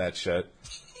precise at that shit.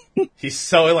 He's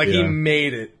so, he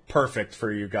made it perfect for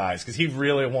you guys, because he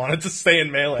really wanted to stay in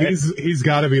melee. He's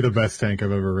gotta be the best tank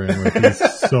I've ever ran with.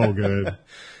 He's so good.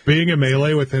 Being in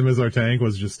melee with him as our tank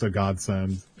was just a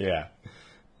godsend. Yeah.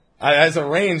 As a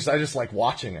ranged, I just like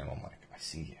watching him. I'm like, I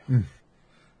see you.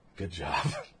 Good job.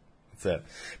 That's it.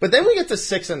 But then we get to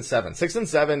 6 and 7. 6 and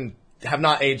 7 have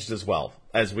not aged as well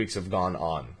as weeks have gone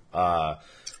on. Well,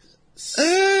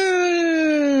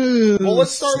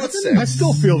 let's start with 6. I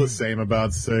still feel the same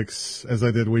about 6 as I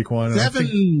did week 1.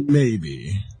 7,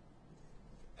 maybe.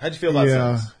 How'd you feel about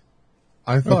Yeah. 6?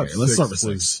 I thought Okay, let's start with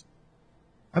 6 was, 6.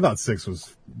 I thought 6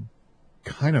 was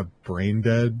kind of brain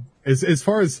dead as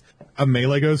far as a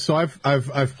melee goes. So I've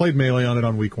played melee on it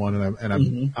on week 1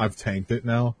 and I've tanked it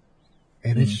now,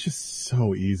 and it's just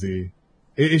so easy.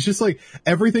 It's just like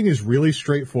everything is really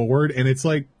straightforward, and it's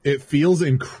like it feels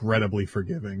incredibly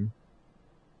forgiving.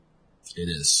 It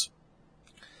is.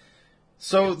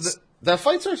 So that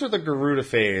fight starts with the Garuda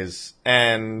phase,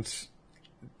 and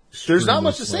there's not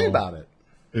much to say about it.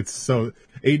 It's so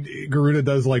Garuda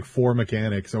does like 4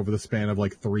 mechanics over the span of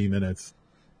like 3 minutes.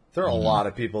 There are a lot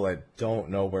of people that don't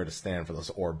know where to stand for those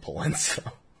orb pull-ins.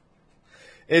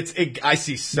 I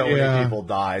see so many people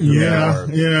die. from the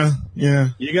orbs. Yeah.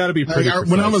 You got to be pretty Like,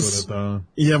 precise when I was- with it, though.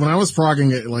 Yeah, when I was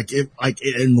progging it,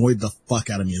 it annoyed the fuck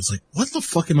out of me. It's like, what the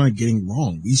fuck am I getting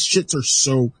wrong? These shits are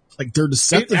so, like, they're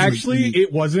deceptive.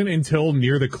 It wasn't until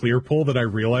near the clear pull that I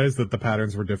realized that the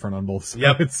patterns were different on both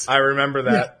Yep, sides. I remember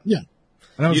that. Yeah.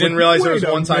 And I was You didn't like, realize there "Wait was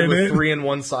a one side with minute." 3 and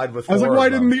one side with 4. I was like, why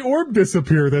of them. didn't the orb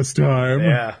disappear this time?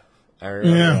 Yeah, I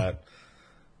remember Yeah. that.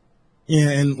 Yeah,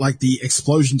 and like the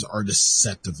explosions are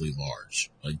deceptively large.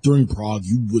 Like during Prague,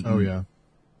 you wouldn't. Oh, yeah.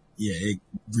 Yeah, it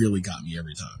really got me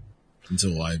every time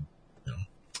until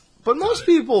But most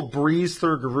people breeze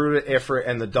through Garuda Ifrit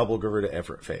and the double Garuda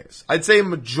Ifrit phase. I'd say a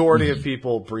majority of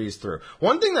people breeze through.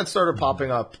 One thing that started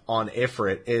popping up on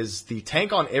Ifrit is the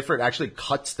tank on Ifrit actually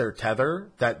cuts their tether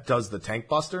that does the tank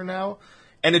buster now,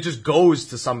 and it just goes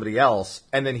to somebody else,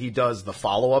 and then he does the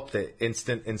follow-up, the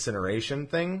instant incineration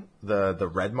thing, the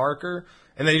red marker,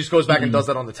 and then he just goes back and does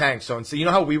that on the tank. So you know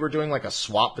how we were doing like a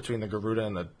swap between the Garuda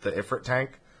and the Ifrit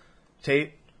tank,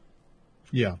 Tate?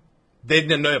 Yeah.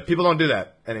 No, people don't do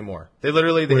that anymore. They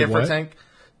literally, the Wait, Ifrit what? tank.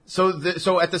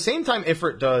 So at the same time,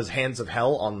 Ifrit does Hands of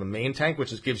Hell on the main tank, which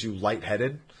just gives you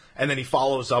lightheaded, and then he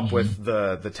follows up with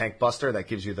the tank buster that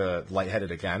gives you the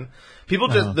lightheaded again. People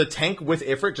just, the tank with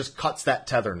Ifrit just cuts that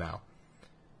tether now.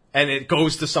 And it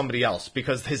goes to somebody else,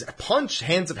 because his punch,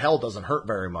 Hands of Hell, doesn't hurt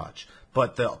very much.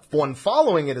 But the one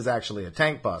following it is actually a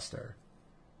tank buster.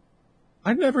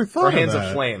 I never thought Or of Hands that.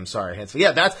 of Flame, sorry.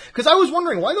 Yeah, that's, because I was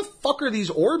wondering, why the fuck are these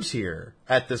orbs here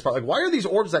at this part? Like, why are these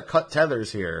orbs that cut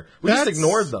tethers here? We just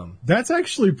ignored them. That's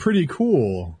actually pretty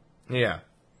cool. Yeah.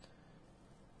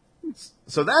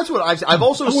 So that's what I've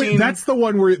also Oh, wait, seen. that's the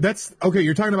one where okay.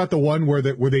 You're talking about the one where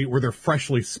they're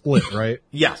freshly split, right?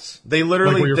 Yes. They Like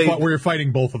literally, where you're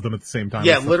fighting both of them at the same time.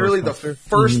 yeah, That's literally first the buster.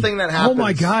 first thing that happens. Oh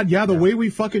my god, yeah. The way we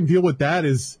fucking deal with that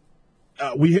is,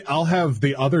 I'll have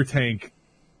the other tank,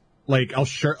 like they'll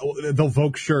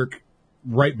Voke Shirk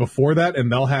right before that,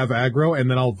 and they'll have aggro, and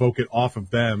then I'll Voke it off of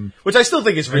them. Which I still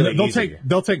think is really And they'll easy.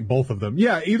 they'll take both of them.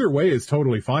 Yeah, either way is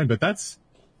totally fine, but that's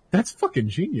fucking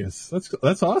genius.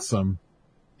 That's awesome.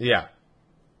 Yeah.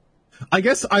 I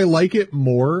guess I like it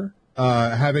more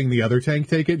having the other tank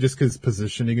take it, just because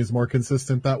positioning is more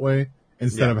consistent that way,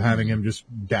 instead Yeah. of having him just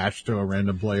dash to a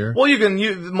random player. Well,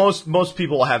 most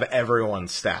people have everyone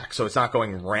stack, so it's not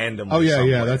going randomly. Oh yeah,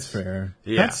 somewhere. that's fair.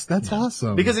 Yeah. That's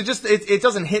awesome. Because it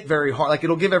doesn't hit very hard. Like,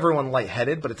 it'll give everyone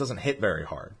lightheaded, but it doesn't hit very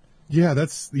hard.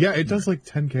 it does like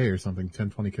 10k or something,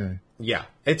 20k. Yeah.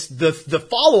 It's the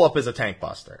follow up is a tank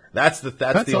buster. That's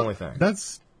the only thing.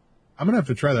 I'm gonna have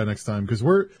to try that next time, because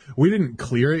we didn't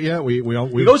clear it yet. We He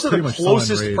goes to pretty the much saw in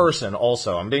closest raid. person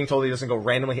also. I'm being told he doesn't go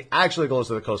randomly. He actually goes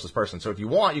to the closest person. So if you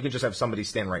want, you can just have somebody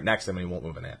stand right next to him and he won't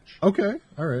move an inch. Okay,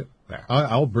 all right. Yeah.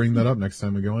 I'll bring that up next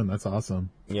time we go in. That's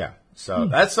awesome. Yeah. So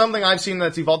that's something I've seen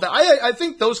that's evolved. I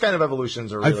think those kind of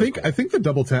evolutions are really cool. I think the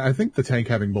double tank. I think the tank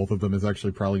having both of them is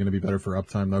actually probably going to be better for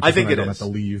uptime though. 'cause I think then it don't is. have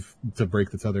to leave to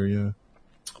break the tether. Yeah.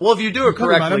 Well, if you do it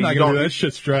Never mind, correctly, I'm not you gonna do don't that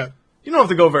shit strap. you don't have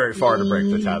to go very far to break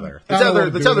the tether.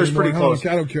 The tether's pretty close.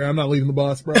 I don't care. I'm not leaving the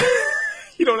boss, bro.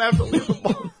 You don't have to leave the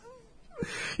ball.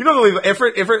 You don't have to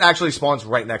leave. If it actually spawns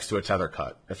right next to a tether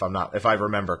cut, if I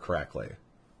remember correctly.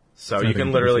 So you think can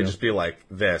it literally is, yeah. just be like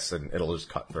this, and it'll just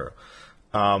cut through.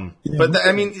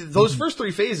 I mean, those first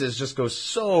 3 phases just go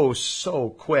so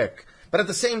quick. But at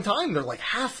the same time, they're like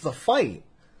half the fight.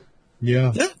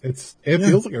 Yeah. Yeah. It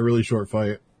feels like a really short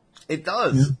fight, It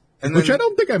does. And which then- I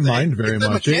don't think I mind very the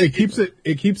much. mechanic-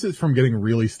 it keeps it from getting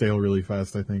really stale really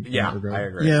fast, I think. in Yeah, that regard. I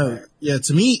agree. Yeah.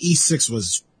 To me, E6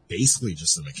 was basically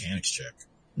just a mechanics check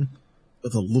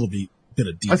with a little bit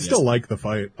of DPS. I still like the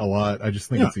fight a lot. I just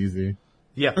think Yeah. it's easy.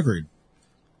 Yeah. Agreed.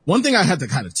 One thing I had to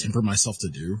kind of temper myself to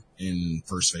do in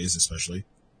first phase, especially,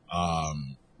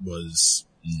 was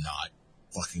not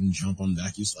fucking jump on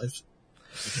vacuum life.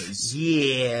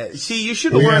 Yeah. See, you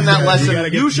should have learned that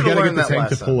lesson. You should have learned that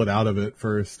lesson. To pull it out of it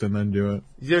first and then do it.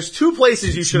 There's two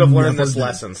places you should have learned this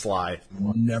lesson, Sly.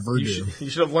 Never do. You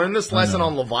should have learned this lesson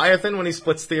on Leviathan when he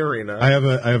splits the arena. I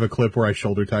have a clip where I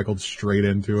shoulder tackled straight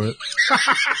into it.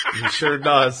 He sure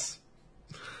does.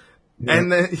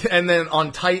 Yep. And then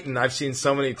on Titan, I've seen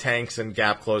so many tanks and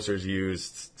gap closers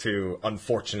used to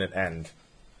unfortunate end.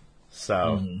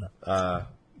 So,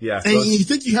 yeah. And you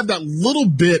think you have that little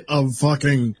bit of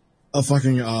fucking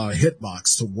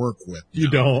hitbox to work with. You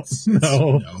don't.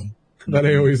 No. That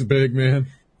AoE's big, man.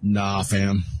 Nah,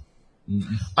 fam.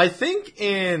 I think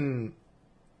in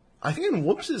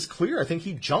Whoops is clear. I think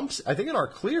in our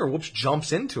clear, Whoops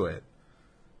jumps into it.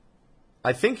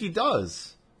 I think he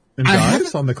does. And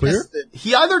dies on the clear?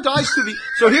 He either dies to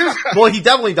the... he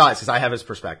definitely dies because I have his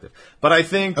perspective. But I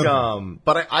think, okay.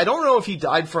 But I don't know if he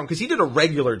died from... Because he did a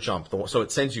regular jump, so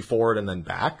it sends you forward and then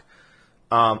back.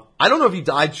 I don't know if he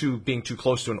died to being too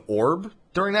close to an orb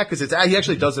during that, because he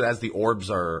actually does it as the orbs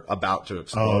are about to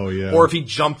explode. Oh, yeah. Or if he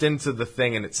jumped into the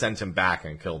thing and it sent him back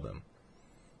and killed him.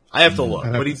 I have to look,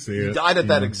 but he died at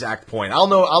that exact point.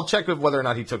 I'll check whether or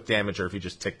not he took damage or if he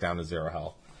just ticked down to 0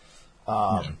 health.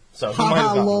 So he might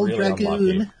have gotten really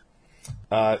unlucky.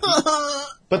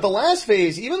 But the last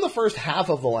phase, even the first half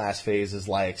of the last phase is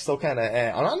like still kind of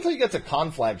not until you get to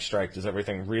Conflag Strike does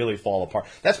everything really fall apart.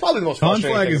 That's probably the most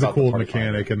frustrating thing. Conflag is a cool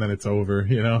mechanic, and then it's over.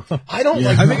 You know, I don't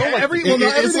like. I think everything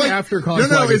after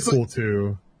Conflag is cool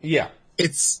too. Yeah,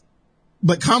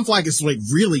 but Conflag is like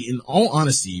really, in all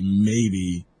honesty,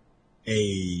 maybe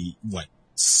a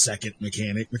second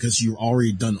mechanic because you've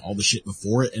already done all the shit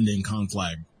before it, and then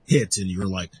Conflag hits, and you're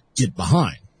like, get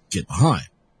behind.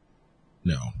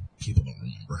 No. People don't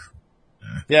remember.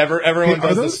 Yeah, everyone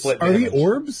does the split damage. Are the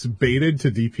orbs baited to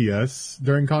DPS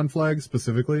during Conflag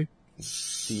specifically?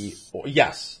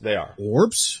 Yes, they are.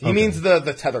 Orbs? He means the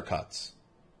tether cuts.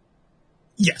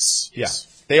 Yes. Yeah.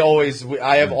 They always...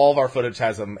 I have all of our footage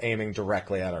has them aiming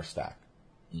directly at our stack.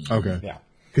 Okay. Yeah.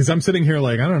 Because I'm sitting here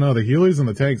like, I don't know, the healers and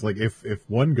the tanks, like if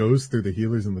one goes through the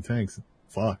healers and the tanks,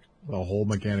 fuck. The whole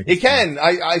mechanic. It can.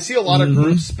 I see a lot of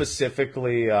groups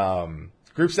specifically...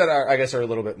 Groups that are a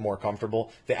little bit more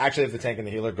comfortable, they actually have the tank and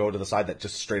the healer go to the side that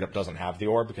just straight up doesn't have the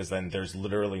orb, because then there's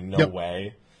literally no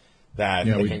way that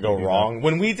it can go wrong.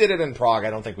 When we did it in Prague, I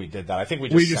don't think we did that. I think we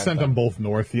just sent them both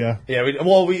north, yeah. Yeah,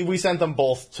 we sent them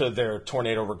both to their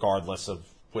tornado regardless of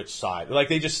which side. Like,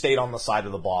 they just stayed on the side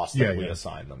of the boss that we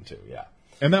assigned them to, yeah.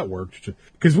 And that worked.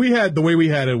 Because we had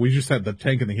we just had the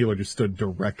tank and the healer just stood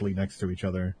directly next to each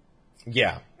other.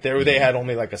 Yeah, they had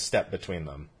only like a step between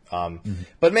them.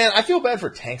 But man, I feel bad for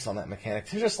tanks on that mechanic.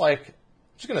 They're just like,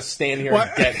 just gonna stand here and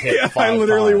get hit 5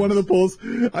 times. One of the pulls.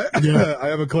 I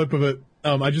have a clip of it.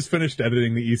 I just finished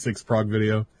editing the E6 Prague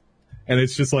video, and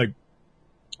it's just like,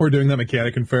 we're doing that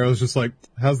mechanic, and Pharaoh's just like,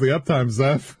 how's the uptime,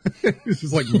 Zeph? It's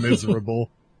just like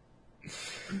miserable.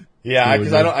 Yeah,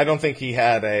 because I don't think he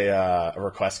had a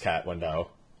request cat window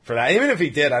for that. Even if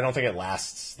he did, I don't think it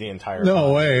lasts the entire time.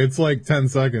 No way. It's like 10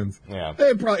 seconds. Yeah.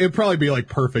 It'd probably be like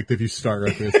perfect if you start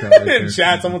right there. In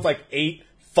chat, someone's like 8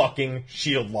 fucking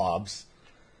shield lobs.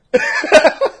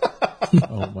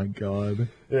 Oh my god.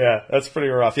 Yeah, that's pretty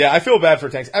rough. Yeah, I feel bad for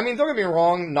tanks. I mean, don't get me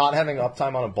wrong, not having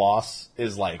uptime on a boss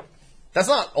is like, that's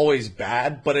not always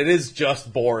bad, but it is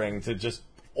just boring to just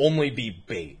only be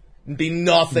bait. Be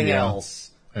nothing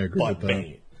else but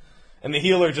bait. And the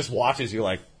healer just watches you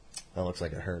like, that looks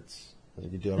like it hurts. Are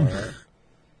you doing all right?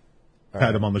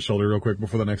 Pat him on the shoulder real quick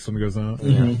before the next one goes out.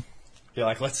 Mm-hmm. You're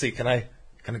like, let's see, can I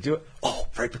do it? Oh,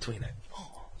 right between it.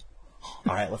 Oh.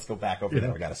 All right, let's go back over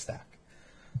there. We got a stack.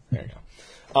 There you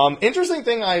go. Interesting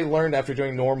thing I learned after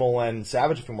doing normal and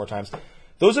savage a few more times.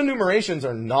 Those enumerations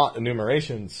are not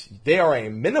enumerations. They are a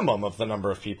minimum of the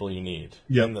number of people you need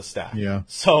in the stack. Yeah.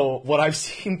 So what I've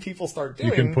seen people start doing...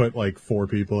 You can put like 4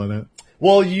 people in it.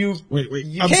 Well, wait.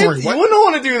 I'm sorry. What? You wouldn't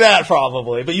want to do that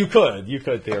probably, but you could. You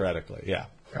could theoretically, yeah.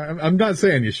 I'm not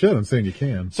saying you should. I'm saying you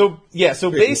can. So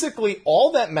basically,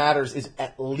 all that matters is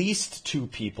at least 2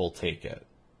 people take it.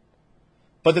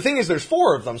 But the thing is, there's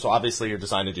 4 of them, so obviously you're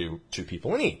designed to do 2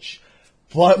 people in each.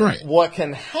 But what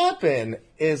can happen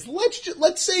is,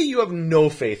 let's say you have no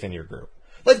faith in your group.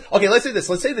 Let's say this.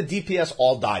 Let's say the DPS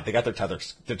all died. They got their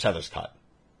tethers cut.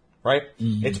 Right?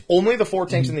 Mm-hmm. It's only the 4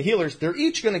 tanks and the healers. They're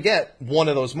each going to get one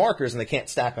of those markers, and they can't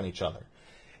stack on each other.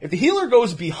 If the healer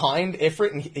goes behind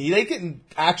Ifrit, and they can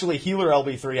actually healer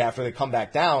LB3 after they come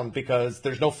back down, because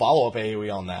there's no follow-up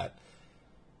AoE on that.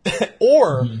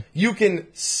 Or you can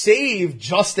save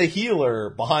just a healer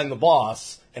behind the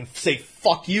boss and say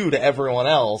fuck you to everyone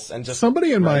else, and just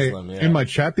somebody in my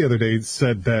chat the other day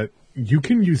said that you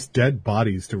can use dead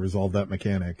bodies to resolve that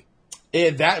mechanic.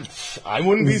 I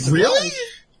wouldn't be surprised. Really?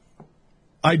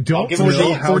 I don't give it a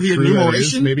know shot. how For the true that is.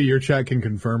 enumeration? Maybe your chat can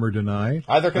confirm or deny.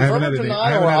 Either I haven't confirm had or a- deny, I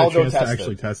haven't or had a I'll go chance to test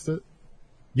actually it. test it.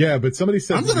 Yeah, but somebody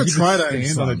said I'm gonna you can try that stand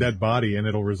next on a time. dead body and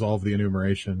it'll resolve the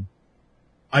enumeration.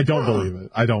 I don't believe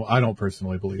it. I don't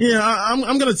personally believe it. Yeah,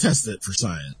 I'm gonna test it for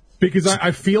science. Because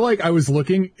I feel like I was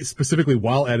looking specifically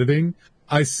while editing,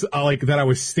 like that I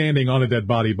was standing on a dead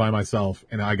body by myself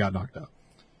and I got knocked out.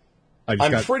 I just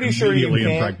I'm got pretty sure you immediately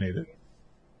can. impregnated.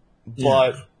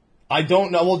 But I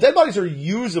don't know. Well, dead bodies are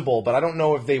usable, but I don't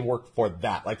know if they work for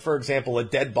that. Like, for example, a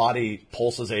dead body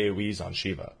pulses AoEs on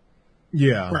Shiva.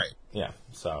 Yeah. Right. Yeah.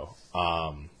 So,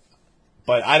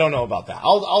 but I don't know about that.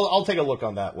 I'll take a look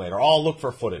on that later. I'll look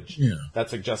for footage that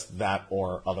suggests that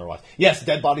or otherwise. Yes,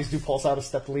 dead bodies do pulse out a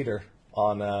step leader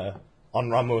on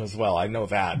Ramu as well. I know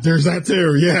that. There's that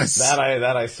too. Yes. That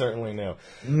I certainly knew.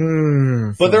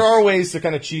 But there are ways to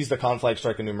kind of cheese the Conflict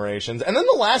Strike enumerations. And then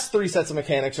the last three sets of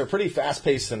mechanics are pretty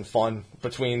fast-paced and fun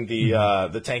between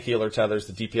the tank healer tethers,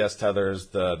 the DPS tethers,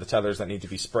 the tethers that need to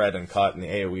be spread and cut, and the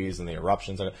AoEs and the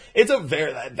eruptions.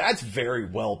 That's very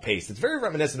well-paced. It's very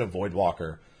reminiscent of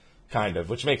Voidwalker, kind of,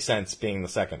 which makes sense being the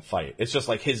second fight. It's just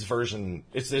like his version,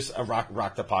 it's this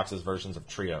Raktapox's versions of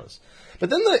trios. But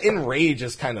then the Enrage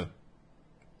is kind of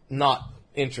not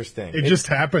interesting. It just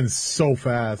happens so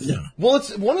fast. Yeah. Well,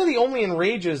 it's one of the only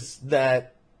enrages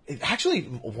that, actually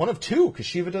one of two, because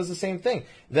Shiva does the same thing,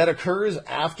 that occurs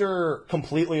after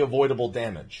completely avoidable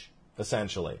damage,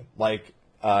 essentially. Like,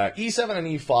 E7 and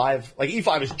E5, like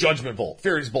E5 is Judgment Bolt,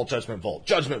 Fury's Bolt, Judgment Bolt,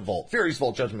 Judgment Bolt, Fury's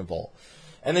Bolt, Judgment Bolt.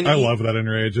 And then I love that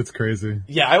Enrage. It's crazy.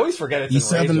 Yeah, I always forget it's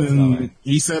E7 enrages, and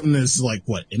though. E7 is like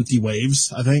what, empty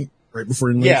waves, I think, right before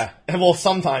he leaves. Yeah, and well,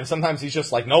 sometimes he's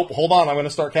just like, nope, hold on, I'm going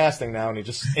to start casting now, and he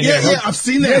just Yeah, I've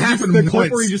seen that happen The once.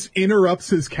 clip where he just interrupts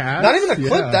his cast. Not even a clip.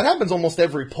 Yeah. That happens almost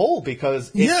every pull because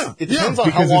it depends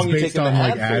on how Because long it's you based take in on the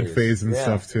like ad phase and Yeah.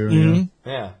 stuff too. Mhm.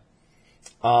 Yeah.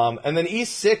 Yeah. And then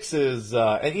E6 is,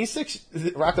 and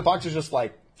E6, Raktapox is just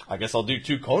like, I guess I'll do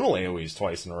 2 Conal AoEs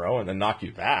twice in a row and then knock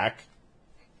you back.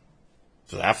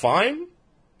 Is that fine?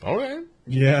 Okay.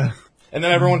 Yeah. And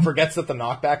then everyone forgets that the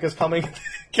knockback is coming,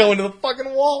 go into the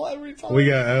fucking wall every time.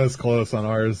 That was close on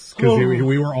ours because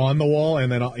we were on the wall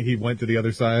and then he went to the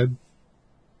other side.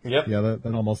 Yep. Yeah, that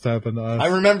almost happened to us. I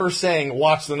remember saying,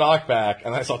 watch the knockback,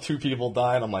 and I saw 2 people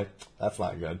die, and I'm like, that's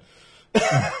not good.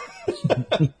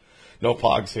 No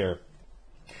pogs here.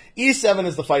 E7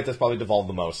 is the fight that's probably devolved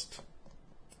the most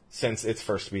since its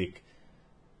first week.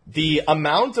 The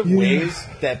amount of ways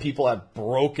that people have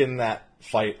broken that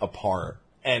fight apart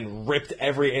and ripped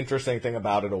every interesting thing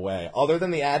about it away, other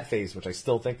than the ad phase, which I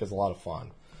still think is a lot of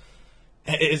fun,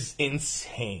 is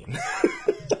insane.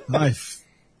 I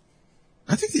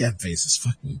think the ad phase is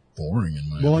fucking boring in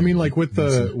my Well, I opinion. mean, like with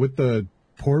the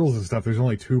portals and stuff, there's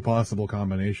only 2 possible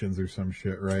combinations or some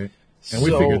shit, right? And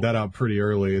we So- figured that out pretty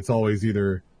early. It's always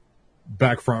either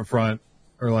back, front,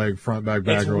 or like front, back,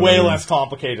 It's or way whatever. less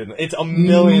complicated. It's a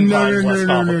million times less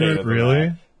complicated. than Really?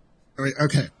 that. All right,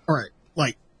 okay, all right.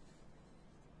 Like,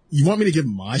 you want me to give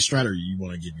my strat, or you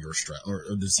want to give your strat, or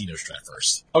the Xeno strat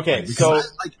first? Okay, Because so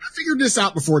I figured this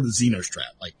out before the Xeno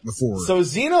strat, like before. So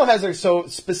Xeno has so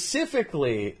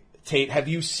specifically, Tate, have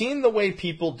you seen the way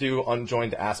people do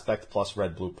unjoined aspect plus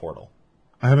red blue portal?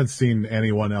 I haven't seen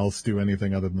anyone else do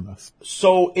anything other than us.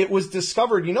 So it was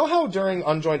discovered, you know how during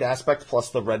unjoined aspect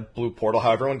plus the red blue portal,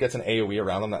 how everyone gets an AoE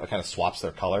around them that kind of swaps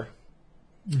their color?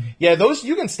 Yeah, those,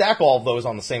 you can stack all of those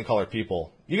on the same color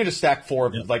people. You can just stack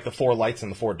 4, like the 4 lights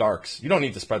and the 4 darks. You don't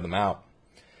need to spread them out.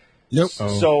 Nope.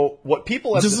 So what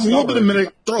people have Just a discovered, little bit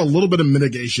of throw a little bit of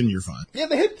mitigation, you're fine. yeah,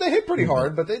 they hit pretty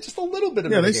hard, but they just a little bit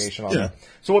of Yeah, they- mitigation on yeah. that.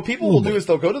 So what people will do is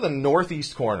they'll go to the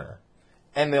northeast corner,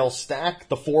 and they'll stack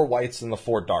the 4 whites and the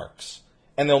 4 darks,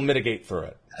 and they'll mitigate through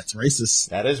it. That's racist.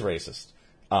 That is racist.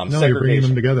 No, you're bringing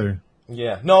them together.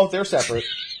 Yeah, no, they're separate.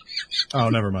 Oh,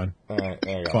 never mind. All right,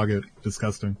 there you go. Fuck it.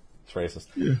 Disgusting. It's racist.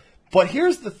 Yeah. But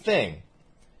here's the thing.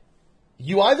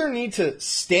 You either need to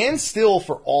stand still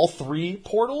for all 3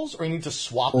 portals, or you need to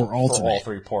swap Or for alternate. all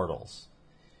 3 portals.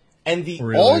 And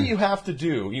Really? all you have to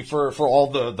do for all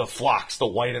the flocks, the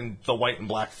white and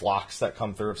black flocks that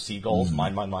come through of seagulls,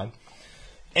 mine.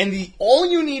 And all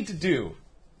you need to do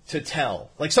to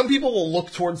tell, like some people will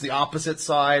look towards the opposite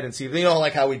side and see,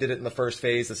 like how we did it in the first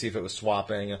phase to see if it was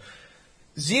swapping.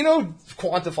 Xeno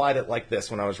quantified it like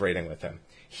this when I was raiding with him.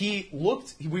 He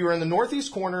looked, we were in the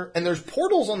northeast corner, and there's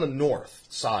portals on the north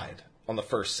side on the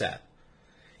first set.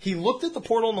 He looked at the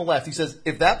portal on the left. He says,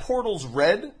 if that portal's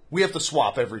red, we have to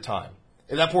swap every time.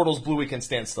 If that portal's blue, we can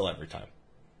stand still every time.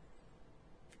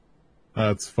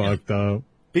 That's fucked up.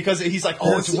 Because he's like,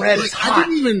 oh, it's red, it's I hot.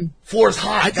 didn't even. Floor's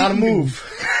hot, gotta didn't even-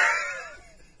 move.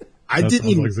 I didn't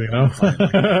even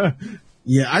I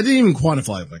didn't even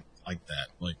quantify it like that.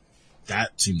 Like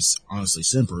that seems honestly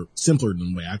simpler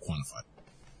than the way I quantify it.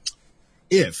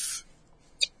 If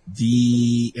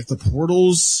the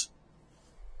portals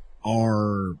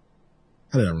are,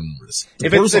 how did I remember this?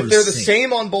 If they're the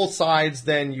same on both sides,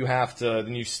 then you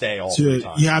stay all 3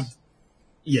 times.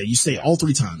 You stay all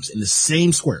 3 times in the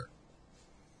same square.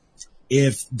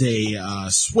 If they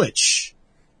switch,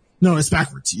 no, it's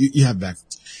backwards. You have it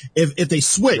backwards. If they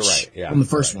switch on the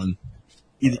first one,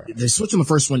 they switch on the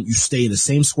first one, you stay in the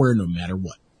same square no matter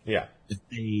what. Yeah.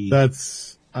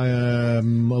 That's a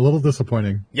little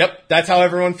disappointing. Yep, that's how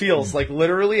everyone feels. Like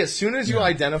literally, as soon as you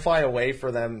identify a way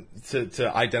for them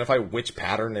to identify which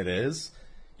pattern it is,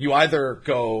 you either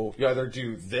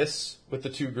do this with the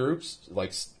 2 groups,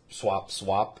 like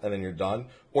swap, and then you're done,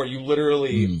 or you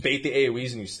literally bait the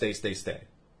AoEs and you stay.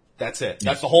 That's it.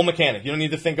 That's the whole mechanic. You don't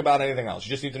need to think about anything else. You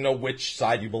just need to know which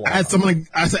side you belong. I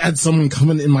had someone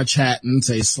come in my chat and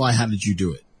say, "Sly, how did you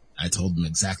do it?" I told them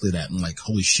exactly that. I'm like,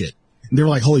 "Holy shit!" And they were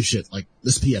like, "Holy shit!" Like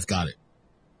this PF got it.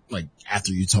 Like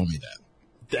after you told me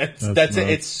that. That's it.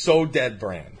 It's so dead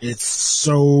brand. It's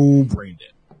so brain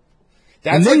dead.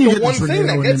 That's like the one thing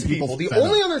that gets people. The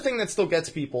only other thing that still gets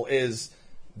people is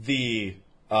the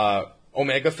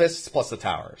Omega Fists plus the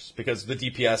towers, because the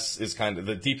DPS is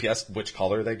which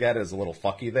color they get is a little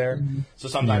fucky there. Mm-hmm. So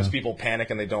sometimes people panic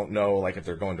and they don't know, like, if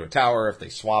they're going to a tower, if they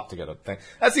swap to get a thing.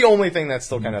 That's the only thing that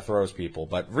still kind of throws people.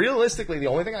 But realistically, the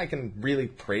only thing I can really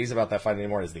praise about that fight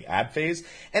anymore is the ad phase.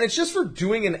 And it's just for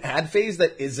doing an ad phase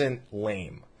that isn't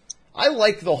lame. I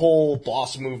like the whole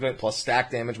boss movement plus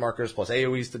stack damage markers plus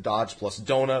AoEs to dodge plus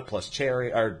donut plus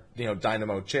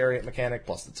dynamo chariot mechanic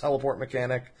plus the teleport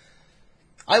mechanic.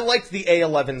 I liked the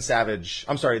A11 Savage.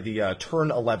 I'm sorry, the turn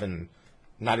 11,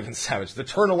 not even Savage, the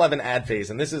turn 11 ad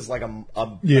phase, and this is like an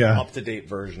up-to-date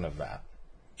version of that.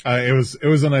 It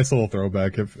was a nice little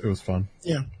throwback. It was fun.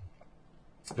 Yeah.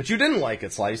 But you didn't like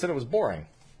it, Sly. You said it was boring.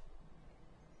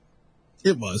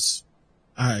 It was.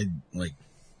 I like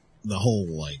the whole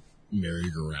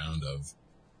merry-go-round of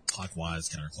clockwise,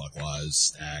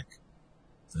 counterclockwise,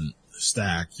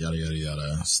 stack, yada yada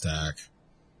yada, stack.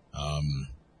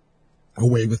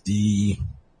 Away with the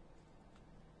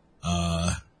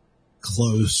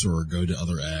close or go to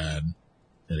other ad,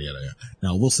 yada yada yada.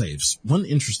 Now we'll say one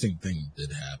interesting thing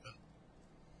did happen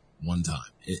one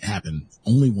time. It happened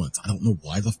only once. I don't know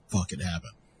why the fuck it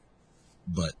happened,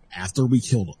 but after we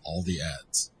killed all the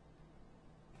ads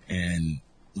and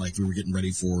we were getting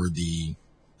ready for the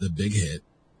big hit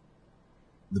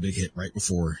right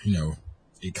before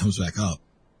it comes back up.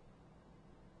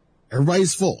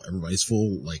 Everybody's full.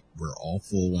 We're all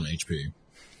full on HP.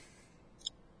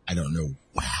 I don't know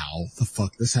how the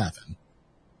fuck this happened.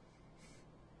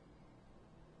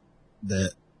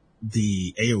 The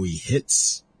AoE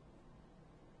hits.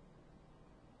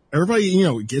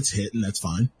 Everybody, gets hit and that's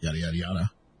fine. Yada, yada,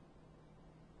 yada.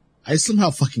 I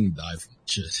somehow fucking die from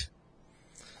shit.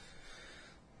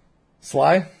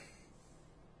 Sly?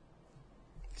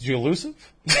 Did you elusive?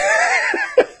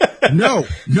 No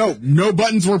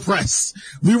buttons were pressed.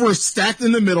 We were stacked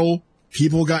in the middle.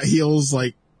 People got heals,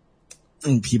 We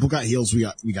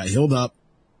got healed up.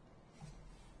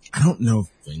 I don't know if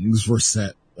things were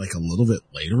set a little bit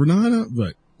later or not,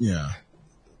 but yeah.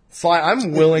 Sly,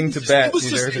 I'm willing to bet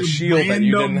there's a shield that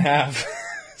you didn't have.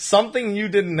 Something you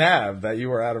didn't have that you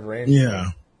were out of range.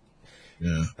 Yeah.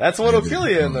 Yeah. That's what'll kill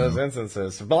you in those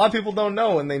instances. A lot of people don't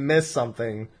know when they miss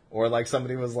something. Or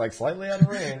somebody was slightly out of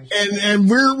range. And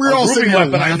we're all sitting there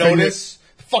laughing. I notice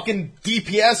fucking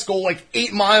DPS go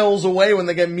 8 miles away when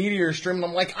they get meteor stream. And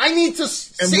I'm like, I need to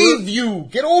save you.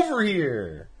 Get over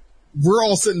here. We're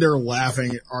all sitting there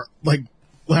laughing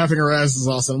our asses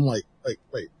off. And I'm like,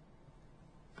 wait.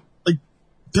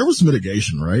 There was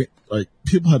mitigation, right?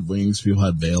 People had wings, people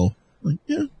had veil.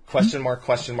 Yeah. Question mark,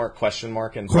 question mark, question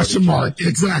mark, and question mark.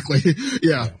 Exactly.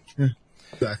 Yeah.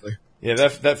 Exactly. Yeah,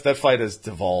 that fight has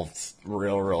devolved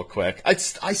real quick. I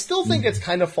still think it's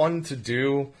kind of fun to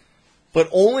do, but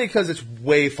only because it's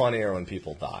way funnier when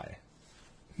people die.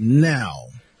 Now,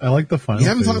 I like the final. We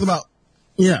haven't talked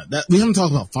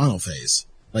about final phase,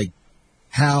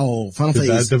 how final phase.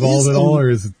 Did that devolve at all, or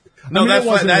is it? No, that's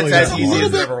as easy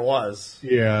as it ever was.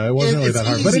 Yeah, it wasn't really that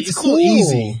hard, but it's cool.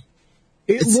 Easy.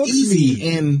 It's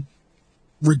easy and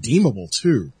redeemable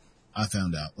too. I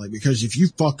found out, because if you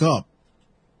fuck up.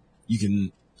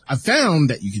 I found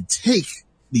that you can take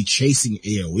the chasing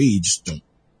AoE, just don't,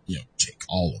 take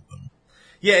all of them.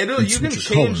 Yeah, you can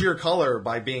change your color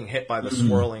by being hit by the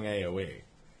swirling AoE.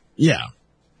 Yeah.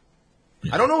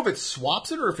 I don't know if it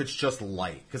swaps it or if it's just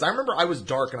light. Because I remember I was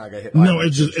dark and I got hit by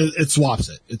it swaps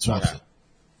it. It swaps it.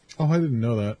 Oh, I didn't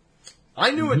know that.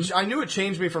 I knew it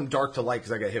changed me from dark to light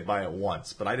because I got hit by it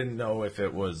once, but I didn't know if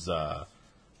it was. I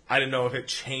didn't know if it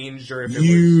changed or if it was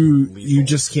lethal. You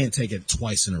just can't take it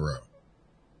twice in a row.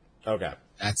 Okay.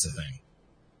 That's the thing.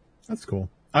 That's cool.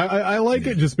 I like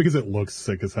it just because it looks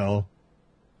sick as hell.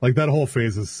 Like, that whole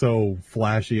phase is so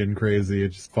flashy and crazy.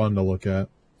 It's just fun to look at.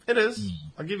 It is.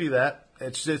 I'll give you that.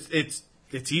 It's just it's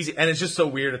easy, and it's just so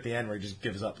weird at the end where he just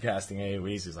gives up casting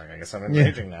AoEs. He's like, I guess I'm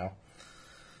enraging now.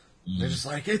 They're just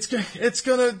like, it's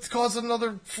gonna cause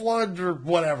another flood or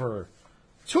whatever.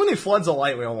 Too many floods of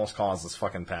light we almost caused this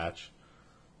fucking patch.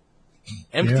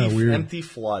 Empty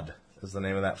Flood is the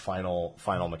name of that final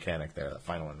mechanic there, that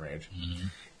final enrage.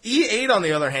 E8, on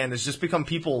the other hand, has just become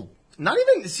people... Not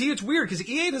even... See, it's weird, because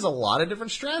E8 has a lot of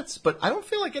different strats, but I don't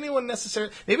feel like anyone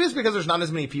necessarily... Maybe it's because there's not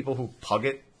as many people who pug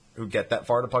it, who get that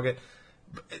far to pug it.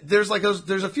 There's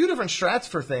a few different strats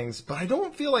for things, but I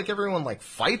don't feel like everyone like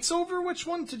fights over which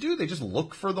one to do. They just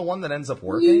look for the one that ends up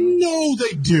working. No,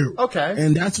 they do. Okay.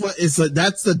 And that's what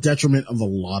that's the detriment of a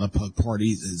lot of pug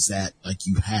parties, is that like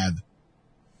you have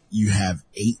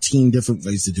 18 different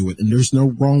ways to do it, and there's no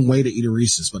wrong way to eat a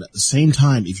Reese's, but at the same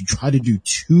time, if you try to do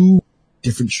two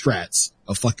different strats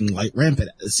of fucking light rampant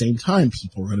at the same time,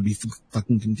 people are going to be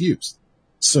fucking confused.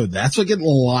 So that's what getting a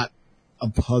lot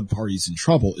of pug parties in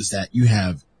trouble, is that you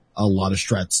have a lot of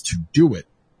strats to do it,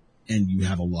 and you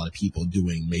have a lot of people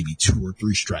doing maybe 2 or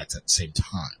 3 strats at the same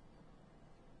time.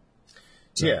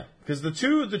 So. Yeah, because the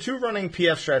two running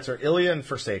PF strats are Ilya and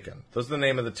Forsaken. Those are the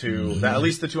name of the two, at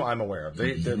least the two I'm aware of.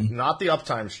 They're not the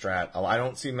uptime strat. I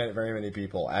don't see very many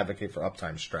people advocate for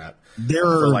uptime strat. There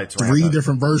are 3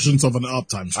 different versions of an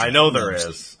uptime strat. I know there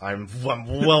is. I'm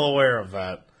well aware of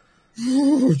that.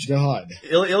 Oh, God.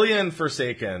 Ilya and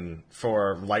Forsaken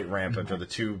for light rampant are the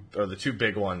two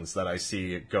big ones that I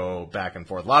see go back and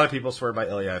forth. A lot of people swear by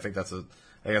Ilya. I think that's a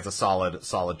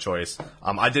solid choice.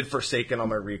 I did Forsaken on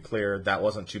my re-clear. That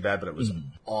wasn't too bad, but it was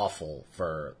awful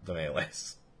for the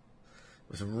melees.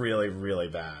 It was really, really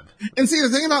bad. And see, the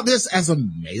thing about this as a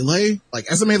melee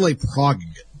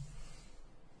progging it,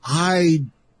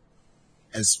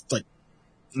 this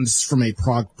is from a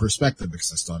prog perspective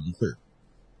because I still haven't cleared.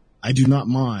 I do not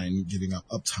mind giving up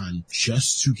uptime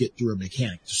just to get through a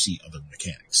mechanic to see other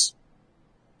mechanics.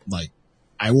 Like,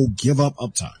 I will give up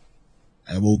uptime.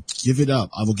 I will give it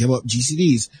up. I will give up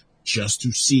GCDs just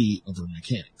to see other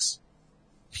mechanics.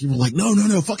 People are like, no,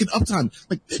 fucking uptime.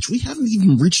 Like, bitch, we haven't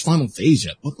even reached final phase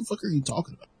yet. What the fuck are you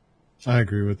talking about? I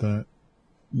agree with that.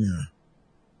 Yeah.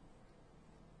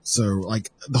 So,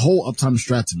 like, the whole uptime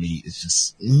strat to me is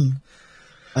just,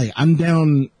 like, I'm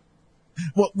down.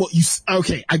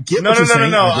 Okay, I get what you're saying.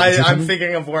 No. I'm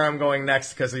thinking of where I'm going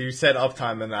next because you said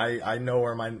uptime, and I know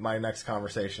where my next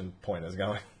conversation point is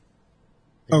going.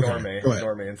 Ignore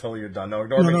me until you're done. No,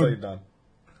 ignore me until you're done.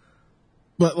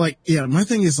 But, like, yeah, my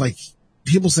thing is, like,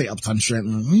 people say uptime strat,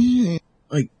 and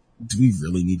like, do we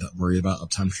really need to worry about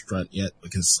uptime strat yet?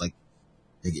 Because, like,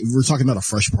 if we're talking about a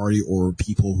fresh party or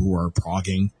people who are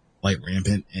progging light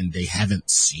rampant and they haven't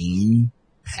seen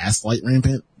past light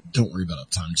rampant, don't worry about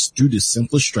uptime. Just do the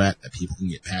simplest strat that people can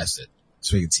get past it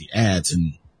so they can see ads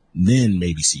and then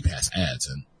maybe see past ads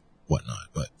and whatnot.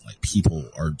 But, like, people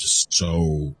are just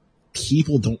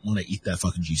people don't want to eat that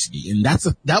fucking GCD. And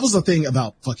that was the thing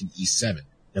about fucking E7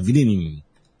 that we didn't even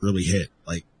really hit.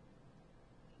 Like,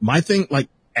 my thing, like,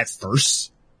 at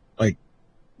first, like,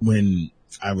 when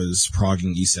I was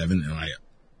progging E7 and I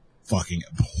fucking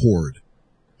abhorred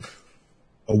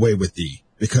Away With Thee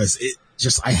because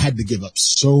I had to give up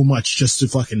so much just to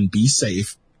fucking be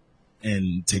safe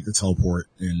and take the teleport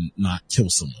and not kill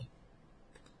someone.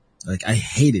 Like, I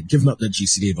hated giving up that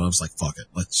GCD, but I was like, fuck it.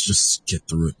 Let's just get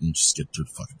through it and just get through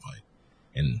the fucking fight.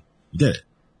 And you did it.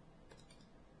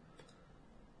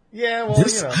 Yeah, well,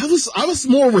 I was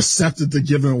more receptive to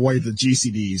giving away the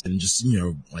GCDs and just,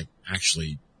 like,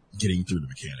 actually getting through the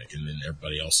mechanic. And then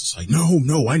everybody else is like,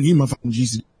 no, I need my fucking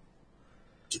GCD.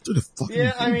 Get through the fucking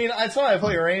thing. I mean, that's why I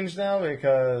play range now,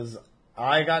 because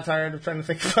I got tired of trying to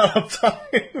think about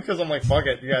uptime. Because I'm like, fuck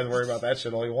it, you guys worry about that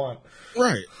shit all you want.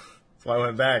 Right. So I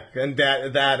went back. And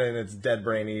that and it's dead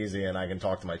brain easy, and I can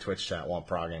talk to my Twitch chat while I'm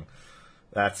progging.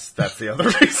 That's the other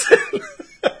reason.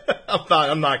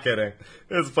 I'm not kidding.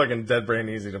 It's fucking dead brain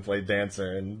easy to play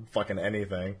Dancer and fucking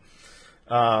anything.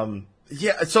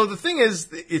 Yeah, so the thing is,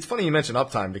 it's funny you mentioned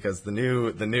uptime, because the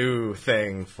new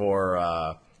thing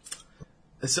for,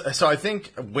 so I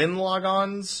think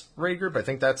Winlogon's raid group, I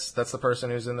think that's the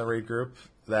person who's in the raid group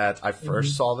that I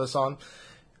first saw this on.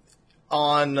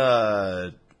 On,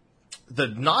 the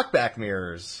knockback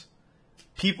mirrors,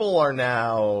 people are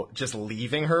now just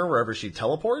leaving her wherever she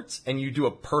teleports, and you do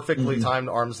a perfectly timed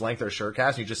arm's length or sure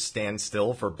cast. You just stand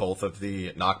still for both of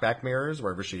the knockback mirrors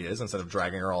wherever she is instead of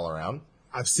dragging her all around.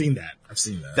 I've seen that.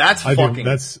 That's fucking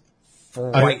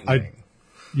frightening.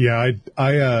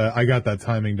 I got that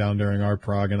timing down during our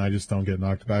prog, and I just don't get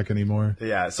knocked back anymore.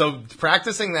 Yeah, so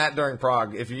practicing that during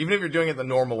prog, even if you're doing it the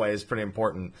normal way, is pretty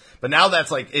important. But now that's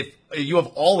like, if you have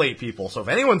all 8 people, so if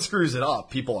anyone screws it up,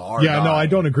 people are Yeah, dying. no, I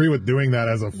don't agree with doing that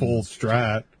as a full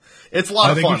strat. It's a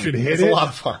lot of fun. I think you should hit it's a lot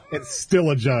of fun. It's still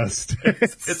adjust.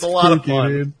 It's a lot of fun.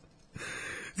 Dude.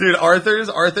 Dude, Arthur's,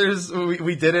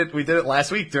 we did it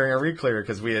last week during our reclear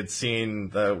because we had seen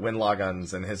the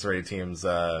Windlaguns and his raid team's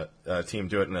team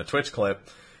do it in a Twitch clip,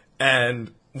 and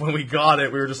when we got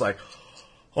it, we were just like,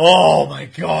 "Oh my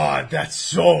god, that's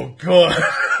so good!"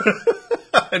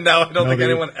 And now I don't think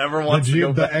anyone ever wants to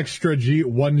go back. The extra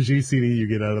one GCD you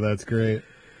get out of that's great.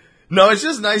 No, it's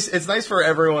just nice. It's nice for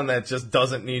everyone that just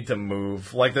doesn't need to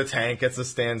move. Like the tank gets to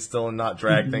stand still and not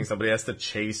drag things. Somebody has to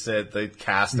chase it. The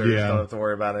casters don't have to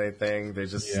worry about anything. They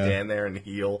just stand there and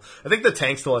heal. I think the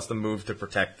tank still has to move to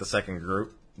protect the second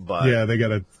group. But yeah, they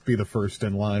gotta be the first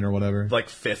in line or whatever. Like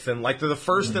fifth in, like they're the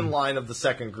first in line of the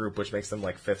second group, which makes them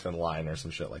like fifth in line or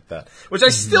some shit like that. Which I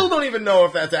still don't even know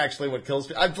if that's actually what kills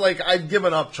people. I've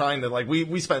given up trying to, like,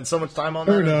 we spent so much time on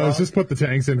that. Who knows? Just put the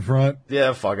tanks in front.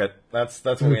 Yeah, fuck it. That's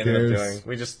what we ended up doing.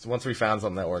 We just, once we found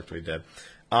something that worked, we did.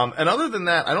 And other than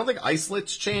that, I don't think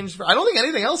Icelet's changed. I don't think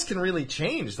anything else can really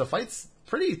change. The fight's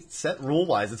pretty set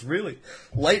rule-wise. It's really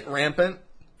light rampant.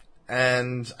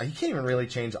 And you can't even really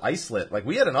change Icelet. Like,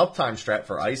 we had an uptime strat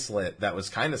for Icelet that was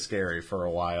kind of scary for a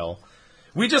while.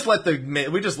 We just let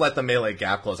the melee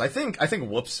gap close. I think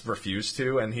Whoops refused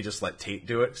to, and he just let Tate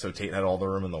do it, so Tate had all the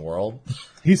room in the world.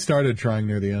 He started trying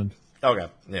near the end. Okay,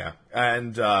 yeah.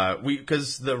 And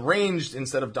because the ranged,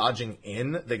 instead of dodging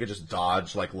in, they could just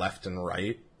dodge, like, left and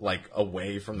right, like,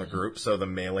 away from the group, so the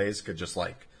melees could just,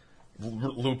 like,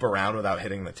 loop around without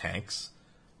hitting the tanks,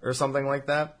 or something like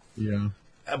that. Yeah.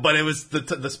 But it was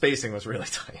the spacing was really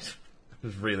tight. It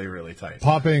was really, really tight.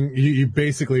 Popping, you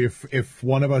basically, if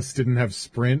one of us didn't have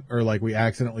sprint, or like we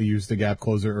accidentally used a gap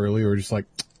closer early, or just like,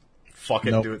 fuck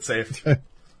it, nope. Do it safe.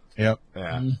 Yep.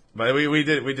 Yeah. But we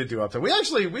did do uptime.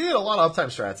 We had a lot of uptime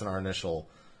strats in our initial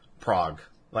prog.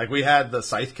 Like, we had the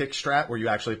scythe kick strat where you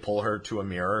actually pull her to a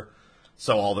mirror,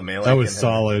 so all the melee. That was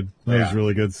solid. That was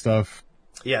really good stuff.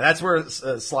 Yeah, that's where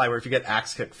Sly, where if you get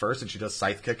axe kick first and she does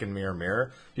scythe kick and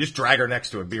mirror, you just drag her next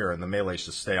to a mirror and the melees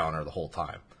just stay on her the whole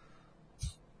time.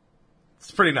 It's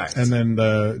pretty nice. And then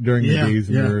during the gaze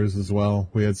mirrors as well,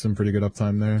 we had some pretty good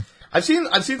uptime there. I've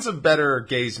seen some better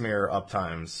gaze mirror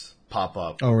uptimes pop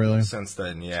up. Oh, really? Since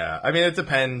then, yeah. I mean, it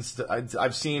depends.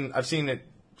 I've seen it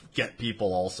get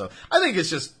people also. I think it's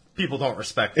just people don't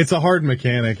respect it. It's a hard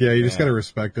mechanic, you just gotta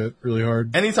respect it really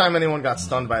hard. Anytime anyone got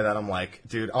stunned by that, I'm like,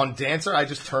 dude, on Dancer, I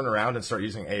just turn around and start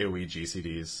using AoE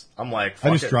GCDs. I'm like,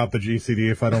 fuck I just drop the GCD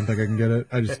if I don't think I can get it.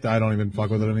 I don't even fuck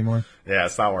with it anymore. Yeah,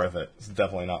 it's not worth it. It's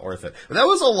definitely not worth it. But that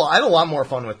was I had a lot more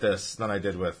fun with this than I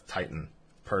did with Titan,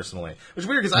 personally. Which is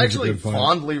weird, because I actually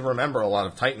fondly remember a lot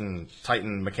of Titan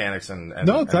mechanics and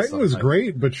Titan was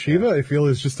great, but Shiva, I feel,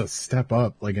 is just a step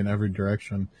up, like, in every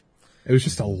direction. It was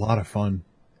just a lot of fun.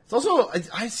 It's also,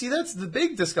 I see that's the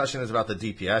big discussion is about the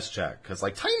DPS check, because,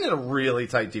 like, Titan had a really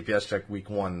tight DPS check week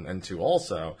 1 and 2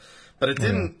 also, but it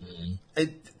didn't,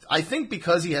 I think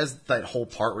because he has that whole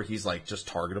part where he's, like, just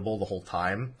targetable the whole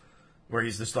time, where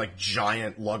he's this, like,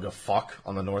 giant lug of fuck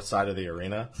on the north side of the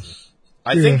arena.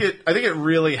 I think it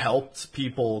really helped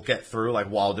people get through, like,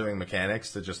 while doing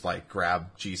mechanics, to just, like,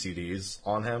 grab GCDs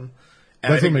on him.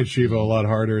 And that's what made Shiva a lot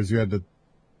harder, is you had to,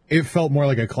 it felt more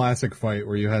like a classic fight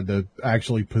where you had to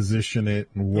actually position it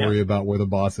and worry about where the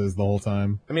boss is the whole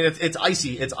time. I mean, it's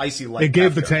icy light. It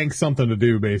gave Kefka. the tank something to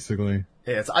do, basically.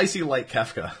 Yeah, it's icy light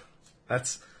Kefka.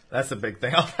 That's the big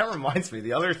thing. Oh, that reminds me.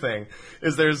 The other thing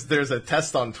is there's a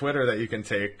test on Twitter that you can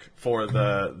take for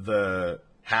the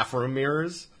half room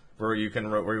mirrors, where you can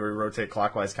rotate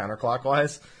clockwise,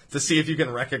 counterclockwise, to see if you can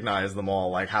recognize them all,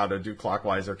 like how to do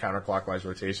clockwise or counterclockwise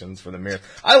rotations for the mirror.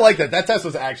 I like that. That test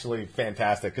was actually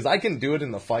fantastic, because I can do it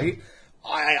in the fight.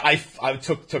 I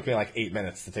took me like 8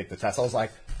 minutes to take the test. I was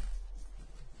like,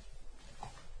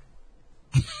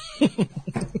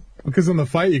 because in the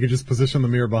fight you could just position the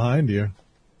mirror behind you.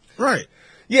 Right.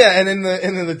 yeah, and in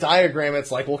the diagram, it's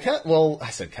like, I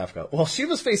said Kefka. Well,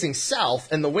 Shiva's facing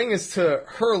south, and the wing is to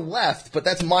her left, but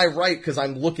that's my right, because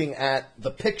I'm looking at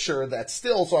the picture that's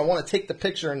still, so I want to take the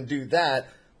picture and do that,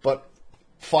 but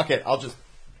fuck it, I'll just...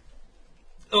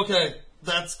 Okay,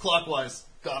 that's clockwise.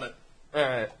 Got it.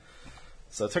 Alright.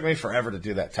 So it took me forever to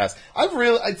do that test. I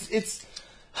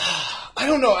I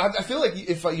don't know. I feel like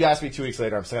if you ask me 2 weeks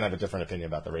later, I'm still going to have a different opinion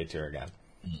about the raid tier again.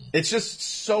 It's just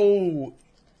so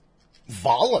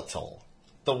volatile,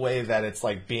 the way that it's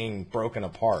like being broken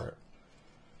apart.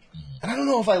 And I don't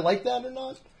know if I like that or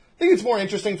not. I think it's more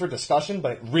interesting for discussion,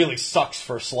 but it really sucks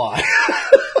for Sly.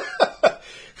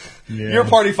 Your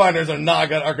party finders are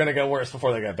going to get worse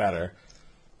before they get better.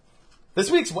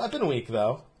 This week's Weapon Week,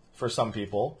 though, for some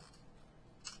people.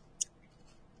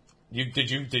 Did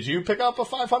you pick up an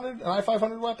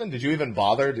I-500 weapon? Did you even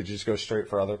bother? Did you just go straight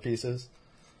for other pieces?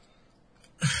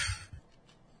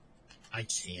 I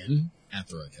can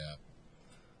after I cap.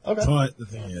 Okay. But the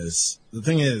thing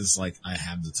is, like, I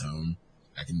have the tome.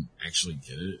 I can actually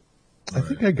get it. I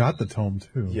think I got the tome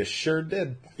too. You sure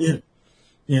did.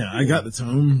 Yeah, I got the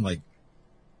tome. Like,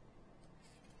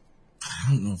 I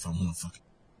don't know if I want to fucking.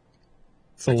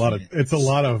 It's a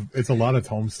lot of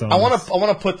tombstones. I want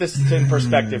to put this in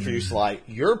perspective for you, Sly.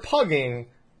 You're pugging,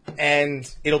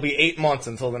 and it'll be 8 months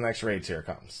until the next raid tier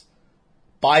comes.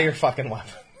 Buy your fucking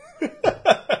weapon.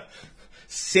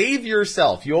 Save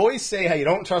yourself. You always say how you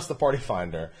don't trust the party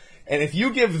finder, and if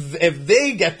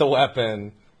they get the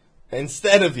weapon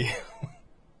instead of you,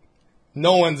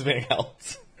 no one's being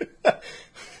helped.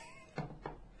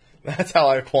 That's how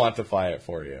I quantify it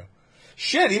for you.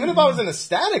 Shit, even if I was in a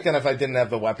static and if I didn't have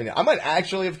the weapon, I might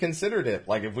actually have considered it.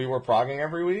 Like if we were progging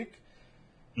every week.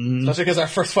 Especially because our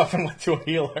first weapon went to a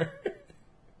healer.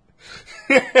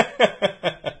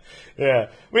 Yeah.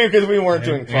 Because we weren't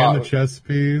doing prog. And the chest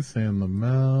piece and the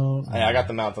mount. I got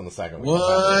the mount on the second week.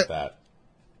 What?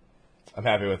 I'm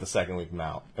happy with the second week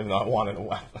mount. Even though I wanted a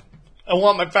weapon. I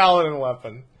want my paladin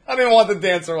weapon. I didn't want the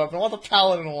dancer weapon. I want the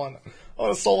paladin one. I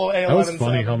want a solo A11. That was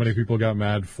funny how many people got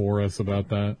mad for us about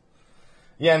that.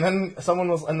 Yeah, and then I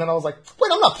was like,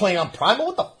 wait, I'm not playing on Primal.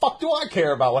 What the fuck do I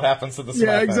care about what happens to this weapon?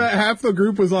 Yeah, exactly. Half the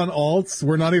group was on alts.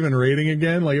 We're not even raiding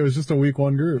again. Like, it was just a week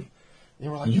one group.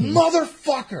 You were like, you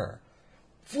motherfucker.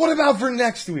 What about for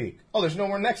next week? Oh, there's no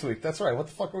more next week. That's right. What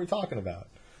the fuck are we talking about?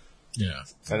 Yeah.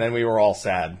 And then we were all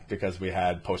sad because we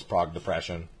had post-prog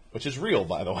depression, which is real,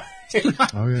 by the way.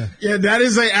 Oh, yeah. Yeah, that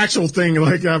is an actual thing.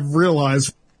 Like, I've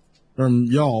realized from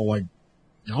y'all, like,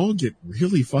 y'all get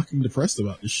really fucking depressed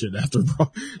about this shit after, like,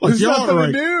 There's y'all nothing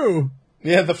are to like, do.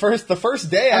 Yeah, the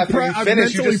first day after you I've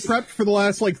finish, you mentally just... prepped for the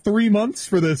last, 3 months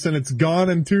for this, and it's gone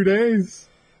in 2 days.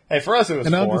 Hey, for us it was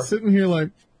And 4. I'm just sitting here like,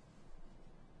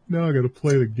 now I gotta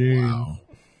play the game. wow.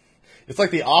 It's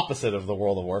like the opposite of the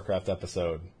World of Warcraft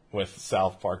episode with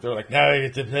South Park. They're like, now you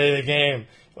get to play the game.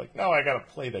 You're like, no, I gotta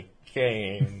play the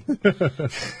game.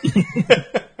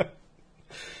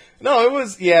 No, it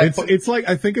was, yeah. It's like,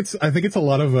 I think it's a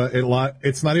lot of,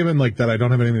 it's not even like that I don't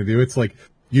have anything to do. It's like,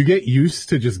 you get used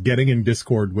to just getting in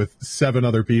Discord with 7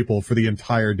 other people for the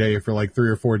entire day for 3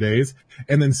 or 4 days.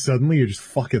 And then suddenly you're just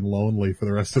fucking lonely for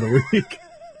the rest of the week.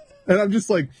 And I'm just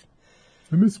like,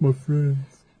 I miss my friends.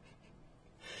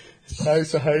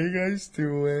 So how you guys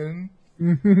doing?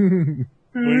 What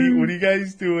are you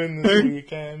guys doing this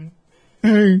weekend?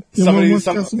 Hey, you Somebody- want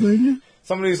some- Castlevania?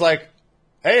 Somebody's like,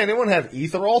 hey, anyone have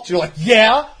ether alts? You're like,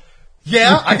 yeah,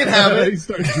 I can have You it.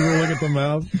 start drooling at the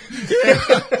mouth.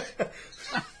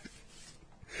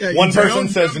 Yeah, One you person down?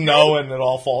 says no and it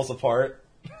all falls apart.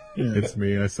 Yeah. It's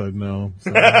me. I said no.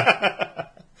 So.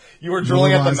 You were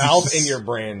drooling at the Otherwise, it's mouth just- in your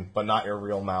brain, but not your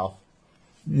real mouth.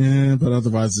 Yeah, but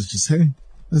otherwise it's just, hey,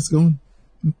 let's go.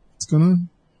 What's going on?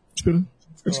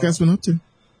 What you guys been up to?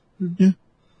 Yeah.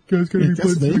 Guys gonna be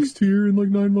playing Castlevania? 6 tier in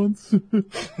 9 months. You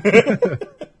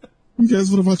guys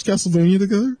would have watched Castlevania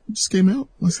together? It just came out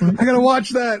last night. I gotta watch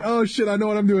that. Oh shit, I know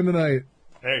what I'm doing tonight.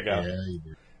 There you go. Yeah, you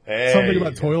do. Hey, Something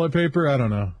about toilet paper? I don't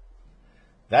know.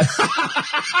 That's.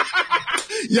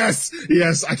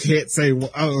 Yes, I can't say.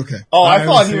 Oh, okay. Oh, I I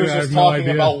thought haven't he was seen it. I just have no talking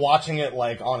idea. about watching it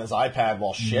on his iPad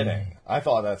while shitting. I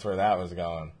thought that's where that was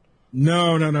going.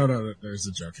 No. There's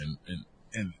a joke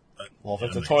and Well, if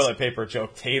it's a toilet paper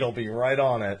joke, Tate'll be right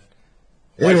on it.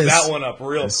 It Wipe is. that one up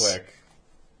real Yes. quick.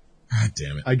 God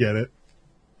damn it. I get it.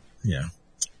 Yeah.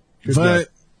 Good But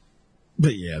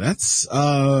job. yeah, that's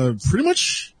pretty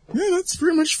much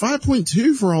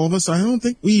 5.2 for all of us. I don't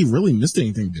think we really missed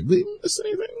anything. Did we miss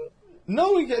anything?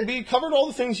 No, we covered all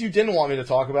the things you didn't want me to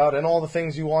talk about and all the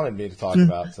things you wanted me to talk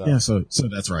about. So. Yeah, so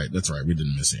that's right. We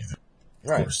didn't miss anything.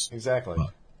 Right, course. exactly.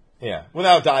 But- Yeah,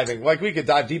 without diving, we could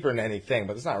dive deeper into anything,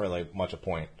 but there's not really much a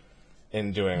point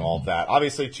in doing all of that.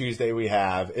 Obviously, Tuesday we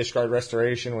have Ishgard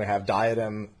Restoration, we have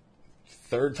Diadem,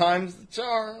 3rd time's the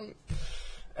charm,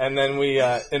 and then we,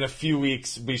 in a few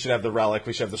weeks, we should have the Relic,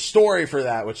 we should have the story for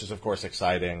that, which is, of course,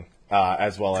 exciting,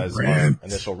 as well as our Grant.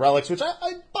 initial Relics, which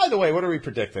by the way, what are we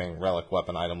predicting, Relic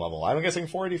weapon item level? I'm guessing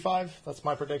 485, that's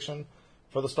my prediction.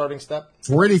 for the starting step.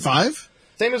 485?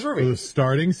 Same as For Ruby. the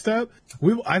starting step,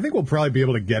 I think we'll probably be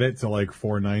able to get it to like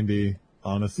 490.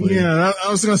 Honestly, Yeah,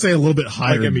 I was going to say a little bit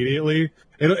higher. like immediately.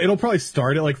 It'll probably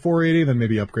start at like 480, then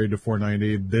maybe upgrade to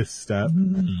 490 this step.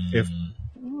 If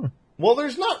Well,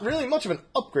 there's not really much of an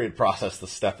upgrade process. The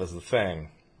step is the thing.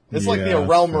 It's like the Yeah, A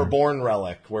Realm fair. Reborn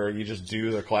relic, where you just do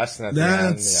the quest and at the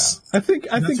That's end, I think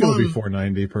That's it'll what be I'm-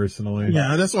 490 personally.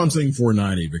 yeah, that's why I'm saying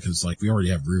 490 because like we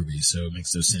already have Ruby, so it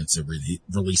makes no sense to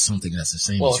release something that's the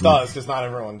same. Well, as it Ruby. does, because not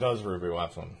everyone does Ruby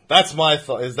Weapon. That's my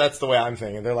thought. That's the way I'm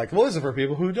thinking. They're like, well, this is for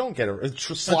people who don't get it.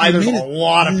 Sly, there's a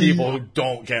lot of people who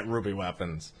don't get Ruby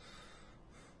Weapons.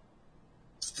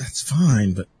 That's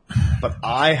fine, but But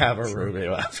I have a Ruby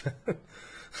Weapon.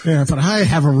 yeah, but I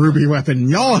have a Ruby weapon.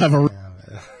 Y'all have a.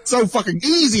 It's so fucking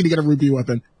easy to get a Ruby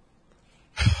weapon.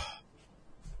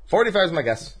 45 is my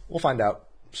guess. We'll find out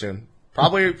soon.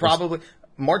 Probably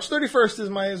March 31st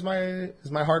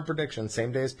is my hard prediction.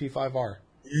 Same day as P5R.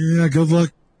 Yeah, good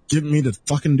luck getting me to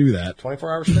fucking do that.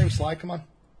 24-hour stream, Sly, come on.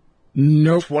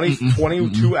 Nope.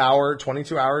 22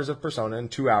 hours of Persona and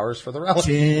 2 hours for the Relic.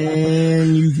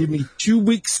 Can you give me 2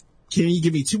 weeks? Can you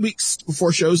give me 2 weeks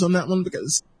before shows on that one?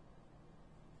 Because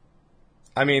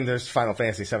I mean, there's Final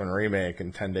Fantasy VII Remake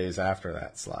and 10 days after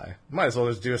that, Sly. Might as well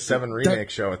just do a 7 Remake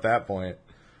show at that point.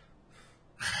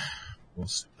 we'll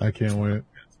see. I can't wait.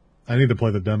 I need to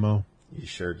play the demo. You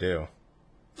sure do.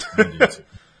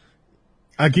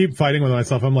 I keep fighting with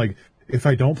myself. I'm like, if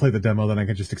I don't play the demo, then I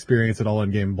can just experience it all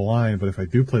in game blind. But if I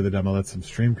do play the demo, that's some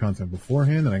stream content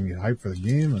beforehand, and I can get hyped for the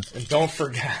game. And don't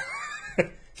forget,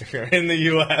 if you're in the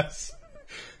U.S.,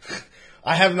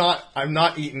 I'm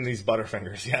not eating these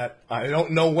Butterfingers yet. I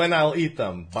don't know when I'll eat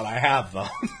them, but I have them.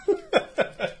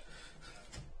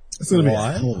 It's gonna be a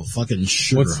Why? hell of a fucking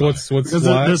sugar What's high. Because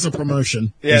why? there's a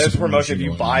promotion. Yeah, there's a promotion. If you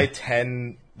going buy on.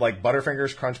 10 like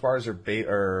Butterfingers, Crunch Bars, or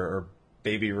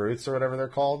Baby Roots or whatever they're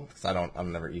called, because I'll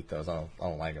never eat those. I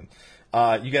don't like them.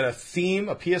 You get a theme,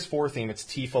 a PS4 theme. It's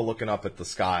Tifa looking up at the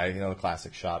sky, the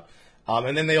classic shot.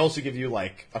 And then they also give you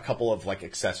like a couple of like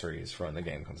accessories for when the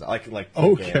game comes out, like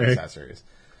Okay. game accessories.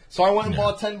 So I went and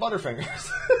bought 10 Butterfingers.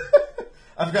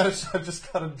 I've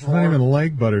just got a I don't drawer. even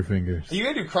like Butterfingers. Are you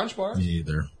gonna do Crunch Bars? Me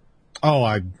either.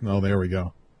 Oh, there we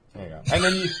go. There you go.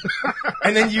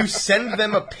 And then you send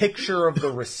them a picture of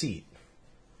the receipt.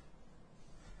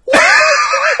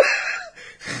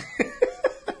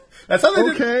 That's how they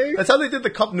did. Okay. That's how they did the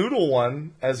cup noodle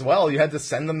one as well. You had to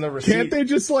send them the receipt. Can't they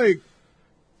just like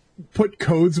put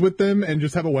codes with them and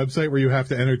just have a website where you have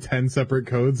to enter 10 separate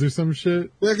codes or some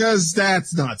shit? Because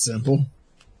that's not simple.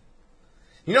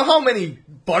 You know how many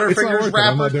Butterfingers working.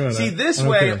 I'm not doing wrappers? See, that. this I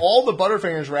don't way, care. all the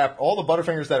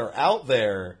Butterfingers that are out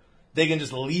there, they can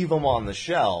just leave them on the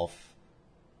shelf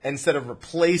instead of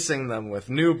replacing them with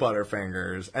new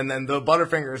Butterfingers. And then the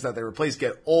Butterfingers that they replace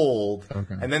get old,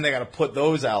 and then they got to put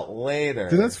those out later.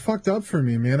 Dude, that's fucked up for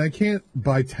me, man. I can't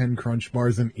buy 10 Crunch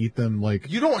Bars and eat them like...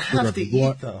 You don't have with to a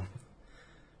blo- eat them.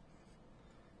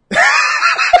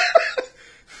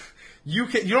 You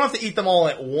don't have to eat them all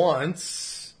at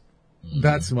once.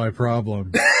 That's my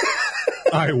problem.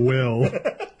 I will.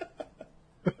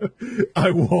 I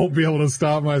won't be able to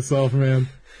stop myself, man.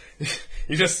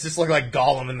 You just look like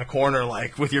Gollum in the corner,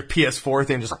 like with your PS4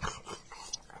 thing, just like.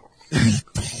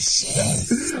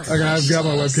 Like, I've got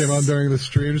my webcam on during the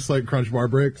stream, just like Crunch Bar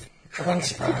break.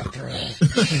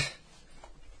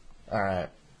 All right.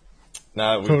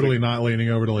 No, Totally not leaning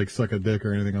over to like suck a dick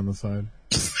or anything on the side.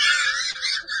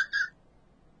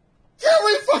 Can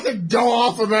we fucking go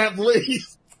off of that,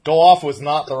 please? Go off was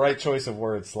not the right choice of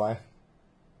words, Sly.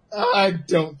 I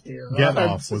don't care. Get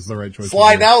off was the right choice.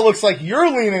 Sly, now it looks like you're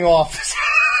leaning off.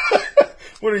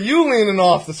 What are you leaning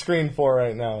off the screen for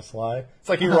right now, Sly? It's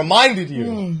like he reminded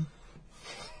you.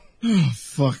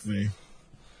 Fuck me.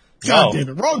 God No. damn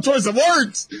it. Wrong choice of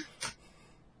words.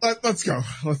 Let's go.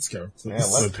 Let's go. Yeah, The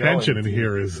let's go. tension in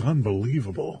here is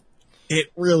unbelievable. It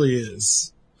really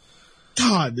is.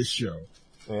 God, this show.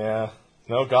 Yeah.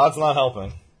 No, God's not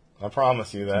helping. I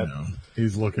promise you that. No.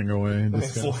 He's looking away.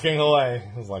 He's looking away.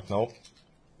 He's like, nope.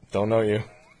 Don't know you.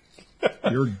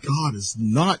 Your God is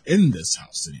not in this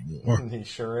house anymore. He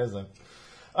sure isn't.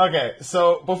 Okay,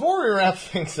 so before we wrap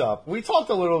things up, we talked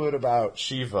a little bit about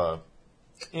Shiva,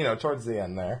 towards the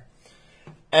end there.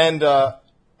 And a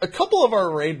couple of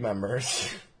our raid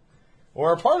members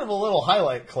were a part of a little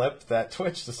highlight clip that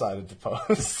Twitch decided to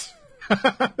post.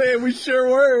 Hey, we sure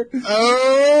were.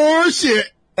 Oh,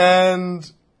 shit. And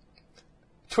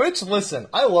Twitch, listen,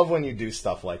 I love when you do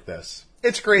stuff like this.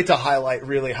 It's great to highlight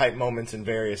really hype moments in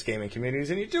various gaming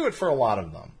communities, and you do it for a lot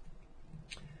of them.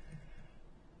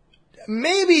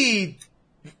 Maybe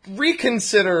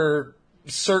reconsider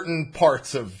certain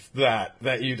parts of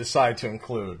that you decide to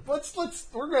include.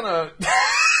 We're gonna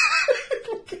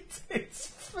look at Tate's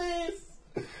face.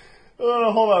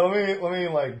 Hold on, let me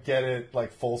like get it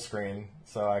like full screen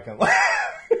so I can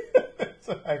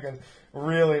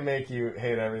really make you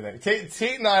hate everything.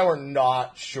 Tate and I were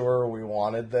not sure we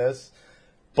wanted this,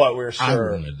 but we're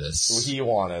sure I wanted this. He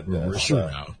wanted this. We're sure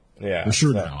now. Yeah, we're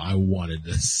sure now. I wanted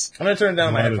this. I'm gonna turn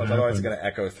down my headphones, otherwise it's gonna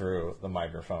echo through the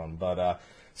microphone. But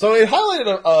so it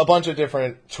highlighted a bunch of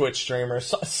different Twitch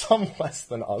streamers, some less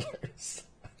than others.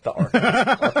 The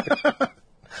article.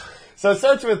 So it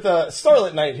starts with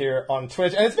Starlit Knight here on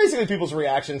Twitch, and it's basically people's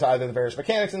reaction to either the various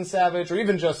mechanics in Savage, or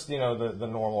even just, the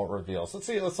normal reveals. Let's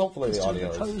hopefully the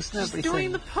audio is... She's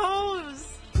doing the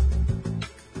pose!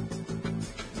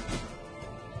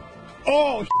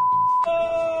 Oh!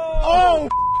 Oh!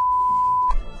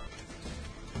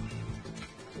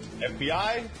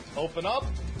 FBI, open up.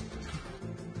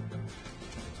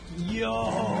 Yo!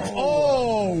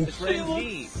 Oh! She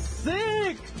looks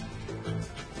sick!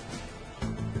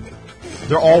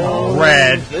 They're all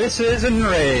red. This is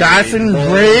enraged. That's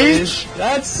enraged?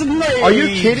 That's enraged. Are you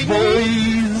kidding me?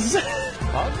 boys.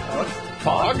 Pog?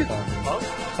 Pog?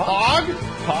 Pog?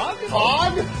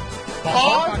 Pog?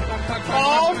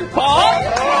 Pog?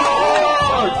 Pog?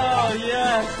 Oh,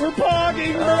 yes. We're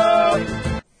pogging, bro!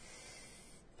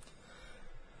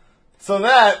 So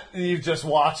that you've just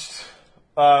watched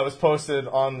was posted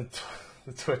on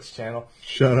the Twitch channel.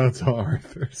 Shout out to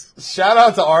Arthur's. Shout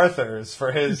out to Arthur's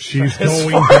for his... She's for his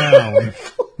going down.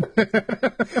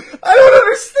 I don't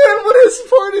understand what his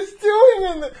part is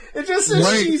doing. It just says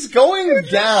Right. she's going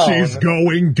down. She's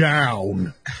going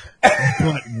down.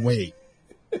 But wait,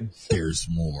 there's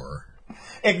more.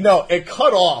 It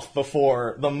cut off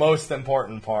before the most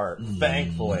important part,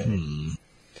 thankfully.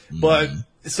 But,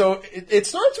 so, it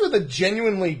starts with a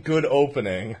genuinely good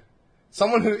opening.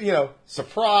 Someone who,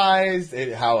 surprised,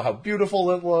 how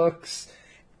beautiful it looks.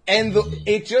 And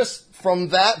it just, from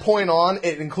that point on,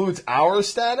 it includes our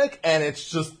static, and it's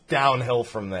just downhill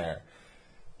from there.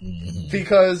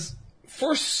 Because,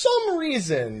 for some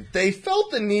reason, they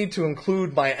felt the need to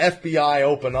include my FBI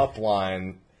open up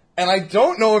line, and I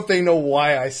don't know if they know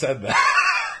why I said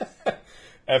that.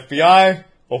 FBI,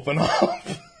 open up.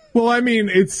 Well, I mean,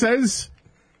 it says...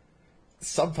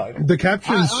 Subtitle. The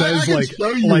caption says, can like show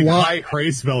you High why.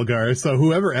 Kreisvelgar, so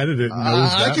whoever edited it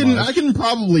knows that much. I can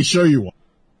probably show you why.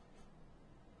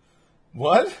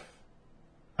 What?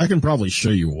 I can probably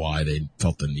show you why they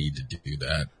felt the need to do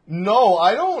that. No,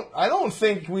 I don't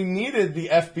think we needed the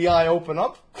FBI open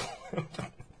up.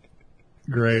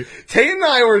 Great. Tate and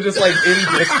I were just like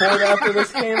in Discord after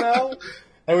this came out,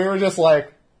 and we were just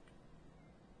like,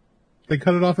 They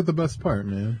cut it off at the best part,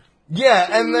 man. yeah,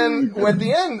 and then at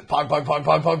the end, pog, pog, pog,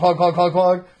 pog, pog, pog, pog, pog,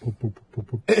 pog. Poop, poop, poop,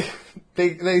 poop, poop.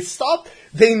 They stopped.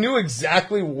 They knew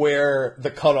exactly where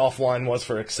the cutoff line was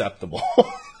for acceptable.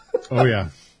 Oh, yeah.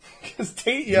 Because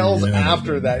Tate yells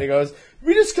after that. He goes,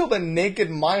 "We just killed a naked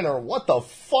miner. What the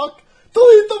fuck?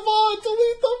 Delete the VOD.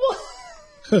 Delete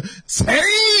the VOD."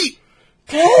 Hey!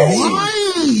 Hey!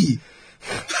 Why?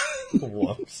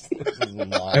 Whoops. This is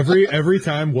not- Every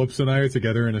time Whoops and I are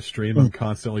together in a stream, I'm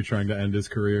constantly trying to end his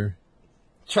career.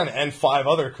 Trying to end 5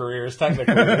 other careers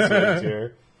technically this week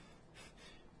here.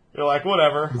 You're like,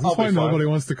 whatever. Is I'll this why be fine. nobody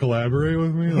wants to collaborate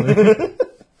with me? Like,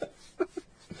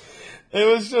 It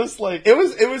was just like it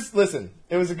was. Listen,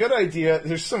 it was a good idea.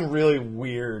 There's some really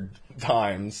weird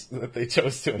times that they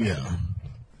chose to. Yeah.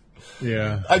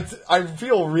 yeah. I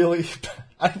feel really.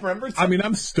 I remember. I mean,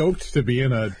 I'm stoked to be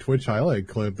in a Twitch highlight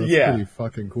clip. That's Yeah. pretty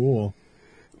fucking cool.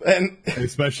 and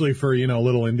Especially for, a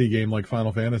little indie game like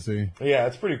Final Fantasy. yeah,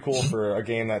 it's pretty cool for a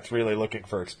game that's really looking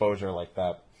for exposure like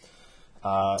that.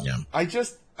 Yeah. I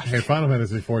just. Hey, Final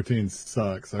Fantasy 14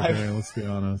 sucks, okay? Let's be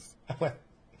honest.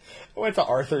 I went to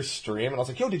Arthur's stream and I was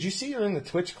like, "Yo, did you see you're in the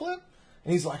Twitch clip?"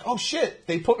 And he's like, "Oh shit,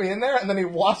 they put me in there." And then he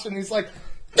watched it and he's like,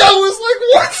 "That was like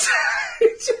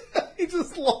what?" he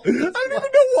just lost. I don't even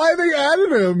know why they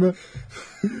added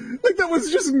him. Like, that was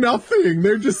just nothing.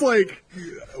 They're just like,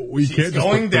 we can't just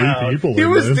Going put 3 down. people He in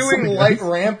was this. doing Like, light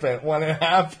rampant when it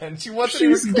happened. She wasn't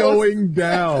She's even close. going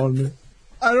down.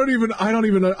 I don't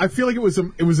even know. I feel like it was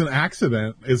an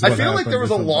accident. Is I what feel like happened there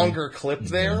was or a something. longer clip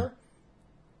there,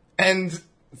 and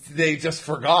they just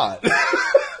forgot.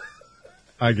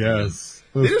 I guess.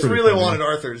 They just really wanted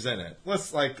Arthur's in it.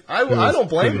 I don't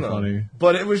blame pretty them. funny.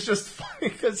 But it was just funny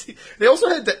because they also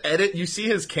had to edit. You see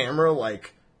his camera,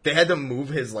 like, they had to move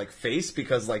his, like, face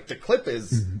because, like, the clip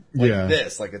is like Yeah.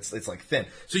 this. Like, it's like thin.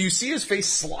 So you see his face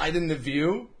slide into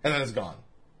view, and then it's gone.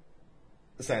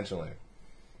 Essentially.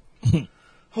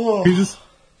 He just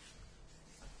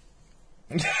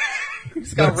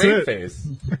He's got That's rape it. face.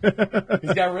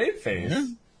 He's got rape face. Yeah.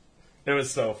 It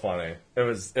was so funny. It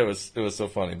was so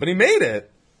funny. But he made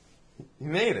it. He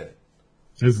made it.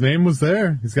 His name was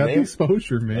there. He's got the Name-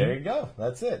 exposure, man. There you go.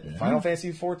 That's it. Final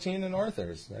Fantasy 14 and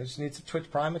Arthur's. I just need some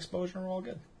Twitch Prime exposure and we're all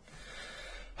good.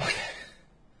 Okay.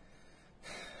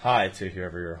 Hi to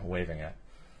whoever you're waving at.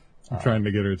 I'm trying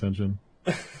to get her attention.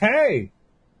 Hey!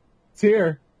 It's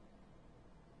here.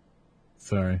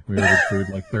 Sorry, we ordered food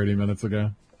like 30 minutes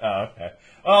ago. Oh, okay.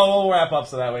 Oh, we'll wrap up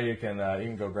so that way you can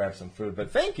go grab some food.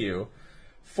 But thank you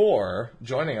for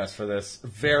joining us for this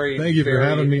very, Thank you for very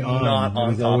having me on. not It on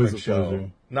was always topic a show.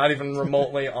 pleasure. Not even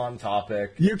remotely on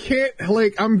topic. You can't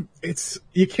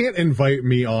you can't invite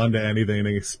me on to anything and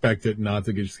expect it not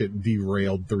to just get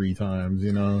derailed 3 times,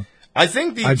 you know? I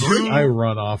think I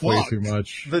run off way Fuck. too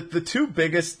much. the two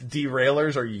biggest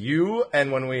derailers are you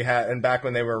and back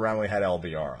when they were around we had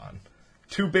LBR on.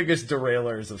 Two biggest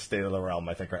derailers of State of the Realm,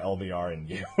 I think, are LBR and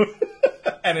you.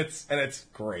 and it's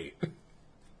great.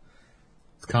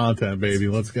 It's content, baby.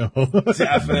 Let's go.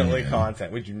 Definitely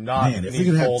content. We do not Man, if we need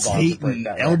could have hold on to Tate break and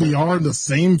that record. LBR in the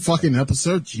same fucking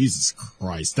episode, Jesus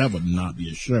Christ, that would not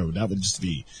be a show. That would just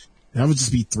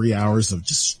be 3 hours of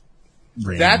just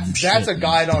random That's shit a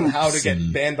guide on and how to poops get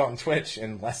and- banned on Twitch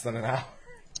in less than an hour.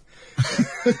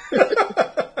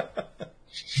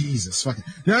 Jesus fucking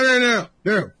no.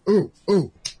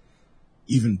 Ooh.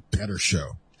 Even better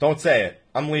show. Don't say it.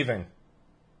 I'm leaving.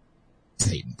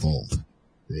 Tate and Fold.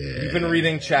 Yeah. You've been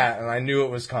reading chat, and I knew it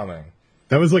was coming.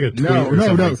 That was like a tweet No, or no,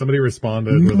 something. no. Somebody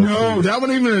responded with a No, tweet. that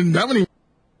one even.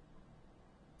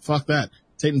 Fuck that.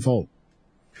 Tate and Fold.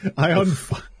 I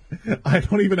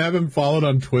don't even have him followed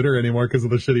on Twitter anymore because of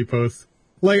the shitty posts.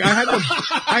 Like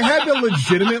I had to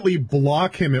legitimately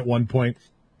block him at one point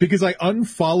because I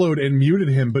unfollowed and muted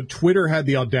him, but Twitter had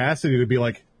the audacity to be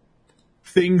like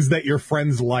things that your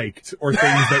friends liked or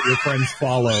things that your friends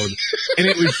followed. And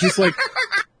it was just like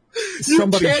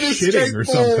somebody can't shitting escape or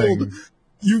something. Fold.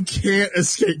 You can't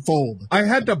escape Fold. I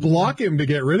had to block him to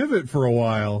get rid of it for a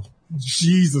while.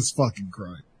 Jesus fucking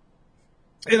Christ.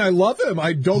 And I love him.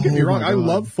 Don't get me Oh wrong. my I God.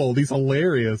 love Fold. He's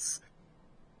hilarious.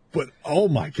 But oh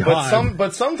my God.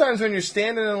 But sometimes when you're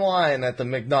standing in line at the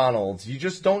McDonald's, you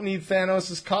just don't need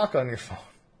Thanos' cock on your phone.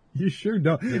 You sure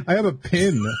don't. I have a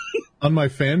pin on my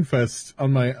FanFest,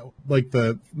 on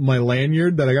my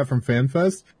lanyard that I got from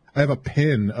FanFest. I have a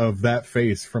pin of that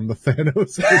face from the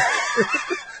Thanos.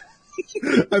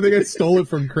 I think I stole it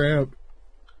from Cramp.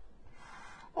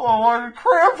 Oh, why did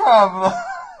Cramp have that?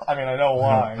 I mean, I know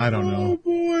why. I don't know.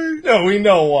 No, we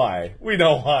know why. We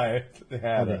know why they I'll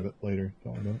had grab it. it later.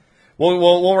 Don't worry about it.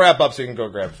 We'll wrap up so you can go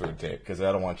grab food, Tate, because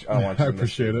I don't want you. I don't want you. I to miss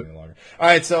appreciate food it. any longer. All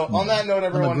right. So on that note,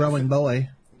 everyone. boy.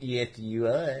 Yes, you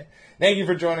are. Thank you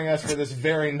for joining us for this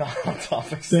very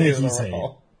non-topic State of you, the Tate.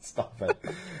 Realm. Stop it.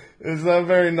 It's a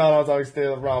very non-topic State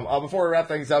of the Realm. Before we wrap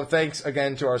things up, thanks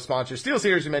again to our sponsor, Steel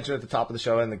Series, we mentioned at the top of the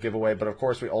show and the giveaway, but of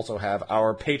course we also have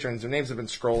our patrons. Their names have been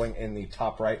scrolling in the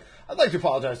top right. I'd like to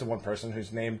apologize to one person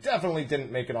whose name definitely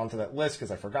didn't make it onto that list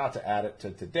because I forgot to add it to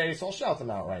today, so I'll shout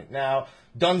them out right now.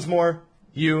 Dunsmore,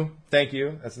 thank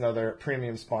you. That's another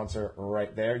premium sponsor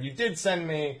right there. You did send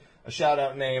me a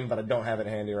shout-out name, but I don't have it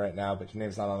handy right now, but your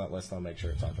name's not on that list, and I'll make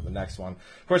sure it's on for the next one.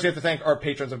 Of course, we have to thank our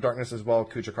patrons of darkness as well,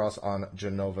 Kucha Cross on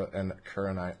Genova and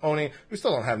Kurenai Oni, who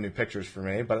still don't have new pictures for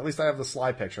me, but at least I have the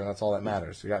Sly picture, and that's all that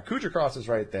matters. We got Kucha Cross is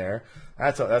right there.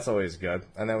 That's always good.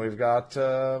 And then we've got,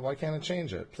 why can't it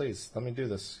change it? Please, let me do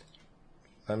this.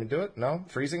 Let me do it? No?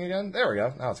 Freezing again? There we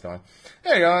go. Now it's going.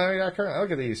 There you go. We got Kurenai.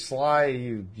 Look at these. Sly,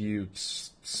 you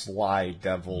Sly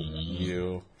devil,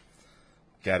 you.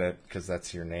 Get it, because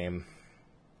that's your name.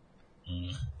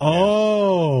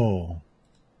 Oh,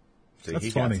 See, That's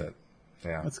he funny. gets it.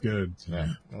 Yeah. that's good. Yeah,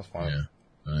 that was funny. Yeah.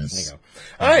 There Nice. you go.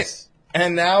 All right.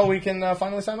 And now we can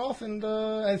finally sign off, and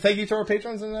thank you to our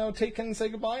patrons, and now Tate can say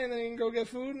goodbye, and then you can go get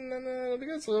food, and then it'll be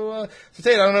good. So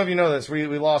Tate, I don't know if you know this,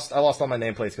 I lost all my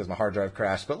nameplates because my hard drive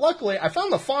crashed, but luckily I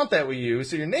found the font that we use,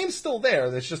 so your name's still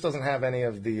there. This just doesn't have any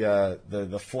of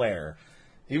the flair.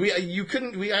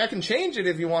 I can change it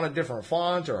if you want a different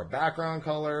font or a background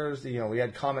colors. You know, we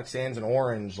had Comic Sans in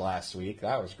orange last week.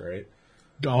 That was great.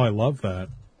 Oh, I love that.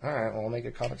 All right, well, I'll make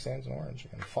it Comic Sans in orange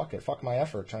again. Fuck it. Fuck my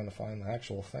effort trying to find the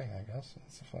actual thing, I guess.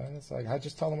 It's fine. It's like, I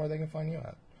just tell them where they can find you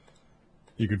at.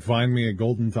 You can find me at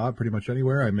Golden Top pretty much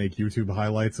anywhere. I make YouTube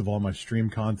highlights of all my stream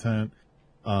content.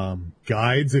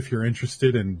 Guides, if you're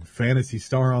interested in Phantasy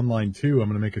Star Online 2, I'm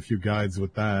going to make a few guides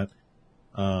with that.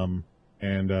 And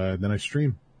then I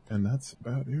stream. And that's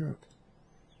about it.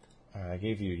 I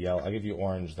gave you yellow. I gave you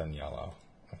orange, then yellow.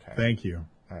 Okay. Thank you.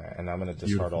 All right, and I'm going to discard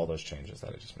Beautiful. all those changes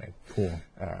that I just made. Cool.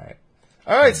 All right.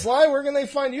 All right, Sly, where can they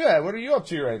find you at? What are you up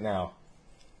to right now?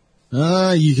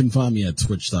 You can find me at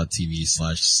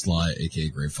twitch.tv/Sly, aka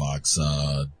Gray Fox,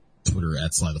 Twitter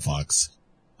at Sly the Fox,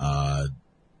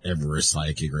 everywhere Sly,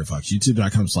 aka Gray Fox,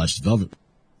 youtube.com/development,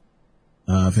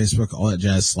 Facebook, all that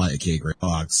jazz, Sly, aka Gray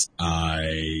Fox.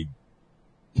 I'm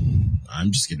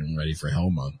just getting ready for Hell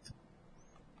Month.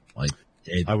 Like,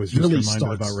 I was just really reminded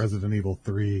starts. about Resident Evil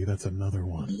 3. That's another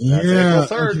one. That's Yeah,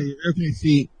 April 3rd. okay,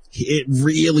 see, it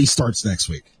really starts next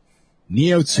week.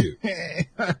 Neo 2.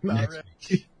 Not next really.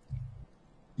 week.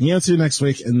 Neo 2 next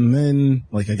week, and then,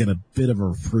 like, I get a bit of a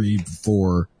reprieve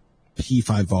before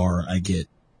P5R. I get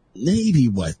maybe,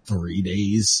 3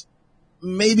 days?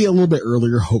 Maybe a little bit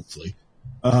earlier, hopefully.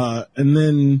 And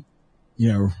then,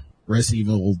 Resident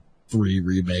Evil 3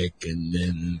 remake, and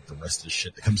then the rest of the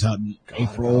shit that comes out in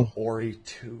April. Ori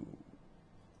 2.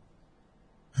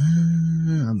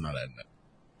 I'm not adding that.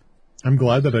 I'm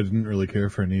glad that I didn't really care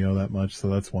for Neo that much, so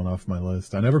that's one off my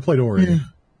list. I never played Ori,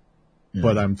 Yeah.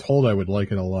 but I'm told I would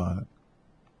like it a lot.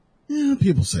 Yeah,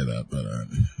 people say that, but,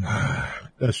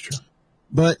 That's true.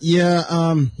 But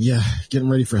getting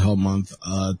ready for Hell Month.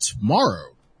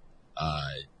 Tomorrow,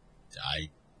 I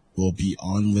will be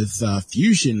on with,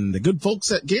 Fusion, the good folks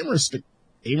at Gamerscape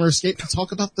to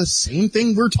talk about the same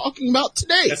thing we're talking about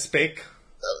today. Espake.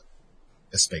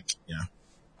 Espake, yeah.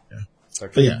 Okay.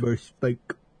 But yeah,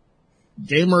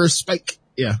 Gamerscape,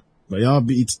 yeah. But I'll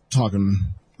be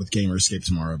talking with Gamerscape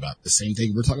tomorrow about the same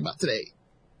thing we're talking about today.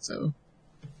 So,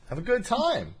 Have a good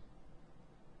time.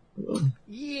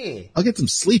 Yeah. I'll get some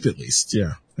sleep at least,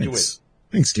 yeah. Thanks.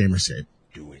 Thanks, Gamerscape.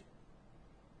 Do it.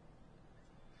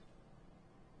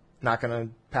 Not gonna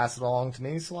pass it along to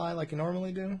me, Sly, like you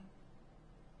normally do?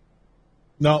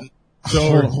 No.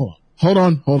 So, Hold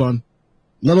on.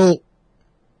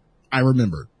 I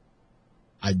remembered.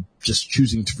 I'm just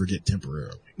choosing to forget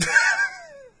temporarily.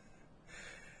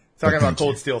 Talking about Thank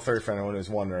Cold you. Steel 3rd for anyone who's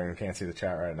wondering who can't see the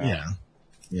chat right now.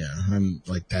 Yeah. I'm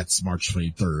like, that's March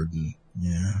 23rd, and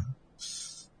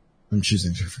I'm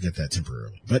choosing to forget that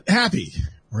temporarily. But happy.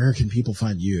 Where can people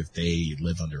find you if they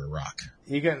live under a rock?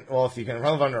 If you can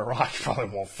live under a rock, you probably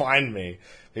won't find me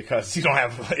because you don't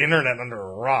have internet under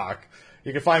a rock.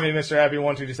 You can find me, Mr.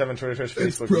 Happy1227, Twitter, Twitch,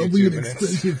 Facebook, YouTube, and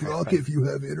Instagram. rock if you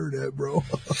have internet, bro.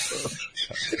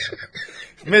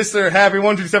 Mr.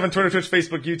 Happy1227, Twitter, Twitch,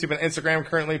 Facebook, YouTube, and Instagram.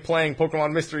 Currently playing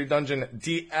Pokemon Mystery Dungeon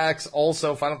DX.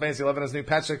 Also, Final Fantasy 11 has a new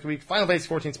patch next week. Final Fantasy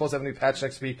 14 is supposed to have a new patch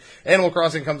next week. Animal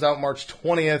Crossing comes out March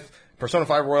 20th. Persona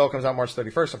 5 Royal comes out March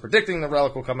 31st. I'm predicting the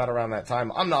Relic will come out around that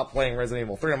time. I'm not playing Resident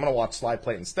Evil 3. I'm going to watch Sly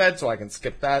play it instead, so I can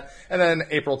skip that. And then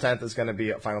April 10th is going to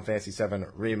be a Final Fantasy 7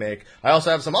 remake. I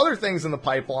also have some other things in the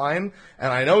pipeline,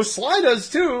 and I know Sly does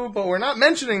too, but we're not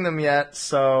mentioning them yet.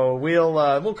 So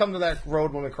we'll come to that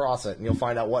road when we cross it, and you'll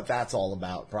find out what that's all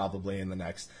about probably in the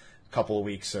next couple of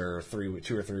weeks or 2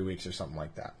 or 3 weeks or something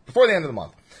like that before the end of the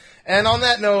month. And on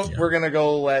that note, we're going to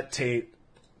go let Tate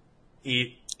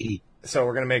eat. So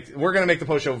we're gonna make the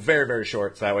post show very, very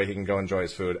short, so that way he can go enjoy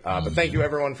his food. But thank you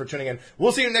everyone for tuning in.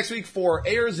 We'll see you next week for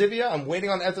Air Zivia. I'm waiting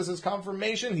on Ethos'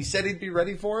 confirmation. He said he'd be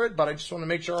ready for it, but I just want to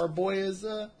make sure our boy is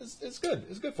good.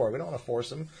 Is good for it. We don't want to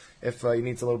force him if he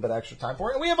needs a little bit extra time for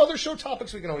it. And we have other show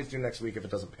topics we can always do next week if it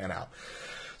doesn't pan out.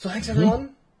 So thanks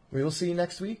everyone. We will see you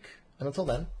next week. And until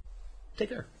then, take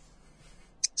care.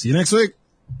 See you next week.